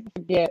 is that people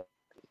forget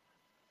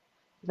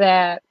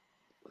that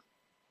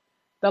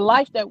the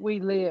life that we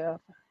live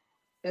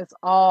is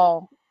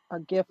all a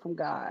gift from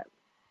God.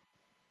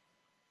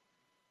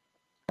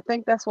 I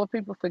think that's what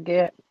people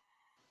forget.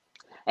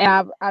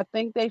 And I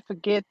think they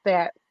forget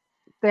that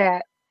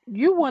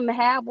you wouldn't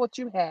have what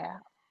you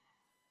have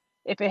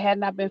if it had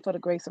not been for the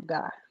grace of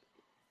God.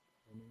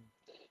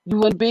 You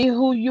wouldn't be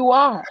who you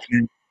are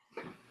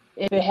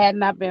if it had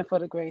not been for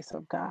the grace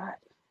of God.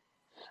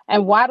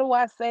 And why do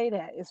I say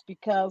that? It's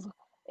because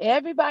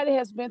everybody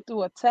has been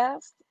through a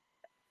test,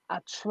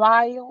 a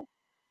trial,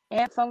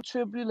 and some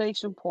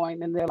tribulation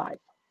point in their life.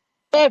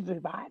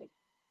 Everybody.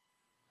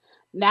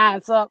 Now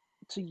it's up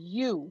to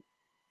you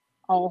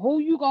on who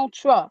you going to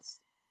trust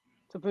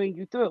to bring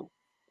you through.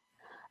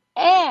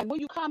 And when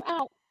you come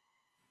out,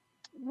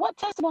 what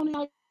testimony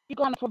are you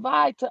going to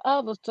provide to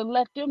others to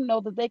let them know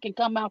that they can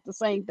come out the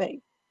same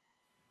thing?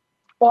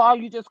 Or are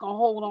you just going to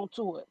hold on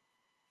to it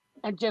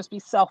and just be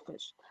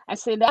selfish? And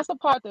see, that's the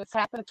part that's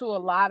happening to a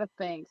lot of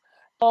things.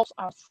 Folks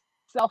are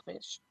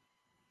selfish.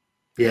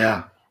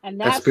 Yeah. And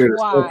that's that spirit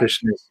why of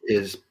selfishness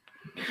is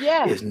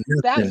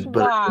nothing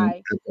but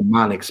a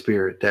demonic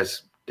spirit.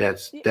 That's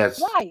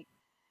right.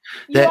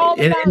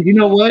 And you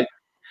know what?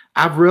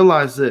 I've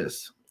realized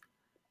this.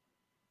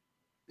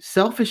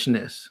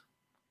 Selfishness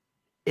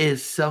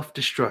is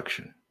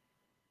self-destruction.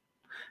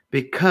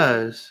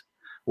 Because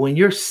when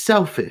you're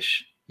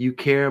selfish, you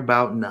care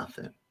about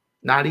nothing,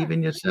 not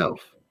even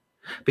yourself.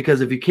 Because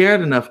if you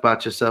cared enough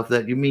about yourself,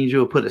 that means you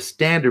will put a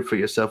standard for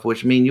yourself,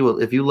 which means you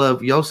will, if you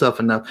love yourself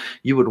enough,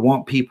 you would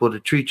want people to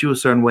treat you a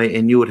certain way,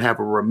 and you would have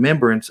a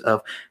remembrance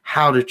of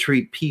how to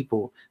treat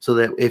people, so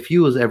that if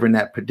you was ever in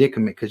that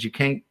predicament, because you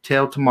can't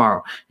tell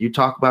tomorrow. You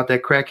talk about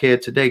that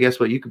crackhead today, guess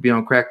what? You could be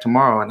on crack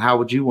tomorrow, and how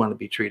would you want to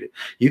be treated?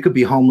 You could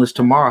be homeless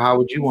tomorrow. How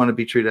would you want to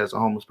be treated as a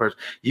homeless person?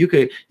 You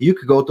could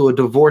go through a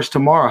divorce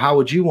tomorrow. How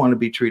would you want to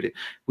be treated?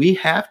 We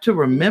have to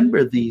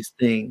remember these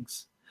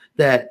things,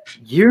 that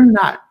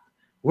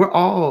we're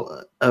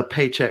all a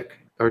paycheck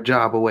or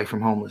job away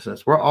from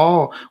homelessness. We're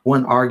all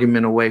one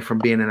argument away from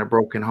being in a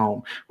broken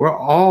home. We're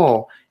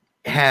all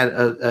had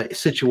a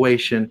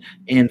situation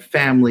in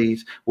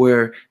families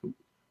where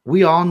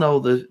we all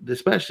know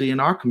especially in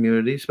our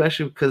community,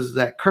 especially because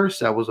that curse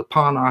that was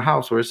upon our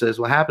house, where it says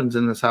what happens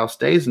in this house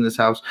stays in this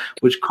house,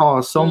 which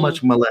caused so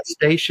much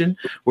molestation,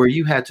 where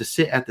you had to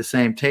sit at the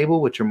same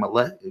table with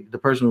the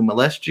person who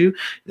molested you.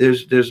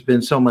 There's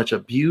been so much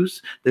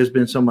abuse. There's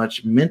been so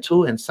much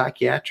mental and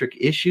psychiatric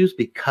issues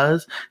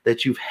because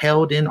that you've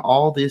held in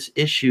all these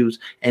issues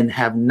and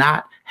have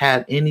not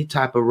had any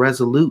type of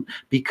resolute,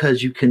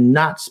 because you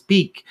cannot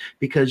speak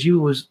because you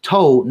was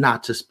told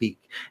not to speak.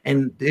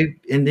 And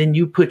then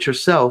you put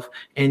yourself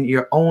in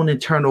your own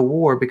internal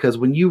war, because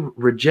when you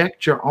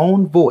reject your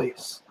own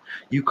voice,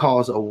 you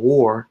cause a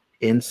war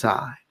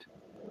inside.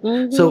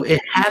 Mm-hmm. So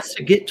it has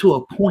to get to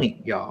a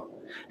point, y'all.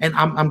 And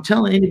I'm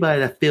telling anybody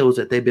that feels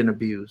that they've been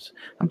abused.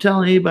 I'm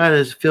telling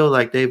anybody that feels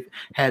like they've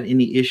had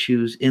any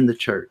issues in the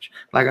church.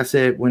 Like I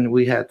said, when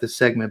we had this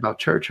segment about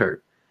church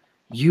hurt,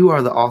 you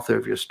are the author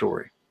of your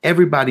story.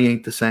 Everybody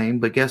ain't the same,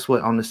 but guess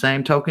what? On the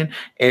same token,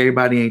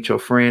 everybody ain't your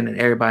friend, and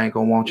everybody ain't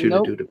gonna want you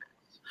to do the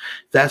best.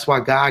 That's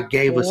why God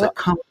gave us a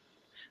comfort,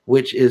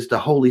 which is the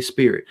Holy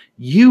Spirit.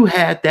 You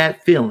had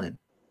that feeling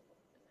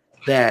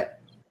that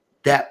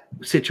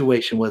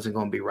situation wasn't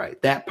going to be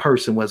right. That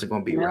person wasn't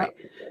going to be right.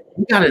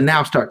 You got to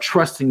now start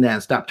trusting that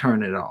and stop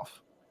turning it off.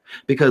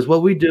 Because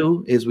what we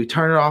do is we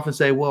turn it off and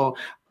say, well,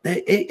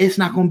 it's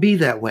not going to be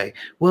that way.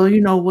 Well, you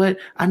know what?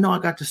 I know I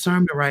got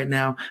discernment right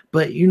now,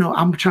 but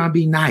I'm trying to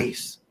be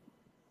nice.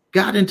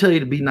 God didn't tell you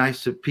to be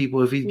nice to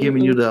people if he's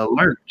giving you the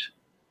alert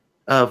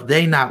of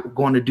they not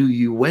going to do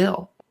you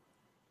well.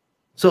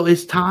 So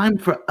it's time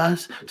for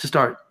us to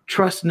start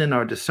trusting in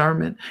our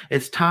discernment.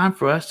 It's time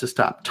for us to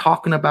stop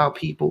talking about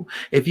people.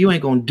 If you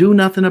ain't going to do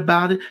nothing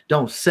about it,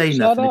 don't say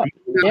nothing. If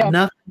you got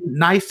nothing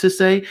nice to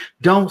say,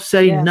 don't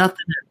say nothing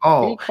at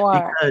all,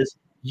 because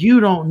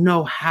you don't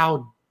know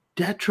how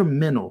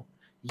detrimental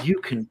you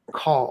can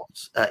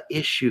cause an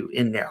issue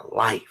in their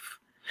life.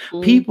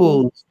 Mm-hmm.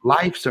 People's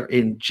lives are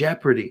in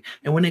jeopardy.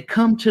 And when it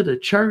comes to the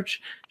church,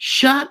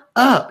 shut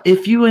up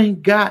if you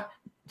ain't got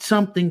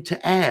something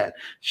to add.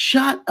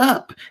 Shut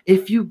up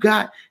if you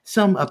got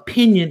some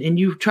opinion and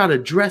you try to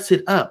dress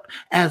it up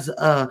as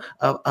a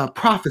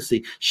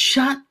prophecy.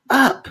 Shut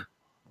up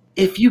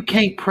if you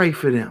can't pray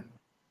for them.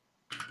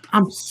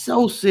 I'm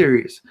so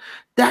serious.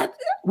 That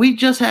we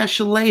just had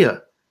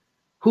Shalea,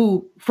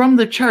 who from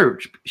the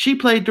church, she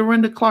played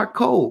Dorinda Clark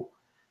Cole,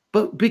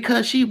 but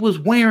because she was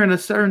wearing a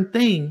certain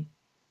thing,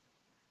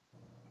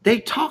 they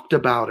talked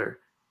about her,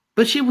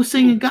 but she was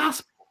singing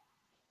gospel.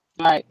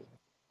 Right.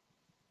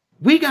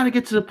 We got to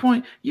get to the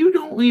point. You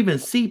don't even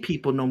see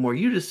people no more.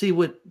 You just see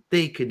what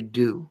they can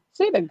do.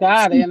 See the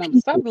God See in them.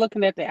 people, Stop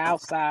looking at the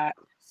outside.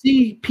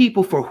 see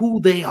people for who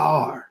they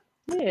are.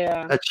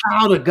 Yeah. A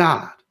child of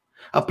God,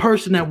 a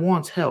person that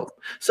wants help,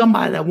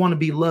 somebody that want to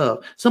be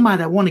loved, somebody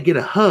that want to get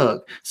a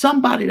hug,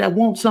 somebody that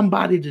wants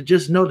somebody to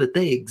just know that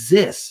they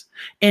exist.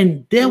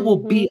 And there will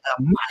be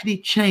a mighty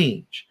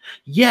change.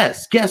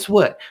 Yes, guess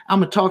what? I'm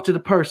going to talk to the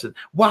person.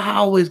 Why I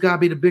always got to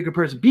be the bigger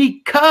person?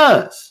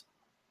 Because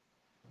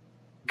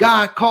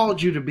God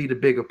called you to be the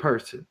bigger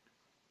person.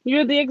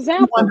 You're the You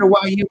example. wonder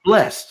why you're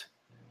blessed.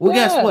 Well,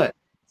 guess Yeah. what?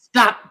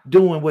 Stop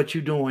doing what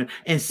you're doing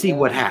and see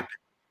what happens.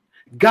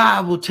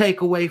 God will take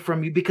away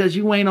from you because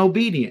you ain't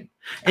obedient.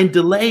 And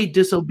delayed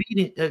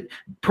disobedience,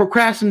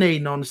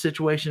 procrastinating on the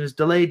situation is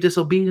delayed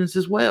disobedience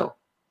as well.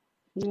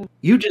 Yeah.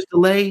 You just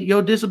delay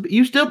your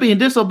you still being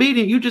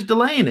disobedient, you just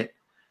delaying it.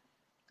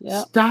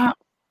 Yep. Stop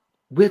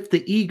with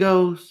the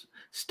egos.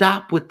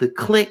 Stop with the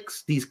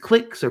clicks. These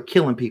clicks are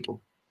killing people.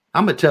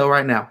 I'm gonna tell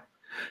right now,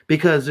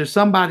 because there's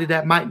somebody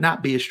that might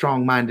not be as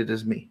strong-minded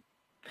as me.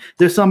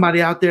 There's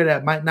somebody out there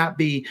that might not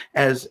be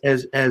as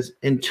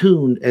in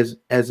tune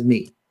as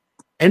me.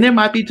 And there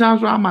might be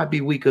times where I might be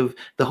weak of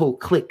the whole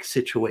click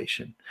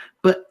situation.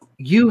 But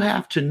you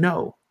have to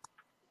know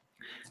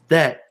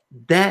that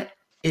that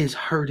is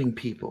hurting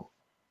people.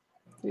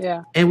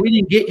 Yeah. And we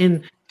didn't get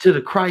into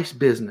the Christ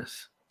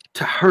business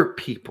to hurt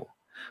people.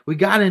 We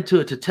got into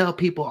it to tell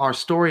people our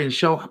story and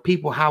show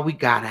people how we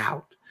got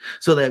out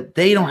so that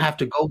they don't have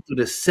to go through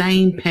the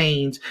same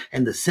pains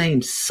and the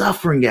same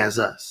suffering as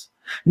us.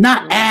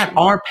 Not add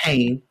our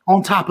pain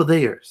on top of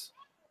theirs.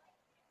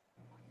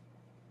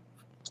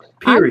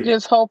 Period. I'm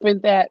just hoping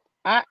that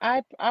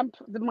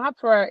my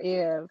prayer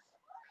is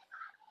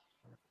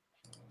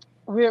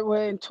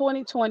we're in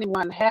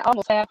 2021,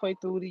 almost halfway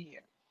through the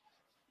year.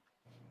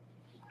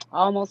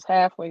 Almost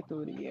halfway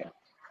through the year.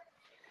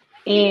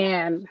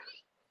 And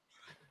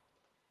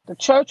the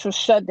church was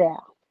shut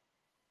down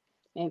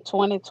in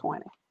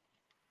 2020.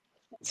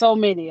 So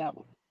many of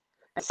them.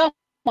 And some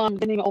of them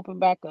didn't even open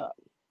back up.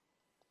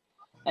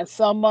 And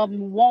some of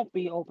them won't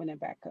be opening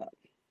back up.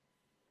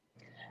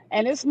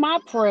 And it's my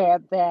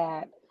prayer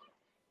that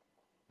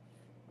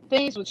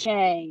things will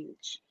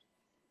change.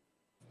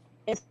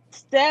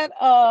 Instead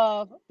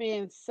of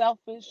being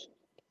selfish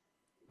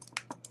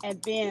and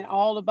being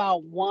all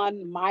about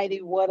one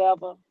mighty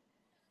whatever,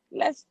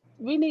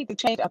 we need to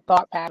change our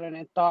thought pattern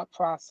and thought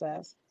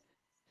process.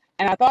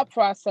 And our thought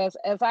process,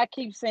 as I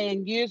keep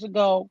saying, years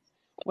ago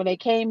when they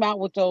came out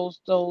with those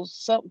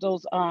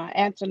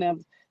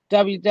antonyms,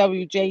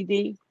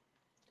 WWJD,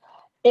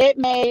 it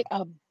made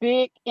a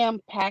big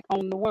impact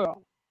on the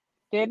world,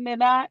 didn't it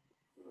not?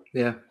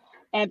 Yeah.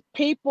 And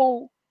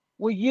people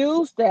will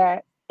use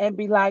that and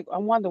be like, I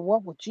wonder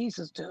what would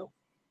Jesus do?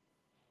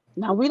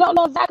 Now, we don't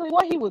know exactly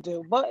what he would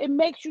do, but it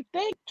makes you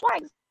think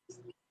twice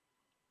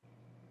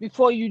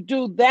before you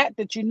do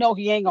that you know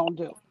he ain't going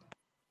to do.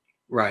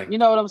 Right. You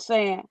know what I'm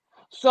saying?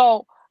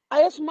 So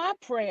it's my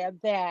prayer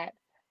that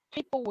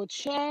people will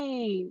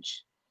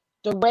change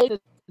the way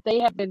that they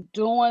have been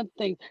doing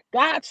things.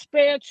 God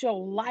spared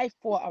your life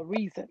for a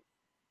reason.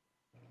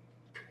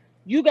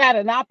 You got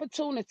an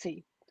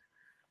opportunity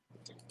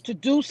to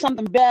do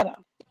something better.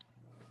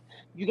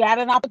 You got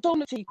an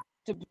opportunity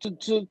to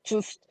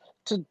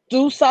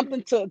do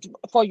something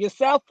for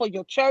yourself, for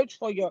your church,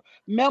 for your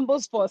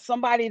members, for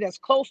somebody that's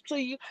close to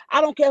you. I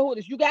don't care who it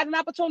is. You got an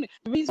opportunity.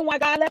 The reason why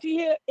God left you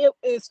here, it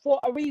is for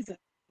a reason.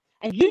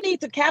 And you need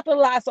to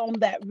capitalize on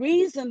that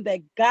reason that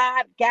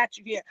God got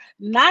you here.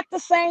 Not the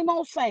same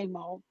old,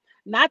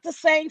 not the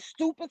same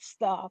stupid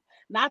stuff,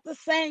 not the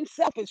same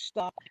selfish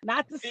stuff,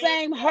 not the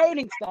same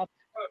hurting stuff.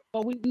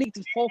 But we need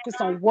to focus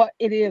on what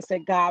it is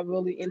that God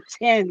really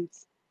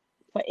intends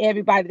for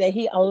everybody that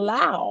he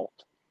allowed.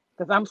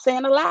 Because I'm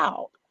saying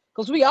allowed.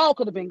 Because we all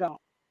could have been gone.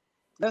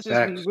 Let's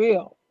just be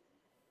real.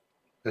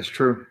 That's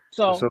true.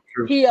 So, That's so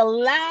true. He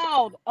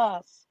allowed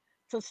us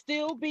to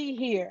still be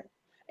here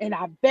in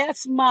our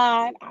best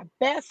mind, our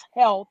best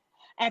health,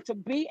 and to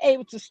be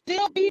able to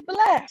still be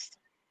blessed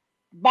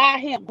by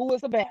him, who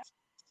is the best.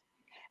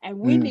 And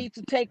we need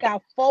to take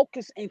our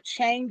focus and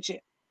change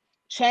it.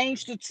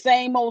 Change the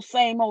same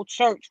old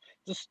church.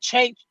 Just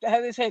change,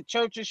 as they said,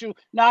 church is usual.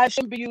 No, it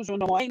shouldn't be usual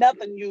no more. Ain't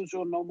nothing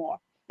usual no more.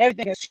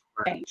 Everything has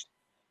changed.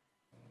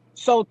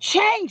 So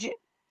change it.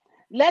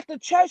 Let the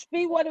church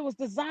be what it was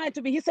designed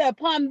to be. He said,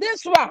 upon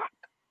this rock,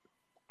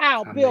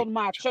 I'll build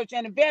my church,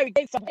 and the very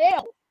gates of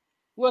hell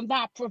will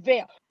not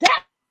prevail.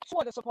 That's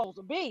what it's supposed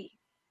to be.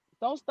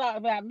 Don't start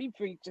about me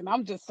preaching.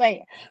 I'm just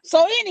saying.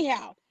 So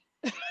anyhow,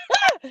 we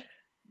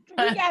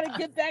got to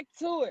get back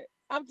to it.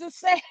 I'm just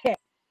saying.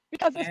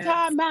 Because it's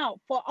time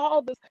out for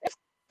all this. It's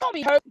going to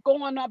be hurt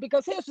going on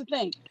because here's the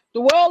thing.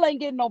 The world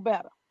ain't getting no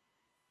better.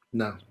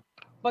 No.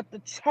 but the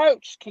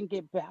church can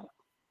get better.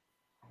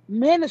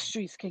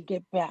 Ministries can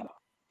get better.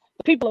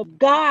 The people of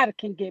God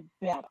can get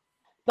better.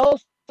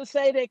 Those who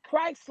say they're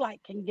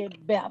Christ-like can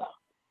get better.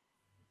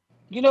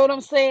 You know what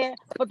I'm saying?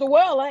 But the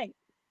world ain't.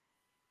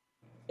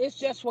 It's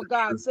just what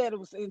God said it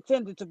was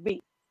intended to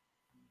be.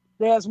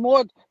 There's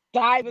more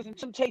divers and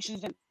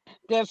temptations, and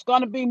there's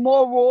going to be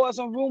more wars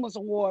and rumors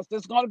of wars.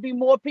 There's going to be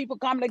more people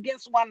coming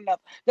against one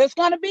another. There's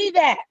going to be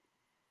that.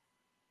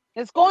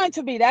 It's going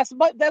to be. That's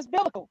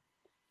biblical.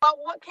 But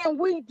what can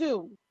we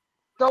do?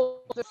 Those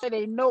that say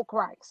they know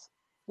Christ.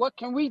 What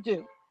can we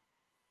do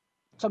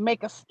to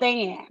make a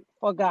stand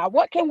for God?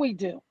 What can we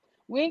do?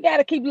 We ain't got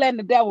to keep letting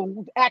the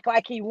devil act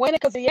like he winning,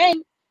 because he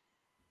ain't.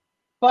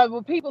 But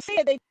when people see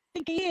it, they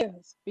think he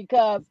is,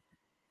 because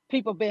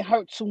people been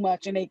hurt too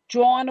much and they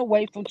drawn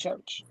away from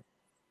church.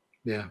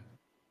 Yeah.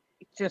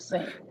 Just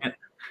saying.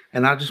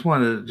 And I just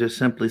want to just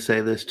simply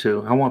say this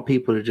too. I want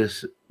people to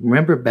just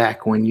remember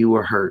back when you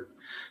were hurt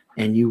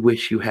and you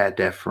wish you had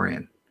that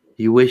friend.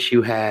 You wish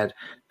you had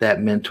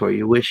that mentor.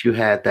 You wish you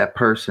had that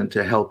person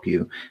to help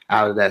you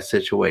out of that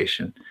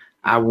situation.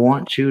 I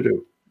want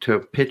you to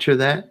picture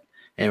that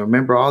and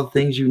remember all the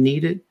things you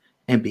needed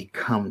and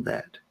become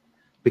that.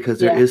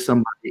 Because there is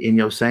somebody in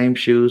your same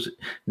shoes.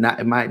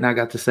 It might not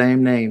got the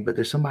same name, but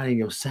there's somebody in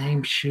your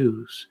same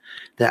shoes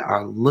that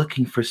are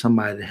looking for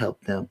somebody to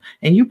help them.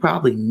 And you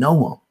probably know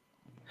them.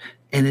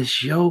 And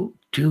it's your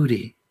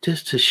duty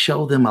just to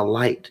show them a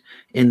light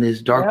in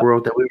this dark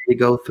world that we really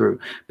go through.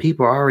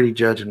 People are already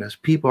judging us.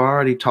 People are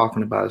already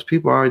talking about us.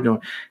 People are already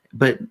doing,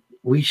 but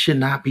we should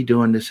not be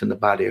doing this in the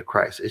body of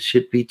Christ. It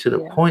should be to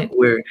the point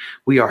where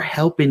we are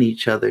helping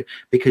each other,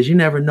 because you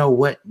never know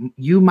what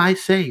you might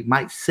say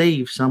might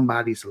save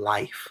somebody's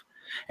life.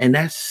 And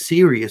that's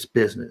serious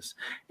business.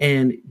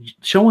 And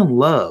showing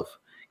love.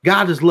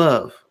 God is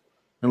love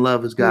and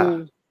love is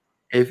God.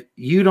 If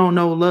you don't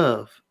know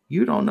love,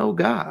 you don't know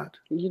God.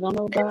 You don't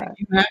know God.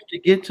 You have to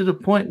get to the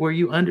point where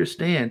you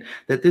understand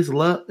that this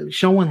love,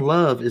 showing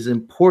love, is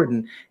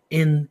important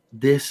in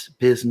this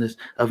business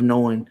of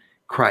knowing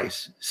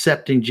Christ.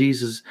 Accepting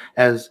Jesus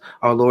as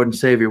our Lord and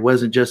Savior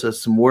wasn't just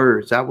some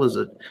words. That was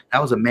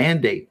a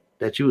mandate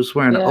that you were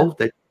swearing an oath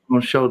that you're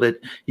going to show that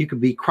you could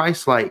be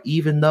Christ-like,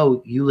 even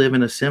though you live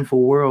in a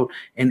sinful world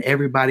and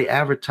everybody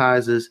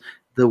advertises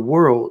the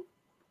world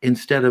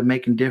instead of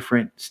making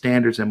different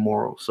standards and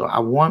morals. So I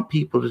want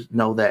people to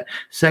know that.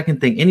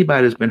 Second thing,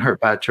 anybody that's been hurt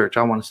by a church,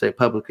 I want to say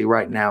publicly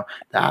right now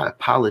that I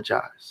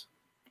apologize.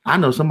 I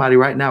know somebody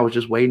right now is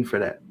just waiting for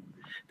that.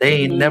 They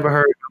ain't never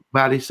heard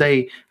anybody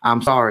say,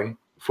 I'm sorry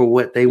for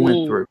what they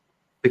went through,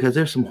 because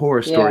there's some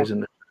horror stories in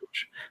the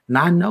church. And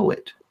I know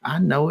it.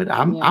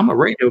 I'm a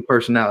radio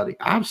personality.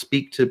 I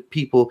speak to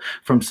people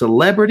from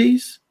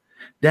celebrities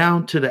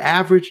down to the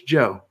average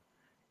Joe,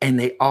 and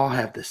they all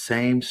have the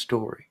same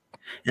story.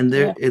 And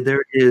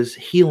there is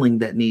healing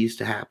that needs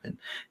to happen.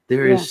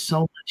 There is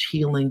so much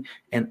healing.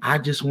 And I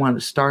just want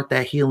to start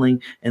that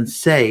healing and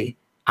say,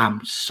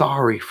 I'm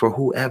sorry for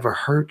whoever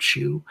hurt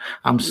you.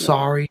 I'm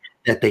sorry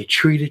that they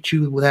treated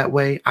you that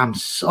way. I'm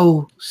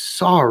so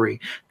sorry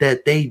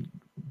that they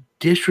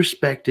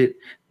disrespected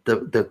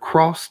the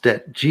cross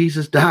that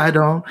Jesus died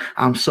on.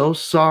 I'm so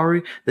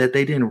sorry that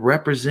they didn't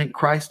represent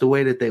Christ the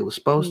way that they were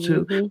supposed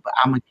to. But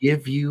I'm going to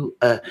give you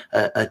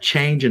a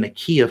change and a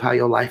key of how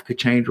your life could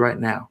change right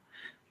now.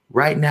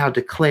 Right now,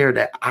 declare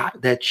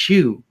that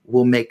you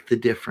will make the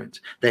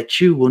difference, that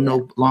you will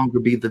no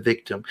longer be the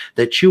victim,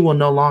 that you will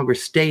no longer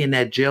stay in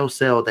that jail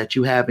cell that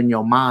you have in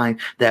your mind,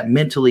 that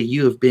mentally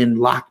you have been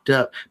locked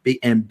up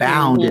and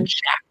bound and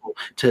shackled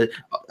to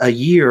a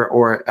year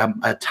or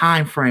a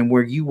time frame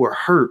where you were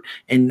hurt.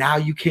 And now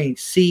you can't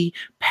see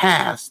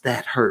past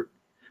that hurt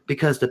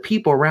because the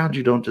people around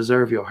you don't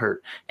deserve your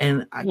hurt.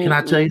 And can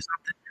I tell you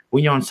something?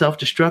 When you're on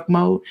self-destruct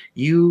mode,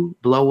 you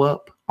blow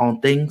up on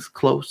things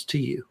close to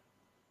you.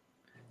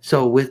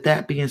 So with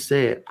that being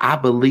said, I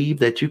believe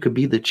that you could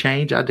be the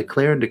change. I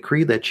declare and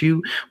decree that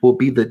you will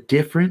be the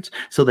difference,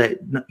 so that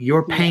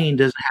your pain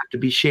doesn't have to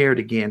be shared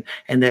again,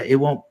 and that it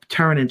won't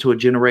turn into a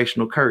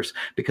generational curse,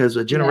 because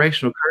a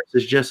generational curse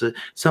is just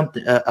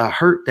a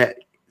hurt that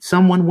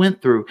someone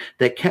went through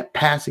that kept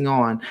passing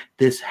on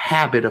this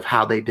habit of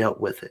how they dealt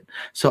with it.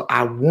 So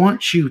I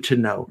want you to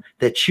know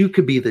that you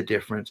could be the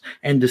difference.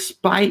 And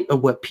despite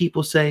of what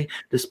people say,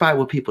 despite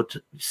what people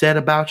said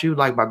about you,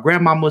 like my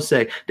grandma would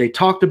say, they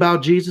talked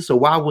about Jesus, so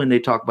why wouldn't they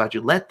talk about you?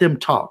 Let them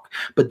talk,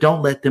 but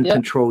don't let them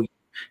control you.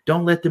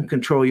 Don't let them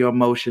control your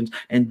emotions,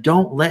 and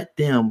don't let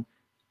them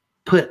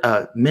put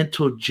a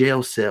mental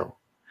jail cell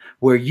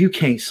where you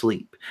can't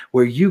sleep,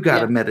 where you got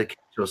to medicate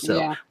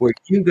yourself, where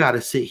you got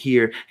to sit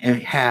here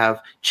and have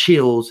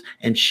chills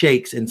and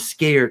shakes and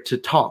scared to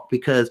talk,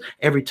 because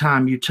every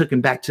time you took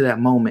him back to that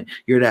moment,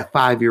 you're that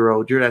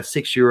 5-year-old, you're that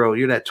 6-year-old,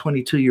 you're that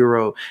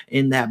 22-year-old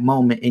in that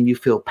moment, and you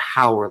feel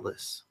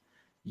powerless.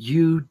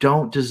 You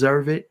don't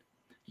deserve it.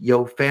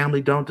 Your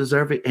family don't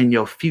deserve it, and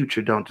your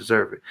future don't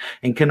deserve it.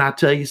 And can I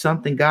tell you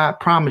something? God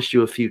promised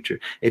you a future.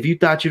 If you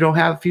thought you don't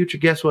have a future,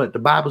 guess what? The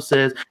Bible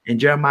says in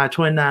Jeremiah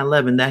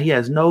 29:11 that he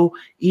has no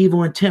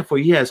evil intent for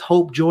you. He has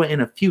hope, joy,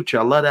 and a future.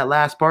 I love that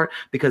last part,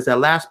 because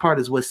that last part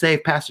is what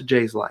saved Pastor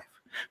Jay's life.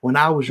 When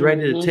I was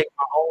ready to take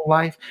my own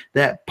life,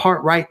 that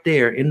part right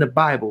there in the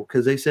Bible,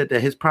 because they said that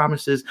his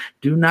promises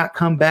do not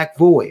come back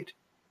void,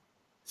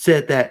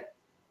 said that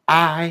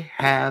I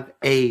have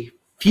a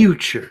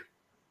future.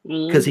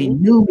 Because he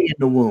knew me in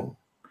the womb.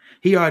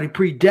 He already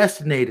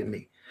predestinated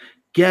me.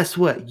 Guess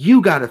what?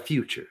 You got a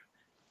future.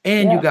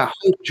 And you got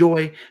hope,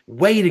 joy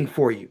waiting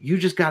for you. You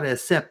just got to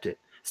accept it.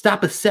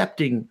 Stop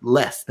accepting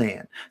less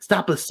than.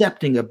 Stop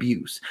accepting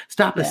abuse.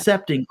 Stop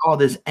accepting all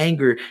this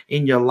anger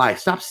in your life.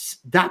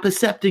 Stop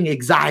accepting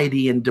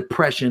anxiety and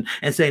depression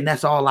and saying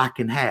that's all I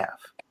can have.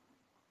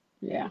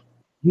 Yeah.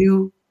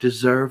 You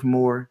deserve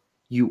more.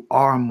 You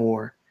are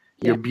more.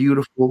 You're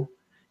beautiful.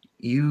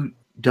 You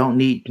don't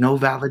need no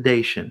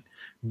validation.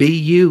 Be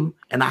you,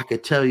 and I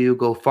could tell you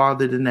go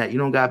farther than that. You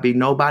don't got to be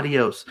nobody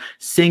else.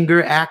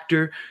 Singer,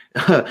 actor,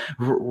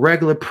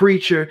 regular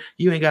preacher.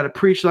 You ain't got to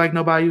preach like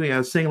nobody. You ain't got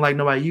to sing like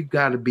nobody. You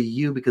got to be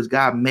you, because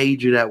God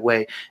made you that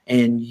way,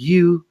 and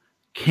you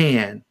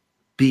can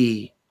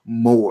be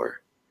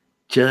more.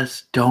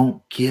 Just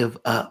don't give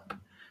up.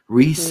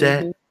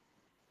 Reset,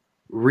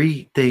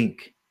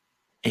 rethink,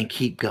 and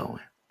keep going.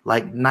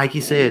 Like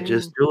Nike said,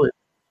 just do it.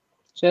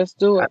 Just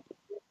do it.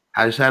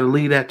 I just had to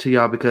leave that to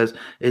y'all, because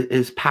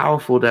it's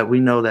powerful that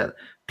we know that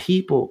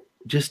people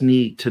just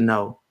need to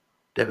know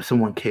that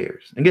someone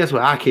cares. And guess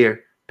what? I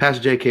care.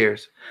 Pastor Jay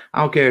cares.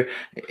 I don't care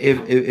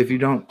if you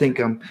don't think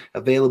I'm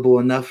available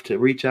enough to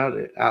reach out.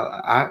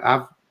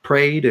 I've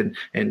prayed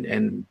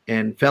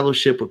and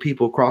fellowship with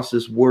people across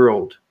this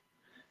world.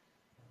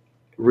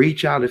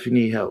 Reach out if you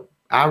need help.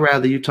 I'd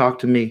rather you talk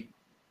to me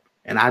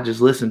and I just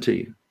listen to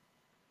you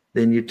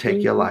than you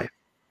take your life.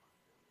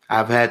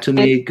 I've had too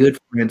many good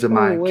friends of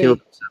mine killed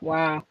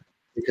themselves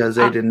because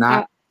they did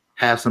not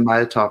have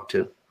somebody to talk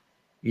to.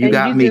 You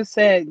just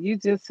said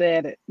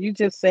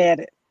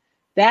it.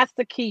 That's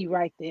the key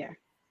right there.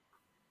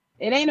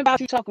 It ain't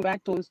about you talking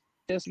back to us,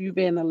 just you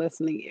being a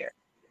listening ear.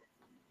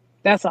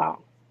 That's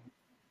all.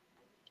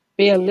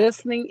 Be a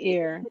listening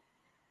ear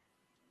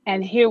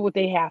and hear what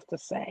they have to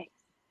say.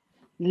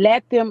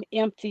 Let them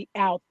empty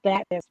out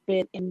that that's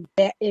been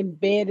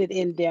embedded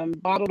in them,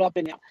 bottled up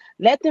in them.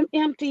 Let them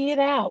empty it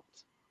out.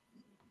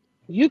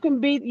 You can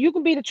be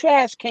the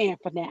trash can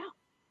for now.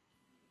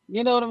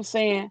 You know what I'm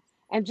saying?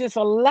 And just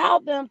allow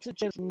them to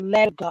just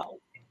let it go.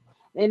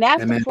 And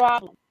that's the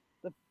problem.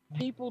 The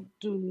people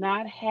do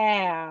not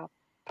have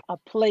a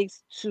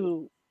place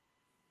to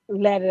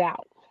let it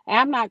out. And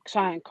I'm not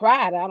trying to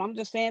cry it out. I'm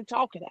just saying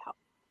talk it out.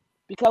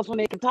 Because when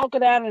they can talk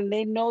it out and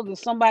they know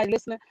there's somebody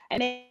listening,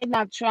 and they're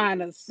not trying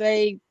to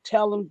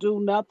tell them do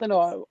nothing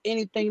or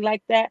anything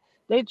like that.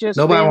 They just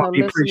nobody want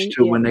to be preached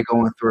to when they're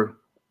going through.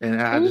 And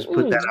I just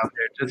put that out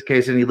there just in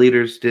case any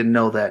leaders didn't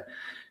know that.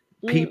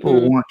 People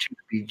want you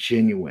to be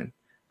genuine.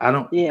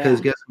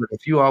 Because guess what?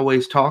 If you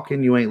always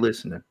talking, you ain't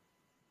listening.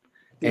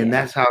 And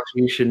that's how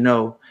you should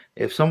know.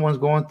 If someone's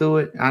going through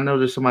it, I know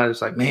there's somebody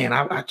that's like, man,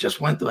 I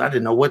just went through it. I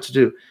didn't know what to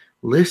do.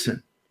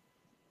 Listen.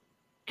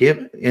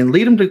 Give and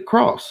lead them to the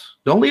cross.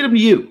 Don't lead them to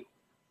you.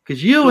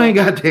 Because you ain't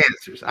got the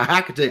answers.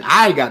 I can tell you,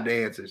 I ain't got the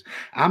answers.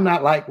 I'm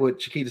not like what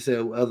Chiquita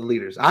said with other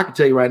leaders. I can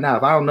tell you right now,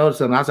 if I don't know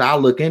something, I say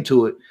I'll look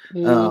into it.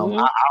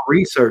 I'll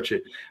research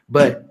it.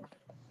 But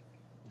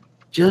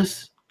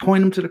just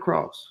point them to the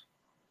cross.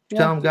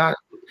 Tell them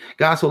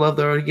God so loved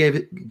the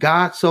world,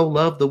 God so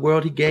loved the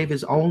world, he gave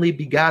his only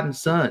begotten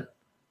son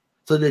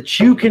so that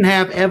you can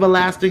have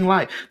everlasting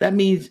life. That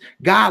means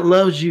God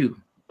loves you.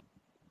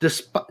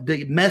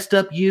 The messed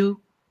up you,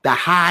 the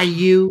high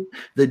you,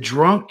 the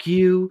drunk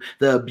you,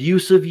 the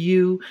abusive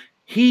you.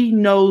 He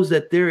knows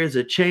that there is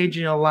a change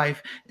in your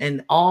life,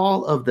 and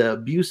all of the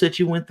abuse that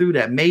you went through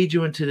that made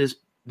you into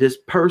this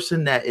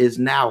person that is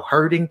now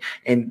hurting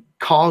and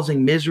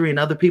causing misery in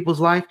other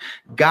people's life.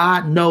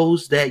 God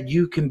knows that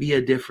you can be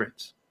a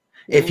difference.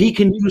 If he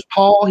can use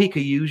Paul, he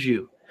could use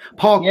you.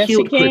 Paul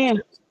killed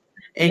Christians.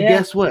 And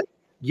guess what?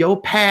 Your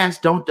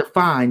past don't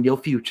define your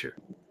future.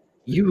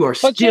 You are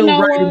still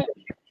writing.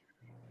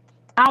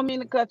 I don't mean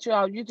to cut you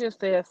off. You just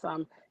said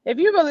something. If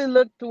you really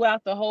look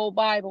throughout the whole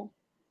Bible,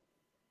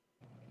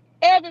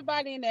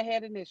 everybody in there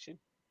had an issue.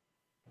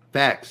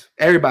 Facts.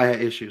 Everybody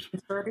had issues.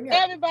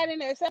 Everybody in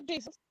there, except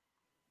Jesus.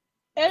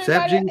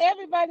 Everybody in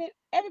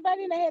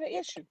there had an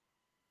issue.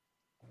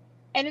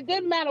 And it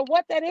didn't matter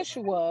what that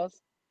issue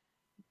was,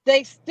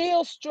 they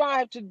still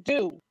strived to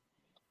do,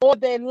 or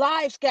their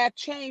lives got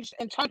changed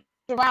and turned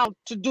around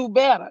to do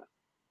better.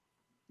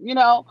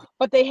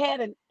 But they had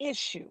an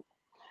issue.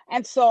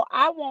 And so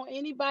I want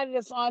anybody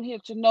that's on here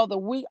to know that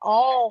we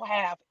all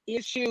have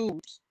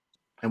issues.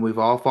 And we've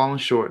all fallen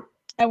short.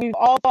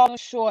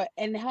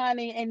 And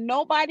honey, ain't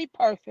nobody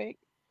perfect.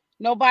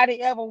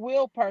 Nobody ever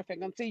will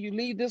perfect until you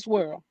leave this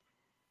world.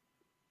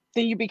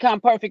 Then you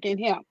become perfect in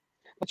him.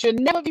 But you'll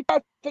never be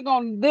perfect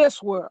on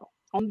this world,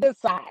 on this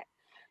side.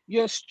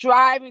 You're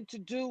striving to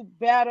do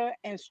better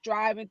and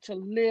striving to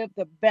live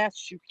the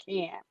best you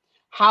can.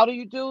 How do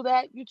you do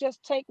that? You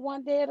just take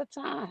one day at a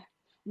time,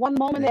 one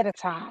moment at a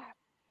time.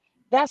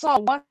 That's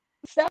all, one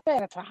step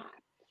at a time.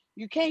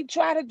 You can't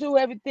try to do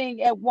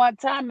everything at one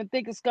time and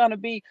think it's going to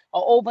be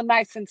an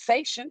overnight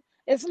sensation.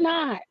 It's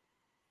not.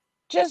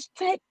 Just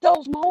take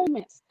those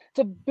moments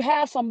to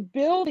have some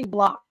building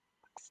blocks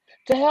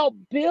to help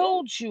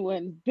build you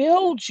and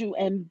build you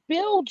and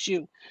build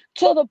you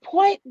to the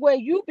point where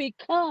you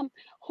become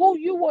who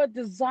you were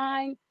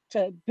designed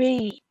to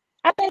be.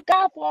 I thank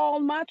God for all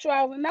my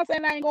trials. And not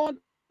saying I ain't going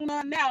through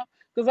none now,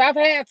 because I've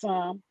had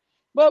some.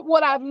 But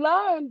what I've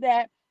learned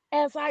that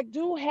as I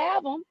do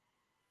have them,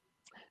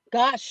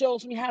 God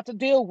shows me how to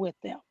deal with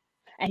them.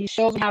 And he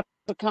shows me how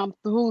to come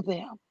through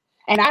them.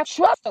 And I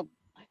trust him.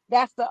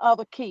 That's the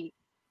other key.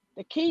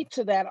 The key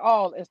to that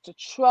all is to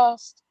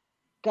trust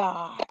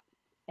God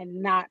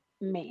and not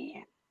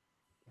man.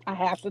 I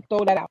have to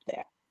throw that out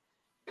there.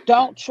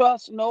 Don't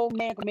trust no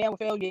man, because man will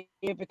fail you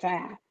every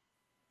time.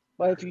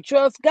 But if you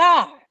trust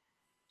God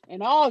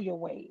in all your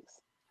ways,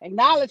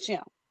 acknowledge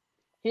him,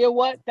 he'll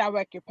what?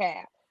 Direct your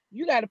path.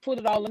 You got to put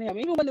it all in him.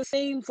 Even when it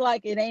seems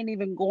like it ain't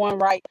even going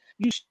right,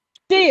 you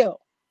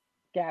still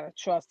got to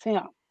trust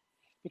him.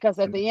 Because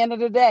at the end of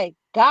the day,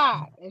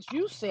 God, as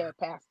you said,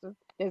 Pastor,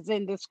 is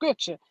in the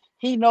scripture.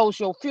 He knows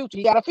your future.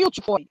 He got a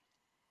future for you.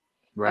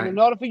 Right. And in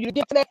order for you to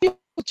get to that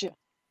future,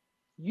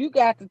 you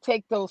got to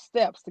take those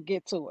steps to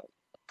get to it.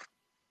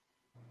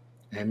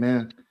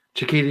 Amen.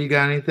 Chiquita, you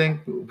got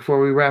anything before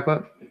we wrap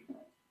up?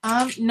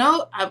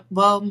 No.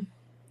 Well,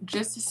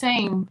 just the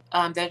same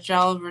that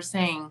y'all were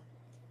saying.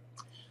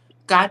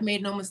 God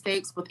made no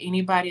mistakes with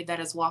anybody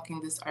that is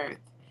walking this earth.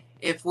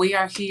 If we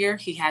are here,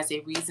 he has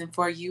a reason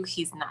for you.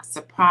 He's not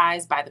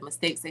surprised by the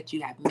mistakes that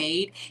you have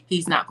made.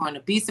 He's not going to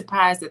be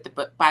surprised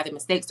by the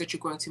mistakes that you're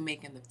going to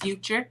make in the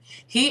future.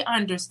 He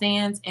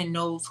understands and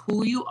knows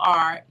who you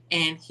are,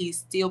 and he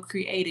still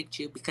created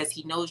you because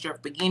he knows your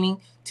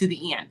beginning to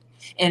the end.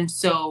 And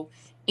so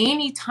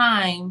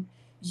anytime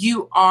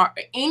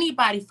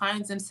anybody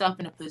finds himself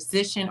in a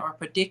position or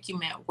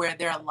predicament where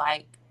they're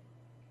like,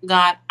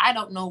 God, I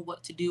don't know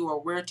what to do or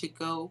where to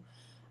go,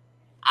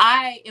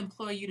 I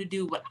implore you to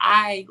do what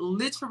I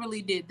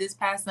literally did this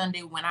past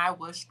Sunday when I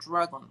was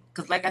struggling.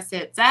 Because like I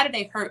said,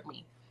 Saturday hurt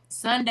me.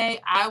 Sunday,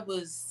 I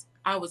was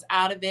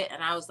out of it,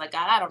 and I was like,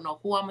 God, I don't know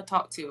who I'm going to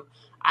talk to.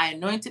 I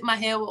anointed my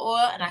head with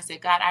oil, and I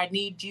said, God, I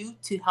need you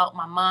to help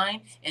my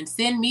mind and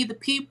send me the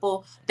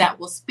people that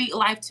will speak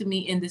life to me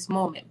in this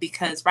moment.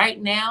 Because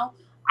right now,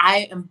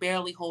 I am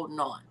barely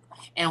holding on.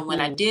 And when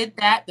I did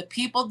that, the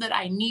people that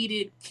I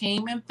needed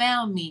came and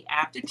found me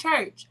after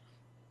church.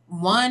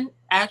 One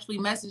actually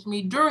messaged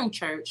me during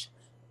church.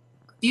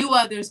 A few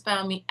others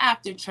found me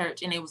after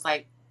church, and it was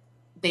like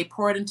they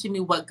poured into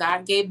me what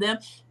God gave them.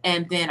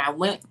 And then I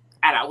went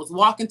and I was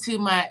walking to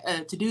my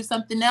to do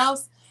something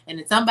else, and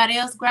then somebody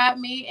else grabbed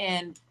me,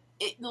 and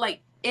it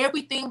like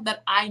everything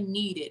that I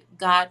needed,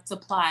 God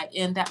supplied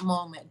in that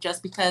moment.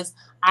 Just because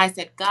I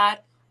said, God,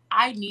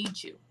 I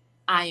need you.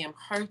 I am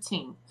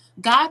hurting.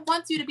 God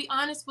wants you to be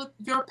honest with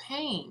your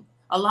pain.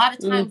 A lot of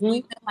times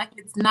we feel like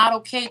it's not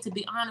okay to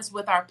be honest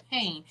with our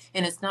pain,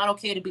 and it's not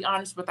okay to be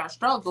honest with our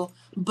struggle,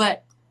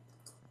 but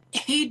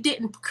he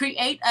didn't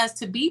create us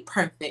to be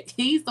perfect.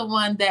 He's the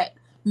one that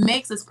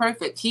makes us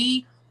perfect.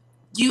 He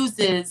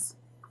uses,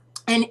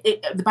 and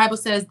the Bible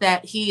says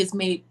that he is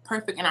made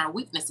perfect in our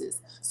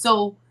weaknesses.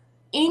 So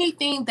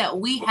anything that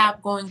we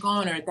have going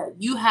on or that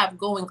you have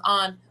going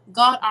on,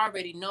 God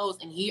already knows,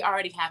 and he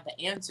already have the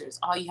answers.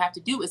 All you have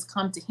to do is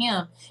come to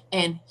him,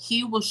 and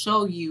he will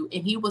show you,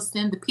 and he will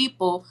send the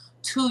people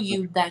to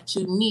you that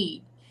you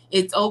need.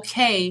 It's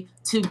okay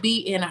to be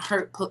in a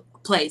hurt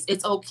place.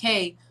 It's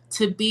okay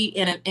to be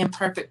in an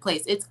imperfect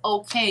place. It's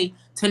okay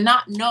to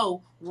not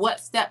know what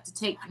step to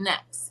take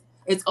next.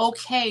 It's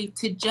okay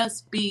to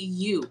just be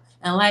you.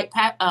 And like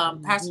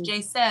Pastor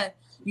Jay said,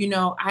 you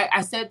know,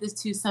 I said this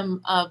to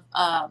some of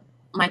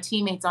my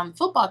teammates on the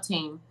football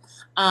team.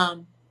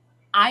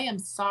 I am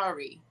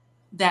sorry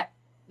that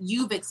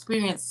you've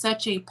experienced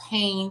such a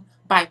pain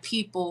by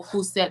people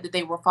who said that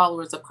they were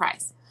followers of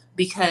Christ,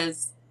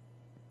 because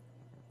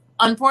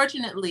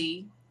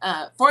fortunately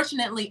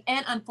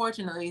and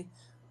unfortunately,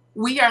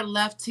 we are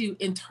left to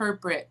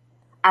interpret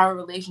our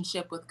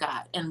relationship with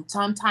God. And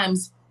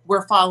sometimes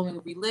we're following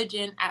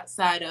religion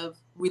outside of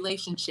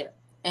relationship.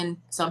 And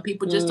some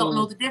people just don't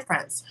know the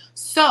difference.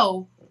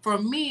 So for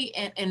me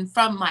and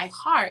from my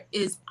heart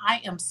is I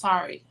am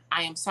sorry.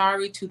 I am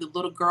sorry to the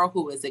little girl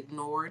who was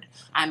ignored.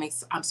 I'm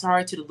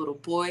sorry to the little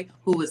boy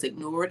who was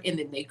ignored, and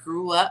then they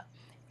grew up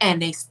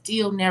and they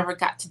still never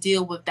got to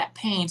deal with that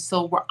pain.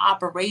 So we're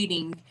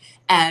operating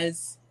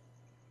as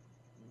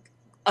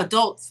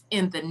adults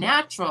in the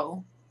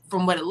natural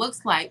from what it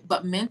looks like,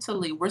 but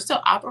mentally we're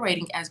still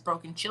operating as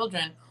broken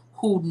children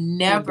who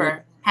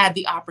never had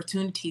the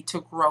opportunity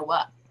to grow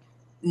up.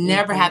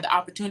 Never had the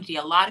opportunity.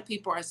 A lot of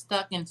people are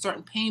stuck in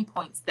certain pain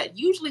points that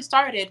usually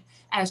started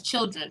as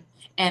children,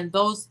 and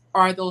those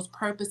are those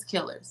purpose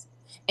killers.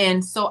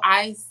 And so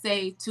I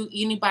say to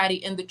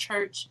anybody in the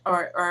church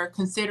or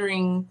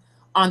considering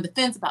on the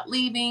fence about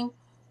leaving,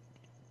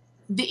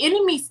 the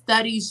enemy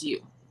studies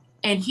you,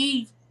 and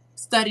he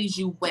studies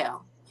you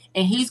well.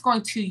 And he's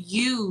going to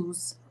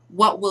use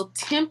what will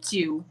tempt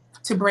you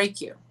to break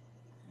you.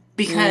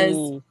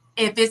 Because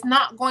if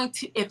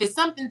it's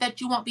something that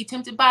you won't be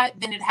tempted by,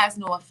 then it has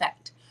no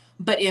effect.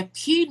 But if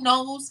he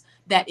knows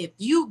that if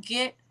you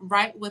get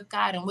right with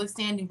God and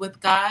withstanding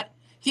with God,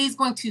 he's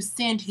going to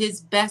send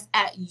his best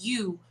at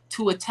you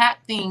to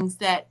attack things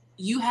that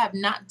you have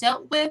not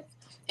dealt with.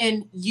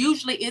 And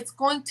usually it's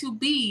going to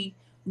be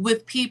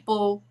with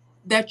people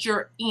that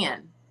you're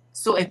in.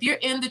 So if you're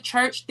in the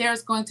church,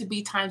 there's going to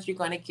be times you're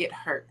going to get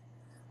hurt.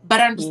 But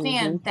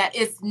understand that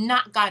it's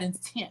not God's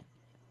intent.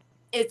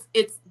 It's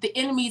the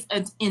enemy's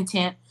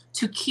intent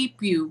to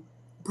keep you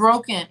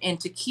broken and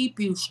to keep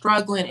you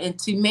struggling and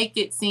to make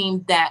it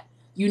seem that,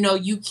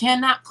 you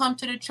cannot come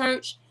to the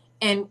church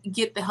and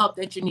get the help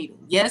that you need.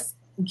 Yes,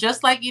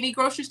 just like any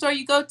grocery store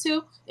you go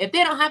to, if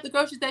they don't have the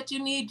groceries that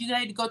you need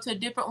to go to a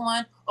different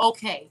one.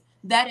 Okay,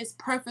 that is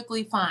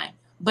perfectly fine.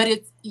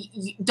 But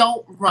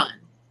don't run.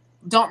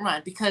 Don't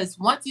run, because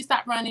once you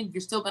stop running,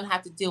 you're still going to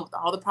have to deal with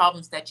all the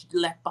problems that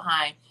you left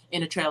behind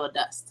in a trail of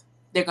dust.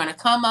 They're going to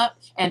come up,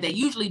 and they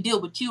usually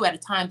deal with you at a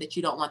time that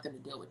you don't want them to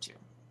deal with you.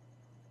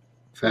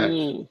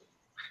 Facts.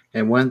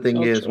 And one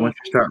thing is, once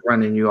you start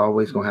running, you're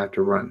always going to have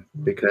to run,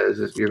 because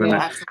you're going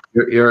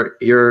to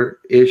your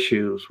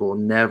issues will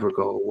never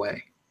go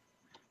away.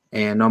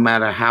 And no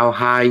matter how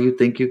high you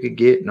think you could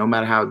get, no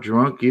matter how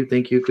drunk you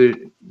think you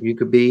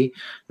could be,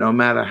 no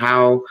matter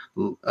how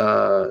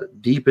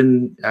deep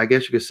in, I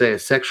guess you could say, a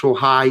sexual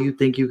high you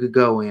think you could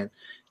go in,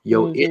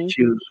 your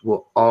issues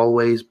will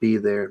always be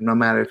there. No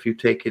matter if you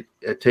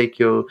take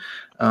your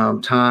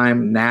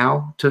time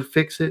now to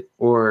fix it,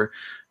 or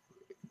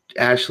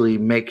actually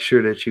make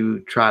sure that you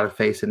try to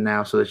face it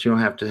now, so that you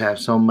don't have to have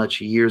so much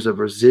years of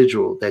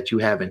residual that you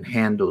haven't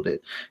handled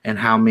it, and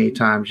how many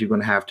times you're going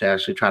to have to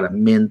actually try to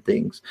mend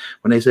things.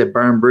 When they say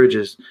burn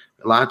bridges,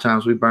 a lot of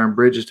times we burn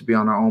bridges to be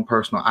on our own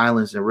personal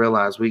islands and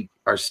realize we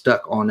are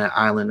stuck on that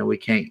island and we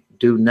can't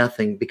do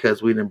nothing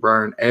because we didn't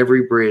burn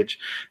every bridge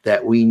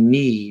that we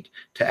need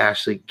to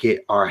actually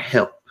get our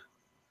help.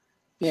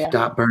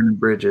 Stop burning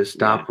bridges,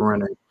 stop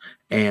running,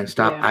 and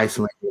stop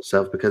isolating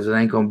yourself, because it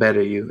ain't going to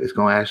better you. It's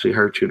going to actually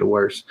hurt you the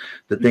worst.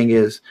 The thing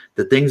is,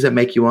 the things that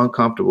make you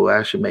uncomfortable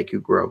actually make you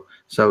grow.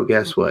 So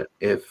guess what?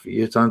 If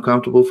it's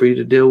uncomfortable for you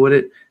to deal with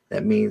it,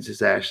 that means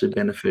it's actually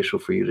beneficial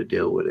for you to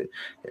deal with it.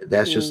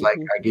 That's just like,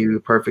 I give you a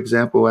perfect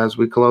example as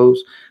we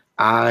close.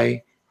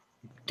 I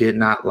did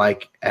not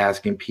like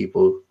asking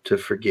people to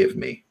forgive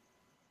me.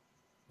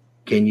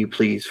 Can you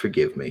please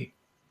forgive me?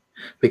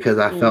 Because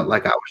I felt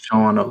like I was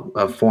showing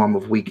a form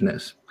of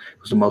weakness.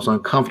 It was the most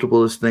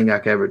uncomfortablest thing I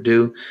could ever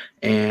do.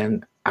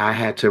 And I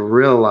had to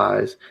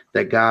realize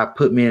that God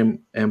put me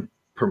in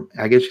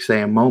I guess you could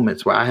say, in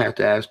moments where I had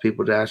to ask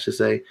people to actually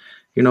say,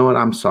 you know what,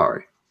 I'm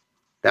sorry.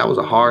 That was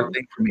a hard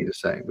thing for me to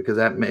say, because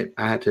that meant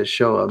I had to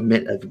show a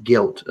bit of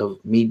guilt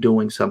of me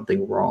doing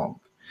something wrong.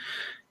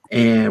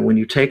 And when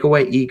you take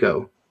away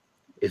ego,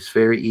 it's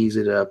very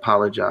easy to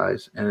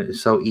apologize, and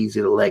it's so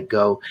easy to let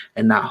go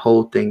and not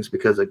hold things,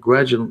 because a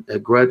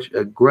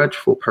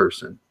grudgeful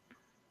person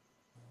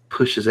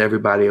pushes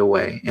everybody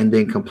away and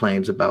then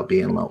complains about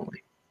being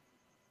lonely.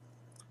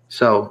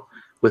 So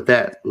with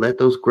that, let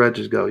those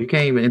grudges go. You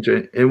can't even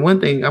enter. And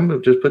one thing I'm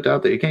going to just put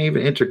out there, you can't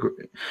even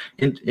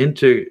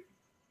enter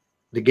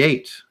the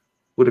gates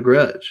with a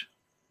grudge.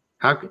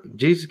 How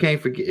Jesus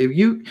can't forgive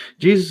you?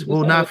 Jesus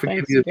will not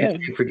forgive you if you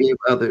can't forgive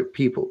other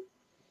people.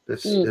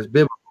 That's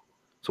biblical.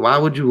 So why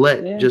would you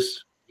let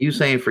just you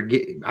saying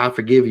I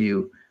forgive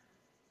you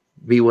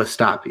be what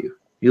stopped you?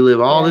 You live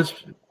all this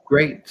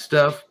great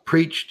stuff,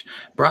 preached,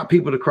 brought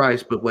people to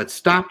Christ, but what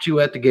stopped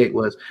you at the gate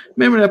was,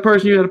 remember that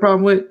person you had a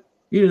problem with?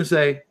 You didn't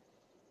say,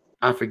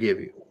 I forgive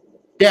you.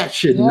 That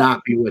should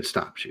not be what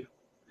stops you.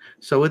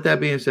 So with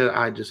that being said,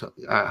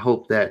 I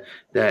hope that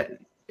it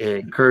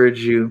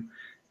encouraged you.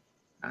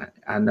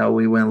 I know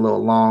we went a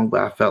little long,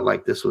 but I felt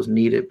like this was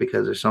needed,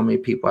 because there's so many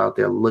people out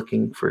there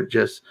looking for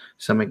just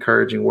some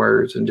encouraging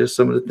words and just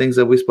some of the things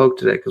that we spoke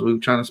today, because we were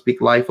trying to speak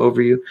life over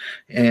you.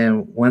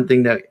 And one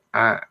thing that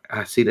I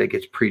see that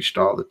gets preached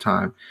all the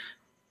time,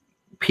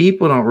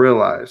 people don't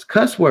realize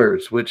cuss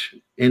words, which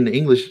in the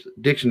English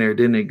dictionary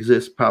didn't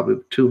exist probably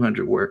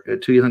 200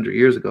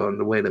 years ago in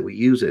the way that we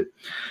use it.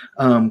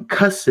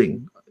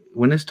 Cussing,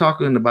 when it's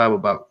talking in the Bible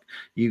about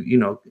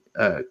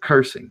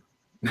cursing,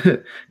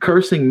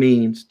 cursing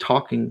means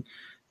talking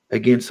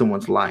against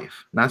someone's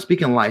life, not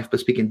speaking life, but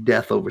speaking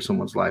death over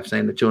someone's life,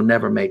 saying that you'll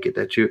never make it,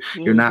 that you're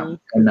not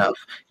enough,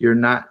 you're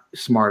not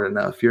smart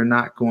enough, you're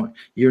not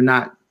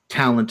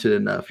talented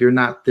enough, you're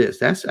not this.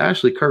 That's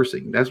actually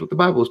cursing. That's what the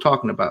Bible is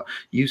talking about.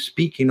 You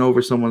speaking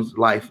over someone's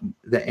life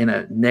that in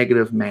a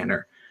negative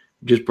manner,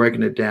 just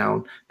breaking it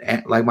down,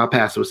 like my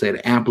pastor would say,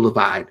 the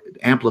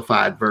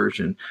amplified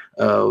version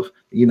of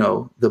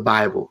the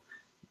Bible.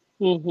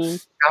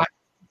 Stop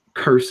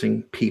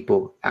cursing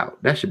people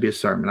out. That should be a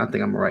sermon. I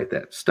think I'm gonna write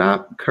that.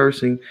 Stop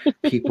cursing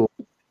people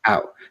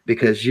out,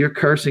 because you're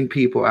cursing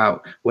people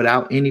out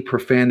without any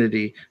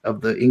profanity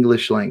of the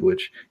English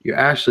language. You're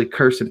actually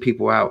cursing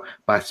people out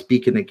by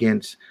speaking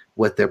against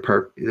what their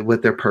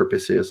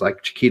purpose is.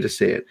 Like Chiquita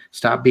said,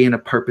 stop being a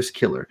purpose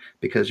killer,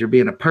 because you're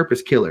being a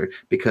purpose killer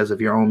because of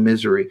your own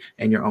misery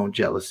and your own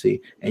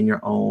jealousy and your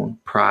own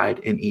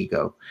pride and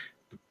ego.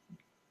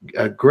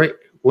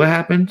 What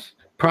happens?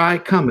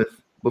 Pride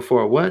cometh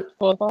before what?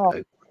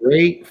 A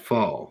great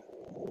fall.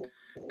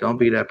 Don't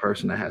be that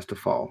person that has to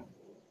fall.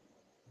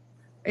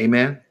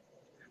 Amen.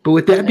 But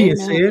with that being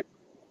said,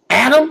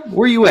 Adam,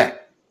 where you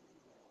at?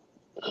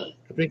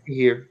 I think he's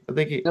here.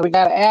 We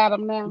got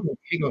Adam now.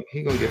 He gonna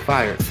get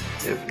fired.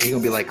 He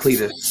gonna be like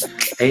Cletus.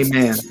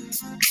 Amen.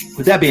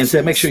 With that being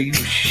said, make sure you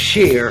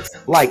share,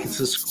 like, and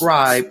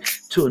subscribe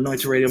to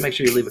Anointed Radio. Make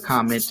sure you leave a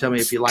comment. Tell me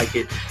if you like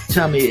it.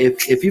 Tell me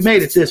if you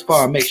made it this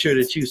far. Make sure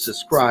that you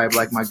subscribe,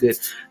 like my good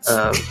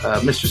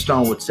Mr.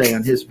 Stone would say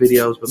on his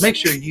videos. But make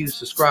sure you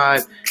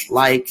subscribe,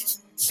 like,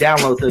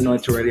 download the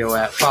Anointed Radio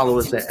app. Follow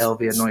us at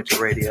LV Anointed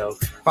Radio.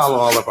 Follow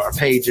all of our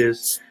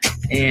pages.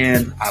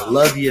 And I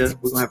love you.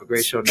 We're going to have a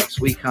great show next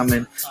week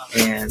coming.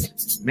 And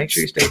make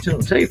sure you stay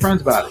tuned. Tell your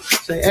friends about it.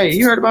 Say, hey,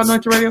 you heard about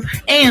Anointed Radio?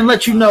 And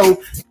let you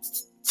know,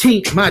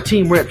 my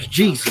team reps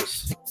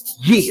Jesus.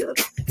 Yeah,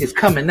 is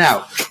coming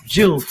out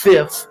June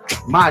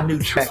 5th. My new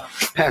track.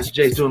 Pastor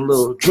Jay's doing a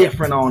little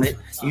different on it.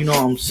 You know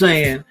what I'm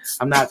saying?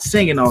 I'm not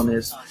singing on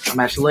this. I'm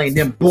actually laying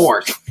them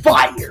bars.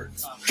 Fire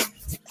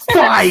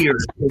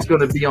is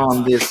going to be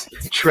on this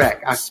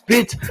track. I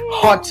spit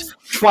hot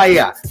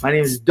fire. My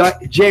name is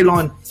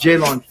Jaylon,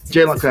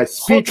 because I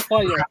spit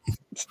fire.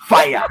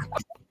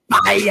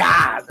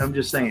 I'm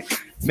just saying.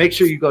 Make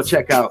sure you go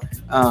check out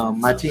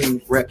my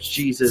team reps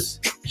Jesus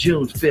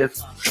June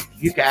 5th.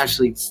 You can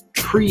actually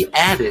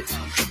pre-add it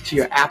to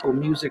your Apple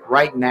Music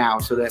right now,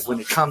 so that when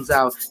it comes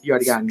out, you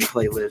already got it in your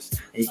playlist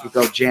and you can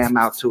go jam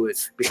out to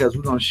it. Because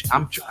we're gonna,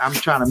 I'm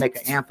trying to make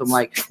an anthem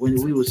like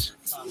when we was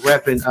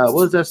repping. What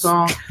was that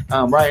song?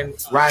 Riding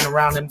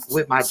around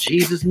with my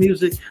Jesus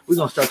music. We're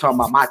gonna start talking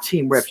about my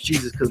team reps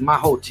Jesus, because my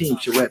whole team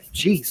should rep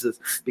Jesus,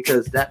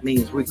 because that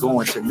means we're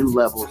going to new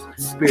levels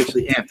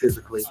spiritually and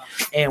physically,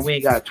 and we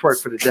ain't got to twerk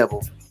for the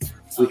devil.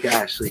 We can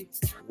actually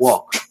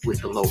walk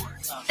with the Lord.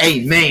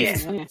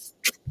 Amen.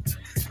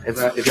 If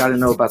y'all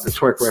didn't know about the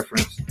twerk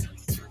reference,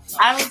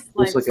 I was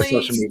like, look at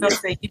social media. Don't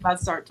say you about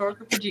to start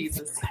twerking for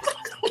Jesus.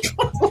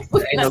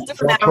 Ain't no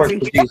twerk for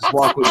Jesus,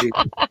 walk with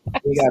Jesus.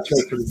 We got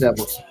twerk for the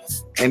devil.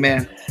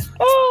 Amen.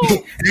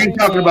 I ain't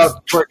talking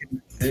about twerking,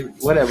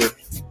 whatever.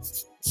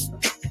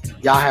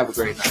 Y'all have a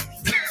great night.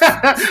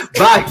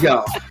 Bye,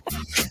 y'all.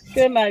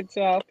 Good night,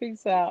 y'all.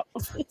 Peace out.